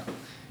across. Yeah.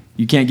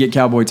 You can't get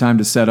Cowboy time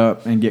to set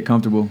up and get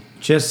comfortable.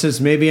 Jess says,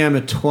 maybe I'm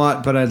a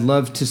twat, but I'd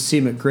love to see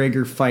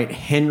McGregor fight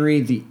Henry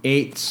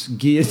VIII's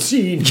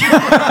guillotine. Is that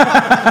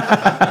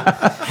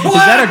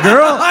a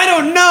girl? I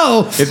don't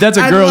know. If that's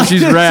a girl,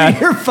 she's rad.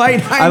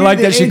 I like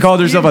that she called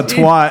herself a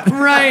twat.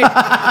 Right.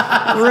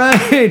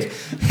 Right.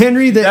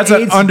 Henry the That's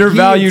an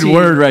undervalued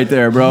word right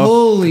there, bro.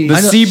 Holy the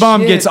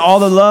C-bomb shit. gets all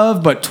the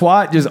love, but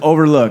twat just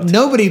overlooked.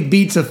 Nobody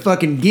beats a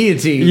fucking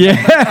guillotine. Yeah.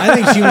 I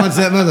think she wants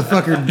that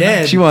motherfucker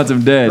dead. She wants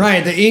him dead.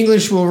 Right. The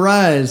English will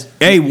rise.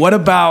 Hey, what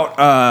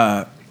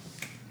about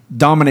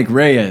Dominic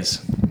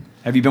Reyes?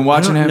 Have you been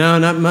watching him? No,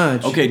 not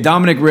much. Okay,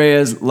 Dominic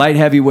Reyes, light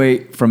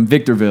heavyweight from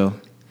Victorville,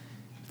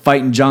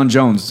 fighting John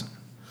Jones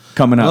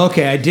coming up.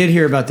 Okay, I did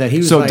hear about that. He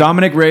was So like,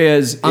 Dominic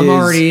Reyes I'm is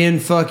already in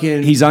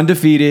fucking... He's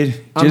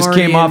undefeated. I'm Just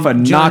already came off a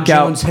in John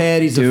knockout. Jones'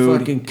 head. He's a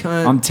fucking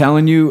cunt. I'm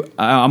telling you,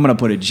 I'm gonna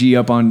put a G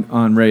up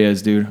on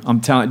Reyes, dude.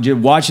 I'm telling you,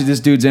 watch this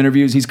dude's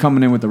interviews. He's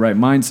coming in with the right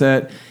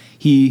mindset.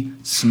 He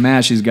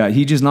smashes guys.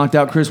 He just knocked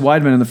out Chris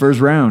Weidman in the first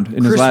round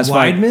in his Chris last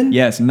fight. Weidman?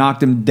 Yes,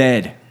 knocked him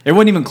dead. It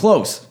wasn't even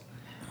close.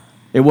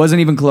 It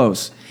wasn't even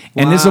close.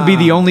 And this will be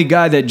the only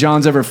guy that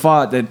John's ever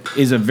fought that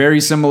is a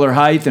very similar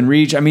height and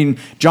reach. I mean,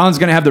 John's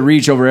gonna have the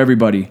reach over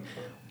everybody,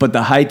 but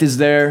the height is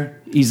there.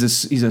 He's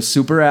a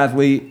super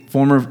athlete,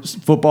 former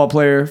football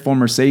player,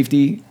 former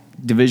safety,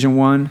 Division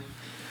I.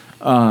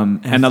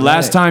 And the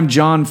last time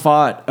John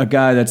fought a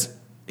guy that's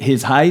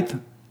his height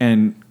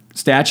and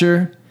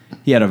stature,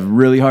 he had a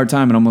really hard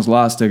time and almost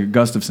lost to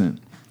Gustafsson.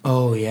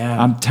 Oh,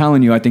 yeah. I'm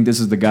telling you, I think this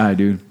is the guy,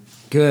 dude.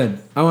 Good.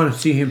 I want to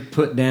see him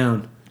put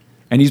down.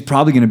 And he's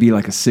probably going to be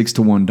like a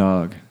 6-1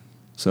 dog.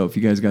 So if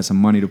you guys got some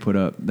money to put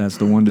up, that's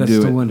the one to do it.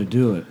 That's the one to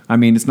do it. I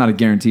mean, it's not a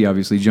guarantee,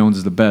 obviously. Jones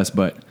is the best,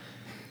 but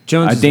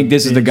Jones I think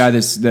this is the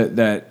bitch. guy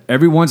that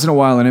every once in a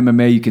while in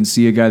MMA you can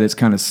see a guy that's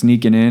kind of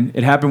sneaking in.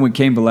 It happened with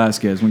Cain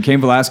Velasquez. When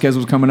Cain Velasquez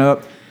was coming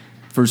up,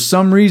 for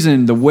some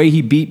reason, the way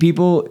he beat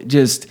people,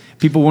 just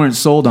people weren't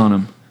sold on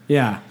him.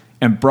 Yeah.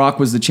 And Brock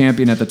was the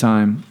champion at the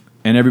time,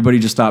 and everybody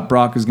just thought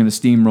Brock was going to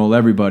steamroll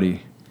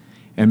everybody.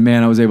 And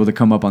man, I was able to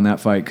come up on that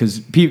fight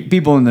because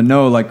people in the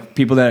know, like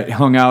people that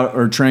hung out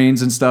or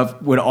trains and stuff,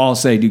 would all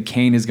say, dude,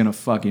 Cain is going to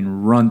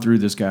fucking run through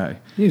this guy.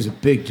 He was a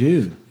big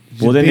dude.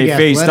 He's Well, a then big they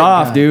faced athletic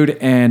off, guy. dude,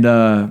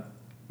 and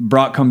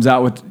Brock comes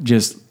out with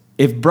just...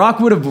 If Brock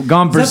would have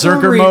gone Is that the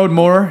berserker one where mode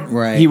more,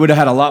 Right. he would have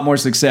had a lot more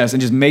success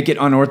and just make it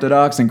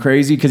unorthodox and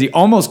crazy because he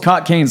almost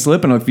caught Cain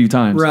slipping a few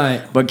times.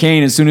 Right. But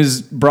Cain, as soon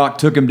as Brock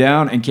took him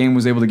down and Cain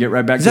was able to get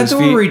right back Is to that his the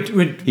feet,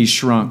 one where he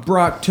shrunk.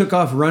 Brock took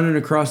off running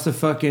across the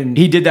fucking...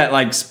 He did that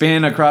like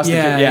spin across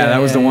Yeah, the... Yeah, that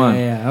was the yeah, one.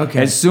 yeah,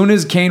 okay. As soon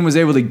as Cain was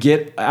able to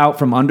get out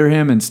from under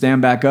him and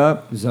stand back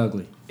up, It was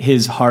ugly.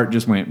 his heart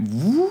just went...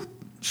 whoop,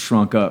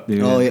 shrunk up,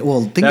 dude. Oh, yeah, well,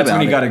 think That's about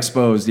when he it. got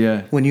exposed,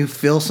 yeah. When you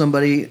feel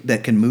somebody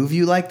that can move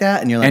you like that,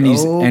 and you're like, And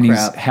he's oh, and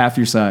crap. he's half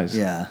your size.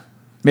 Yeah.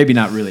 Maybe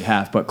not really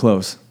half, but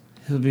close.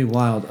 It'll be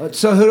wild.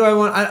 So who do I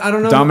want? I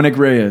don't know. Dominic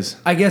Reyes.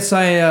 I guess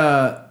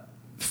I,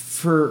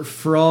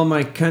 for all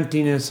my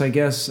cuntiness, I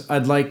guess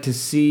I'd like to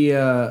see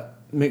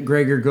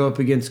McGregor go up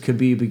against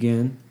Khabib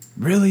again,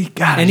 Really?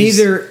 God. and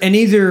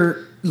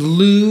either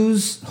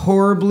lose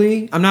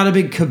horribly. I'm not a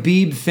big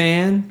Khabib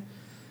fan,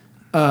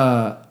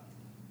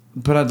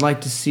 but I'd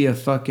like to see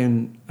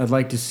I'd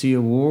like to see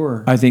a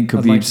war. I think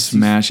I'd Khabib like to see-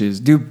 smashes,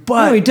 dude.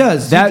 But No, he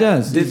does. He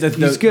does. The,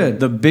 He's good.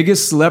 The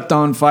biggest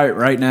slept-on fight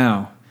right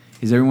now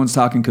is everyone's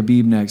talking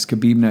Khabib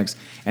next,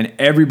 and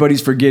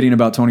everybody's forgetting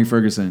about Tony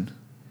Ferguson.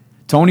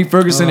 Tony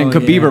Ferguson and Oh,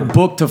 Khabib yeah. are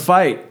booked to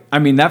fight. I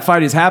mean, that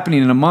fight is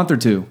happening in a month or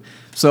two.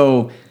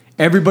 So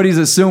everybody's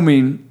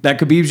assuming that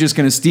Khabib's just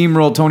going to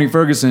steamroll Tony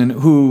Ferguson,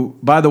 who,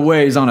 by the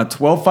way, is on a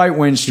 12-fight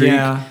win streak,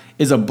 Yeah.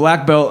 is a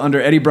black belt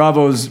under Eddie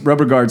Bravo's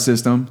rubber guard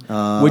system,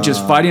 which is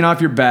fighting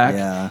off your back.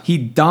 Yeah. He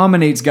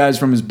dominates guys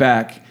from his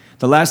back.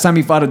 The last time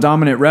he fought a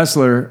dominant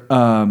wrestler,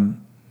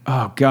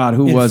 oh God,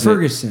 who And was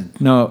Ferguson.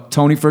 it? No,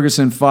 Tony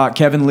Ferguson fought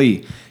Kevin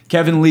Lee.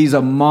 Kevin Lee's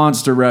a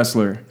monster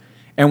wrestler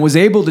and was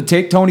able to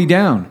take Tony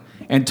down.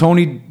 And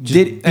Tony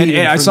did. And beat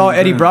him I from saw the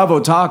Eddie ground. Bravo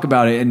talk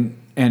about it, and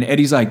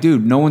Eddie's like,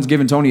 dude, no one's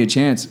giving Tony a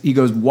chance. He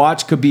goes,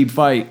 watch Khabib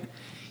fight.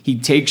 He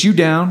takes you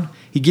down.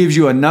 He gives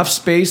you enough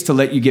space to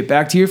let you get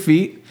back to your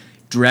feet.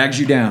 Drags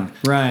you down.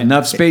 Right.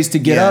 Enough space to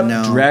get Yeah, up.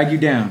 no. Drag you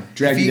down.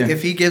 Drag you down.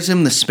 If he gives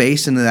him the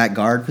space into that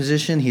guard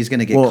position, he's going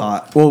to get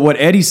caught. Well, what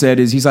Eddie said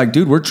is he's like,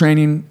 dude, we're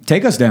training.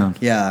 Take us down.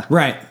 Yeah.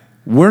 Right.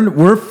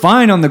 We're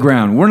fine on the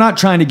ground. We're not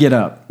trying to get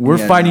up. We're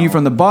Yeah, fighting no. you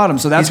from the bottom.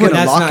 So that's He's what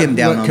gonna That's lock not him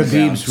down what on the Khabib's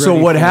ground. So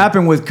ready what for.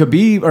 happened with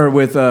Khabib or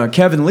with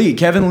Kevin Lee?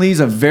 Kevin Lee's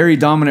a very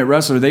dominant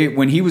wrestler.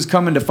 When he was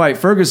coming to fight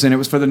Ferguson, it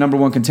was for the number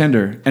one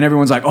contender, and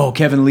everyone's like, "Oh,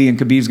 Kevin Lee and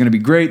Khabib's going to be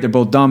great. They're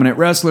both dominant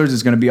wrestlers.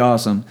 It's going to be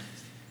awesome."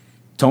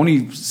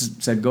 Tony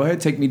said, "Go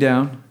ahead, take me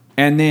down,"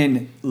 and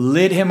then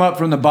lit him up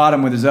from the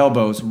bottom with his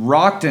elbows,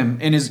 rocked him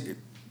in his.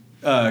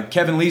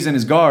 Kevin Lee's in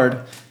his guard,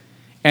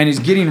 and he's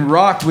getting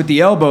rocked with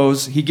the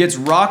elbows. He gets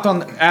rocked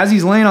on as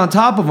he's laying on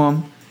top of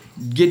him,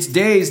 gets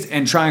dazed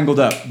and triangled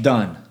up.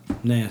 Done.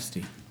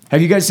 Nasty.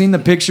 Have you guys seen the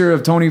picture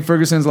of Tony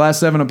Ferguson's last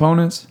 7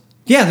 opponents?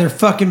 Yeah, they're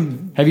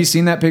fucking. Have you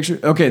seen that picture?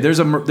 Okay, there's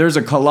a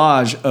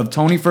collage of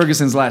Tony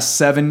Ferguson's last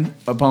 7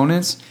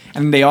 opponents,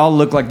 and they all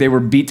look like they were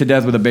beat to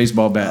death with a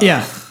baseball bat.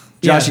 Yeah. Josh,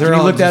 Yeah, can they're you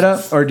all look that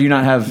just- up, or do you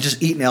not have?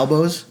 Just eating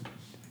elbows.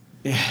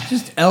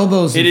 Just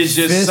elbows. It and is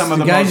just fists. some of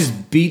the guy most.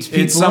 just beats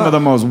people. It's some up. of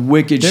the most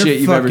wicked They're shit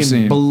you've ever fucking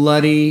seen.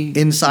 Bloody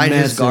Inside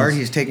messes. his guard,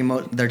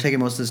 they're taking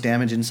most of this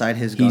damage inside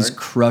his guard. He's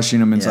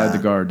crushing him inside Yeah, the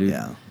guard, dude.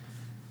 Yeah.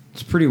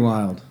 It's pretty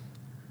wild.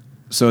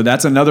 So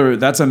that's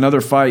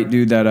another fight,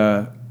 dude.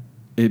 That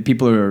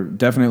people are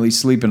definitely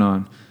sleeping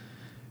on.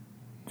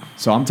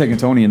 So I'm taking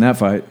Tony in that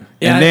fight.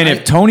 Yeah, and then I-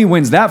 if Tony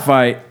wins that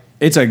fight,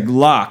 it's a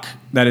lock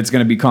that it's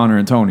going to be Conor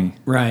and Tony.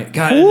 Right.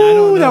 God, I don't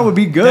Ooh, know. that would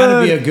be good.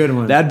 That'd be a good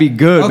one. That'd be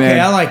good, Okay, man.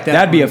 I like that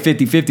That'd be a one.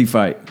 50-50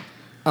 fight.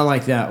 I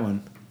like that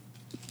one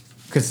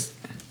because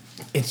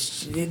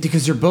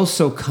because they're both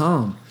so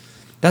calm.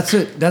 That's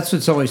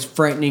what's always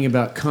frightening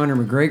about Conor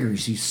McGregor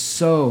is he's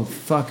so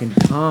fucking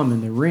calm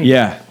in the ring.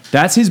 Yeah,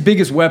 that's his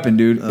biggest weapon,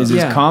 dude. Is his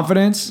Yeah.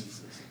 confidence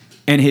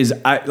and his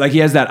like he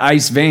has that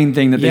ice vein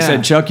thing that they Yeah.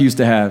 said Chuck used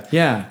to have.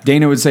 Yeah.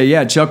 Dana would say,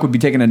 yeah, Chuck would be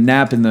taking a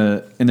nap in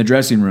the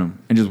dressing room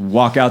and just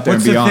walk out there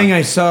What's and be the on. thing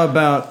I saw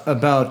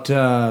about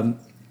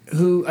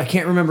who I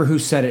can't remember who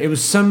said it. It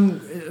was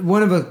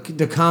one of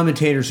the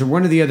commentators or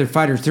one of the other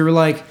fighters. They were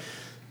like,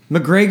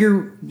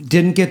 McGregor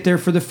didn't get there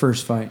for the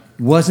first fight,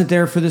 wasn't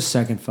there for the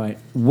second fight,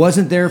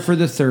 wasn't there for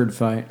the third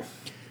fight,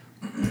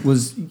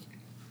 was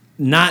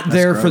not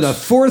there for the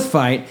fourth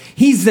fight.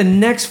 He's the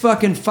next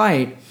fucking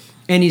fight.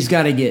 And he's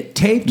got to get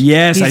taped.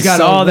 Yes, he's I got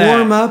saw to that.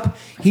 warm up.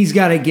 He's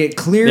got to get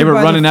cleared. They were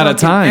by running the out of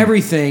fucking time.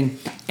 Everything,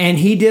 and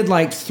he did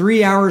like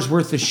 3 hours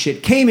worth of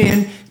shit. Came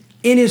in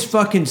his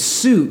fucking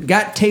suit,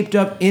 got taped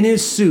up in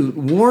his suit,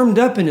 warmed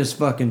up in his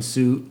fucking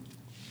suit.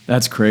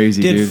 That's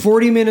crazy, Did dude.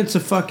 40 minutes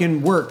of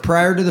fucking work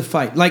prior to the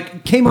fight.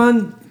 Like came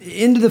on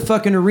into the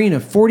fucking arena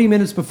 40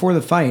 minutes before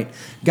the fight.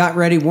 Got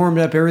ready, warmed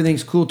up,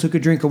 everything's cool. Took a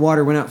drink of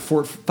water, went out,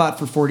 fought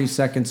for 40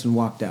 seconds, and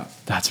walked out.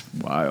 That's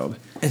wild.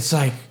 It's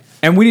like.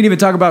 And we didn't even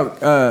talk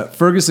about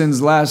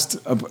Ferguson's last.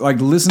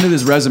 Listen to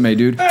this resume,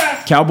 dude.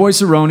 Cowboy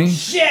Cerrone,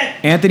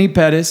 Anthony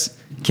Pettis,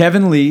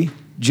 Kevin Lee,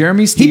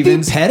 Jeremy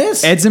Stevens,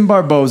 Pettis? Edson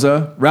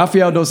Barboza,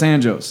 Rafael Dos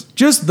Anjos.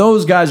 Just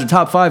those guys are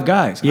top 5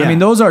 guys. Yeah. I mean,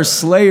 those are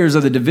slayers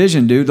of the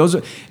division, dude. Dos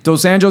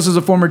Anjos is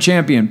a former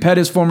champion.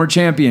 Pettis, former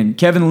champion.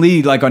 Kevin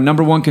Lee, like a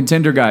 #1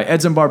 contender guy.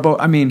 Edson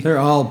Barboza. I mean, They're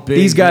all big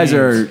These guys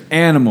names. are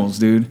animals,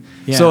 dude.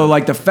 Yeah. So,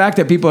 like, the fact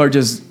that people are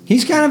just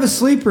He's kind of a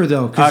sleeper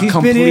though, because a he's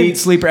complete been in,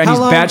 sleeper, and how he's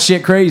long-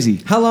 batshit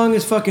crazy. How long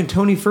has fucking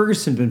Tony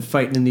Ferguson been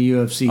fighting in the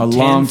UFC? A 10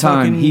 long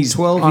time. fucking He's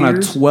 12 on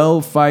years? a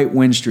 12-fight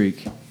win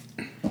streak.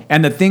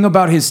 And the thing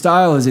about his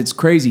style is it's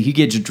crazy. He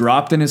gets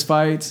dropped in his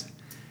fights.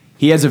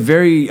 He has a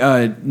very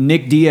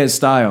Nick Diaz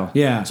style.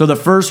 Yeah. So the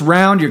first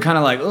round, you're kind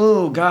of like,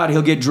 oh, God,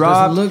 he'll get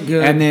dropped. look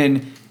good. And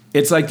then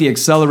it's like the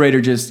accelerator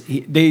just...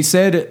 they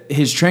said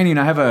his training...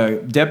 I have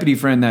a deputy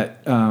friend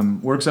that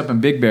works up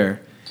in Big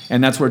Bear,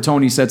 and that's where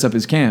Tony sets up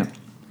his camp.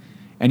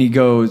 And he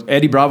goes...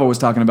 Eddie Bravo was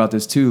talking about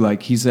this, too.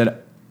 Like, he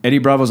said... Eddie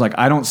Bravo's like,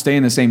 I don't stay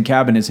in the same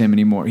cabin as him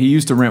anymore. He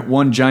used to rent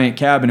one giant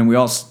cabin, and we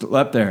all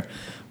slept there.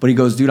 But he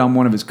goes, dude, I'm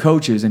one of his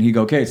coaches. And he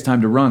go, okay, it's time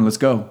to run. Let's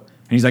go.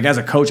 And he's like, as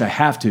a coach, I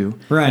have to.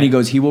 Right. And he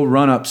goes, he will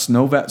run up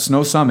Snow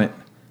Summit,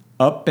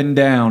 up and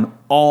down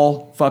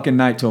all fucking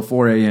night till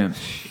 4 a.m.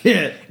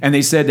 Yeah. And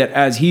they said that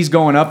as he's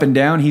going up and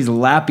down, he's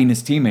lapping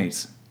his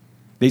teammates.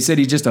 They said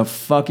he's just a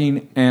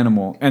fucking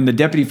animal. And the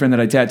deputy friend that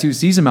I tattooed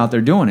sees him out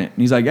there doing it.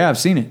 And he's like, yeah, I've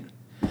seen it.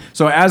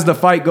 So as the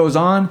fight goes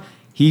on,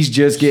 he's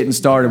just getting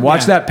started.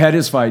 Watch Yeah. that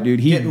Pettis fight,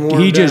 dude. Getting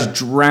warmed He just up.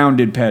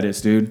 drowned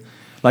Pettis, dude.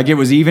 Like it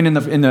was even in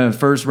the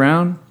first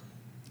round,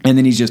 and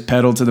then he's just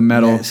pedal to the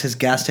metal. Yes, his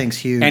gas tank's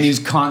huge. And he's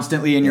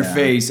constantly in your Yeah.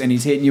 face, and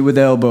he's hitting you with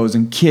elbows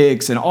and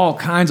kicks and all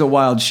kinds of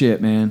wild shit,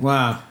 man.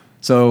 Wow.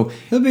 So,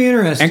 It'll be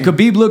interesting. and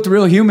Khabib looked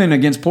real human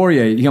against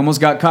Poirier. He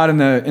almost got caught in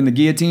the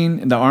guillotine,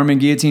 in the Armin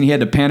guillotine. He had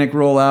to panic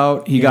roll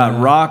out. He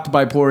got rocked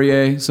by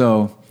Poirier.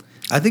 So,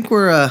 I think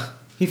we're.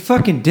 He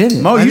fucking did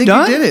it. Mo, I you think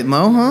done? you did it,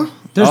 Mo, huh?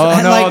 There's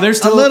Oh, no, there's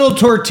still- a little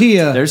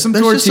tortilla. There's some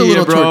There's tortilla, just a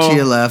little bro.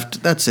 tortilla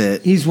left. That's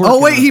it. He's Oh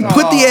working wait, on he it.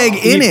 put the egg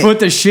in He it. put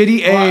the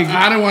shitty egg.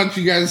 I don't want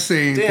you guys to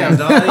say anything.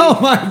 Oh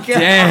my god.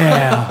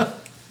 Damn.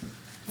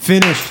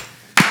 Finished.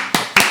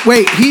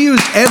 Wait, he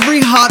used every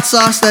hot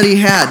sauce that he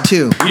had too.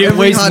 You didn't Every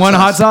waste one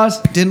hot sauce?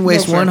 Didn't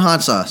waste No, sir. one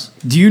hot sauce.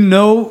 Do you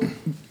know,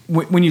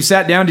 when you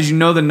sat down, did you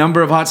know the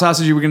number of hot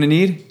sauces you were going to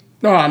need?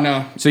 No,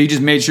 no. So you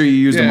just made sure you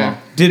used them all. Yeah.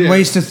 Didn't Yeah.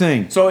 waste a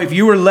thing. So if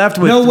you were left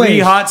with No 3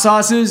 waste. hot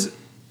sauces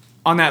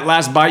on that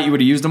last bite, you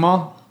would have used them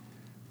all?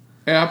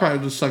 Yeah, I'll probably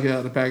just suck it out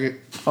of the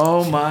packet.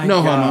 Oh my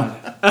No God.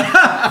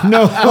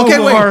 No. Okay,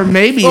 wait. Or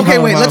maybe Okay,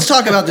 wait. homo. Let's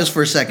talk about this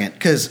for a second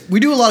because we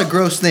do a lot of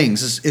gross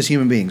things as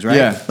human beings, right?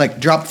 Yeah. Like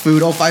drop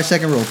food.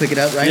 5-second rule. Pick it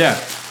up, right? Yeah.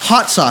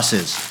 Hot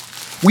sauces.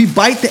 We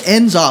bite the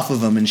ends off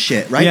of them and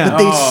shit, right? Yeah. But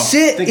they Oh,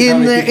 sit think of how in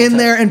many there, people in touch.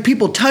 there, and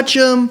people touch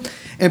them,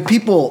 and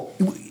people,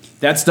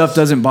 That stuff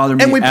doesn't bother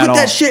me and we at put all.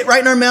 that shit right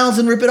in our mouths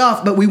and rip it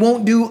off. But we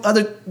won't do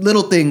other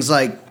little things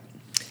like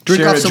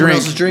drink Share off a someone drink.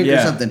 else's drink or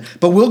Yeah. something.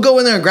 But we'll go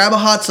in there and grab a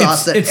hot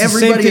sauce that It's the same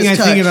everybody thing I has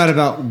touched. think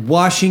about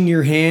washing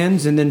your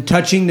hands and then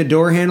touching the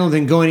door handle,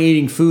 then going and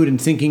eating food and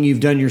thinking you've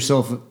done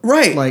yourself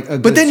Right. like a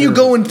but good then you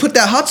go service. and put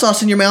that hot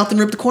sauce in your mouth and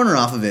rip the corner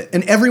off of it.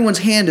 And everyone's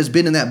hand has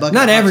been in that bucket.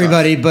 Not of hot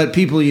everybody, sauce. but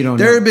people you don't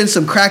There know. have been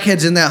some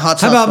crackheads in that hot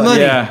How sauce. about bucket.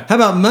 money? Yeah. How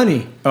about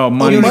money? Oh,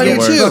 money's you wanna the get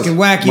worst. Fucking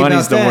wacky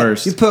Money's about the that.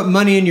 worst. You put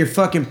money in your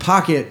fucking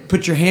pocket.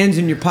 Put your hands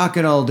in your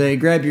pocket all day.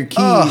 Grab your keys.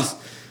 Ugh.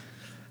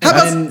 How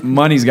about and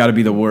Money's got to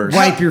be the worst.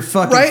 wipe your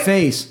fucking right?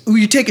 face.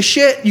 You take a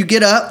shit, you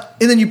get up,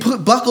 and then you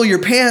buckle your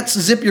pants,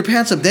 zip your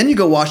pants up, then you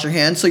go wash your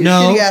hands. So your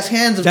No, shitty ass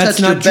hands have that's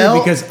touched not your true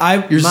belt,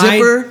 because your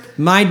zipper.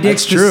 My dick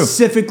That's true.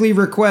 specifically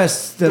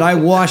requests that I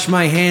wash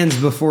my hands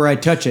before I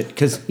touch it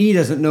because he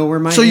doesn't know where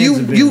my So hands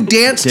have been. you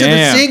dance to the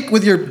Damn. sink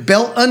with your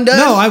belt undone?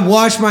 No, I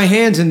wash my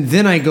hands and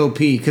then I go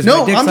pee. Cause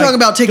No, my dick's I'm talking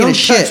about taking a Don't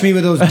touch shit." me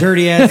with those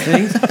dirty ass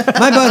things.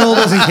 My butthole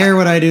doesn't care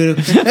what I do.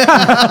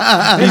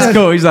 He's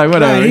cool. He's like,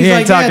 whatever. Right, he he's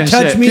ain't like, talking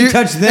touch shit. me, You-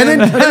 touch them.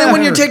 and then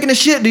when you're taking a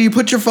shit, do you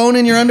put your phone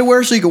in your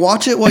underwear so you can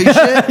watch it while you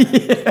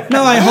shit?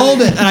 No, I hold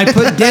it and I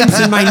put dents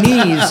in my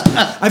knees.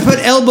 I put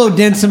elbow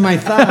dents in my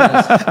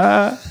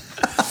thighs.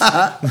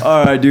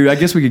 All right, dude. I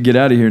guess we could get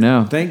out of here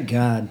now. Thank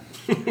God.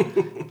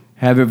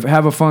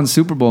 Have a fun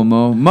Super Bowl,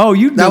 Mo. Mo,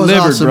 you That was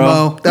delivered, awesome, bro.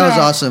 Mo. That was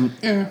awesome.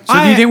 Yeah. So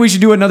do you think we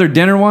should do another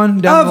dinner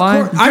one down the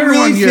line? I Dinner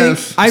really one, think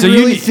yes. I So you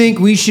really need- think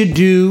we should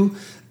do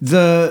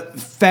the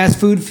fast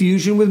food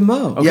fusion with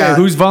Mo. Okay, Yeah.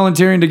 who's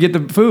volunteering to get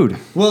the food?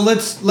 Well,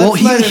 let's Well,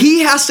 let him-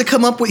 he has to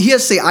come up with. He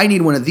has to say, "I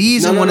need one of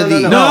these and one of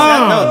these." No,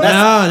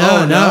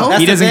 that's- no. that's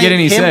He the doesn't thing. get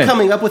any Him say.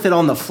 coming up with it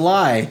on the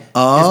fly is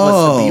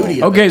Oh. what's the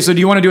beauty of Okay, it. so do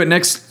you want to do it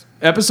next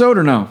episode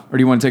or no? Or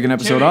do you want to take an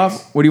episode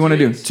off? What do you want to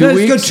do? 2 Let's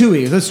weeks? go 2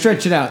 weeks. Let's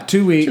stretch it out.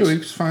 2 weeks. 2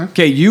 weeks, fine.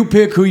 Okay, you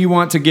pick who you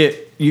want to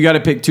get. You got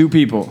to pick 2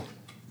 people.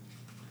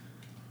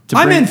 to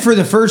I'm bring- in for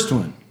the first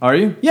one. Are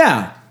you?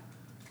 Yeah.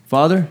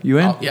 Father, you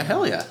in? Oh, yeah,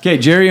 hell yeah. Okay,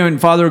 Jerry and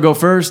Father will go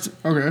first.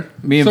 Okay.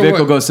 Me and So Vic what?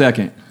 will go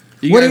second.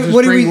 You What guys do- just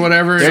what do bring we-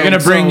 whatever. They're gonna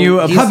bring you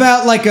a. How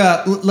about like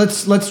a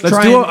let's Let's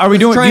try. do. and- Are we let's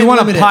doing? try Do you and want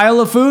a limit it. pile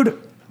of food?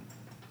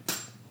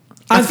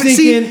 I'm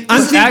thinking.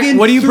 I'm thinking.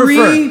 what do you three,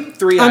 prefer?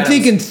 Three I'm items.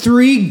 thinking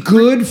 3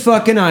 good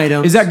fucking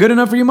items. Is that good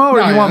enough for you, Mo,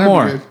 or do you want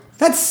more?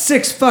 That's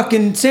 6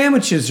 fucking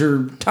sandwiches or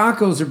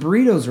tacos or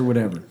burritos or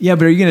whatever. Yeah,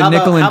 but are you How gonna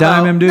nickel about- and how dime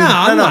about- him, dude? No, No,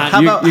 I'm no. not. How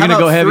You- about, you're how gonna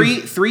about go heavy?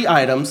 three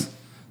items?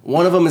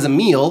 One of them is a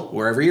meal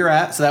wherever you're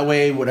at, so that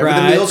way whatever the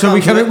Right. meal So we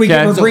comes come in- with- we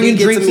get- we're so bringing he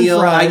gets drinks a and meal,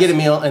 fries. I get a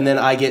meal, and then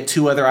I get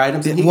 2 other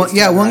items. And he One, gets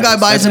yeah, 2 one other guy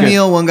items. buys a good.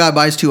 meal, one guy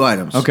buys 2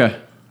 items. Okay.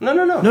 No.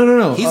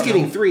 No. He's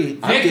getting 3.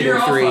 I'm Vic, getting you're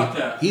all 3. fucked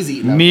up. He's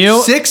eating them.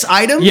 Meal. 6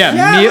 items? Yeah,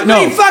 Yeah, meal. but No.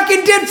 he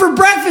fucking did for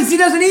breakfast. He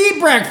doesn't eat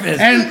breakfast.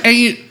 And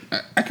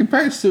I can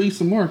probably still eat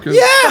some more. Cause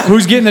Yeah.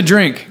 Who's getting the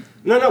drink?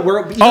 No,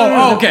 we're.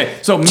 Oh, okay.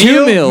 So meal,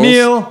 2 meals.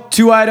 meal,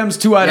 2 items,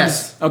 2 items.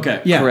 Yes. Okay.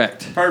 Yeah.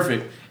 Correct.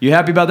 Perfect. You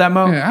happy about that,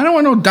 Mo? Yeah, I don't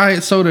want no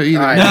diet soda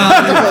either.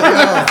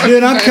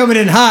 Dude, I'm coming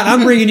in hot.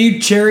 I'm bringing you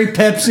cherry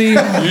Pepsi.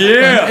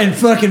 Yeah. And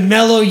fucking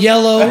mellow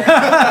yellow.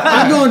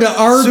 I'm going to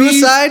Arby's.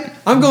 Suicide?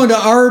 I'm going to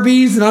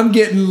Arby's and I'm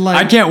getting like.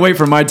 I can't wait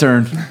for my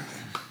turn.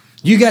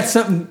 You got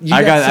something.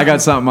 I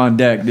got something on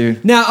deck,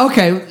 dude. Now,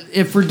 okay,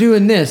 if we're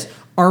doing this,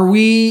 are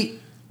we.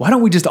 Why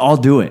don't we just all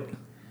do it?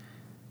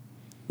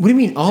 What do you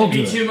mean all It'd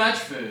do be it? too much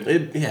food.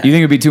 You think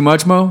it'd be too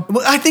much, Mo?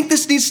 Well, I think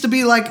this needs to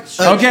be like.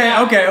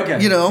 Okay.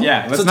 You know.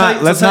 Yeah. Let's So not.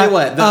 let's Let's tell not. you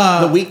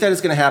what. The week that it's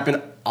going to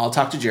happen, I'll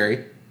talk to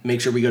Jerry. Make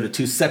sure we go to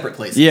 2 separate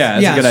places. Yeah,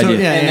 that's a good idea.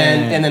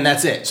 yeah, And then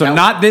that's it. So Now,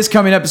 not this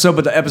coming episode,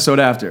 but the episode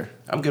after.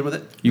 I'm good with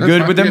it. You That's good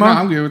fine. with them, Yeah, Mo? no,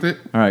 I'm good with it.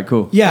 All right,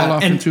 cool. Fall Yeah,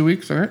 off in and 2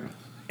 weeks, all right?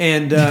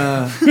 and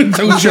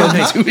Don't show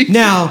me 2 weeks.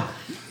 now,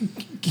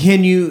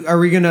 can you? Are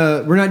we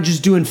gonna? We're not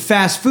just doing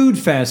fast food.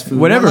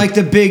 Whatever. Not like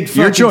the big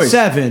Your fucking choice.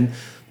 7.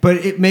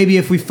 But maybe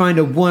if we find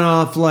a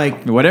one-off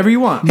like Whatever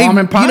you want. Mom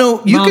and pop. You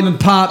know, you mom could. and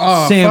pop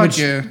Oh,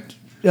 sandwich, fuck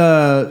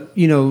yeah.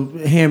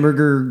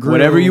 hamburger grill.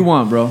 Whatever you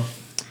want, bro.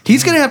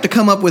 He's gonna have to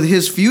come up with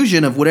his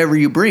fusion of whatever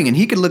you bring, and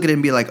he could look at it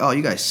and be like, "Oh,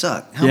 you guys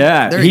suck."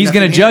 Yeah, there ain't he's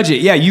gonna nothing judge here.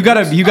 it. Yeah, you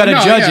gotta No,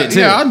 judge yeah, it too.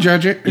 Yeah, I'll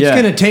judge it. It's Yeah.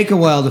 gonna take a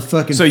while to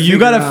fucking. So you figure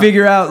got to out.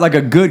 figure out like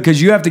a good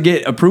because you have to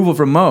get approval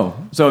from Mo.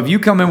 So if you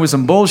come in with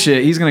some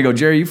bullshit, he's gonna go,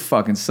 Jerry, you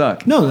fucking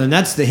suck. No, then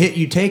that's the hit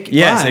you take.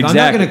 Yes, live. I'm not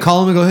exactly. gonna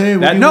call him and go, "Hey,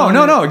 what do you No,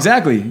 want?"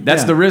 exactly.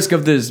 That's Yeah. the risk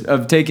of this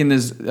of taking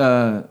this.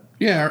 Yeah,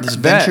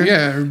 bet.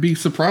 yeah, or be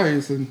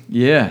surprised. And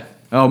Yeah.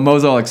 Oh,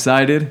 Mo's all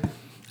excited.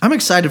 I'm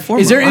excited for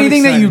him. Is there I'm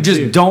anything that you excited, just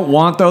too. don't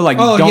want though? Like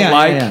Oh you don't yeah,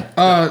 like?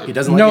 yeah. He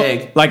doesn't no, like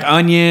egg. Like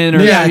onion or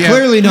Yeah.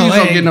 clearly no Please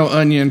don't egg. get no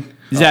onion.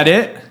 is that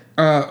it?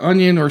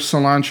 Onion or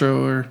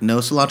cilantro or no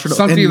cilantro,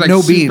 Something and like no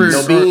super-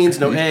 beans? No beans,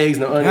 no eggs,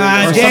 no onions.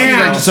 God no- damn.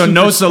 something like So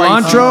no super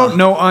spicy. cilantro,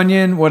 no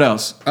onion. What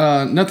else?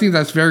 Nothing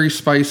that's very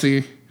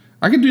spicy.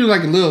 I could do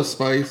like a little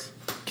spice.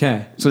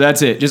 Okay. So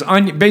that's it. Just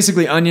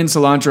basically onion,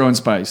 cilantro, and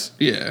spice.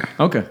 Yeah.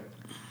 Okay.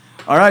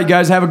 All right,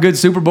 guys, have a good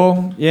Super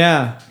Bowl.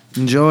 Yeah.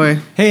 Enjoy.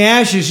 Hey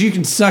Ashes, you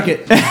can suck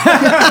it. I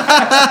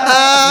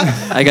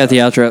got the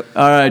outro.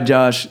 All right,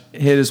 Josh,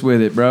 hit us with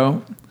it,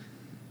 bro.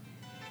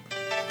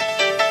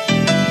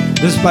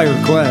 This is by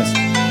request.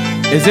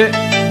 Is it?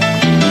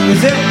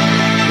 Is it?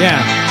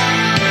 Yeah.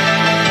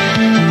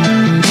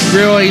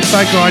 Grill ain't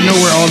psycho. I know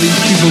where all these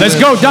people Let's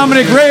live. go,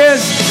 Dominic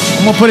Reyes.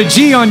 I'm gonna put a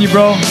G on you,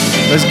 bro.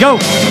 Let's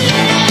go.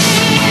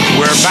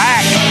 We're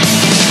back.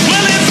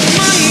 Well, it's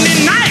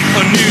Monday night.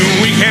 A new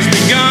week has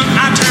begun.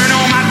 I turn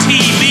on my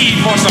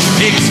TV for some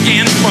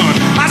pigskin fun.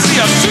 I see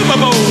a Super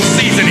Bowl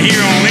season here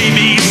on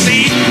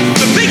ABC.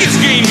 The biggest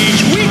game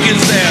each week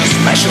is their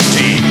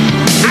specialty.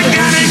 I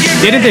gotta get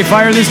Didn't they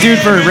fire this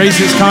dude for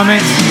racist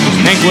comments?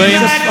 Hank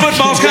Williams? Night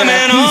football's coming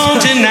on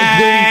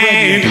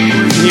tonight.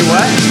 You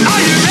what?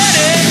 Are you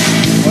ready?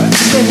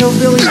 The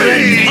hillbilly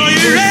ready. Are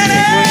you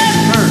ready?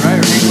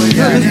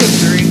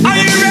 Are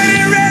you ready?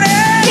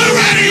 We're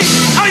ready.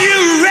 Are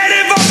you ready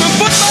for some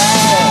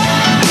football?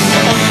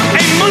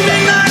 A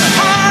Monday night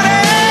party.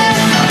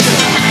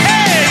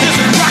 Hey, this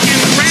is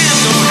rockin'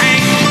 random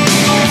Hank.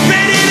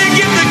 Ready to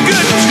get the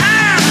good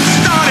time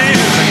started.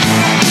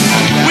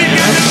 We've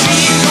got the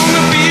teams on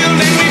the field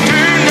and we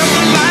turned up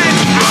the lights.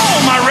 All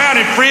my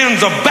rowdy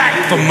friends are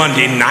back for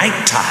Monday night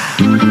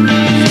time.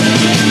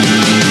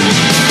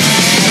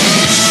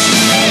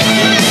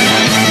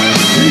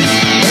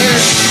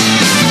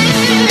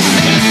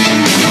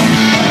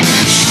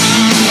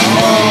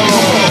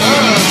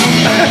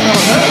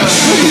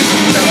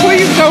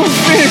 Please don't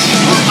fish.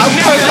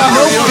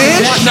 No fish?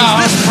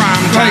 This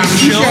prime time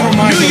show.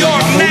 New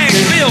York,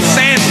 Nashville,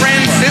 San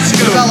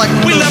Francisco. What about like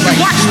we love to like-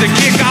 watch the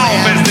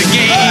kickoff as the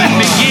game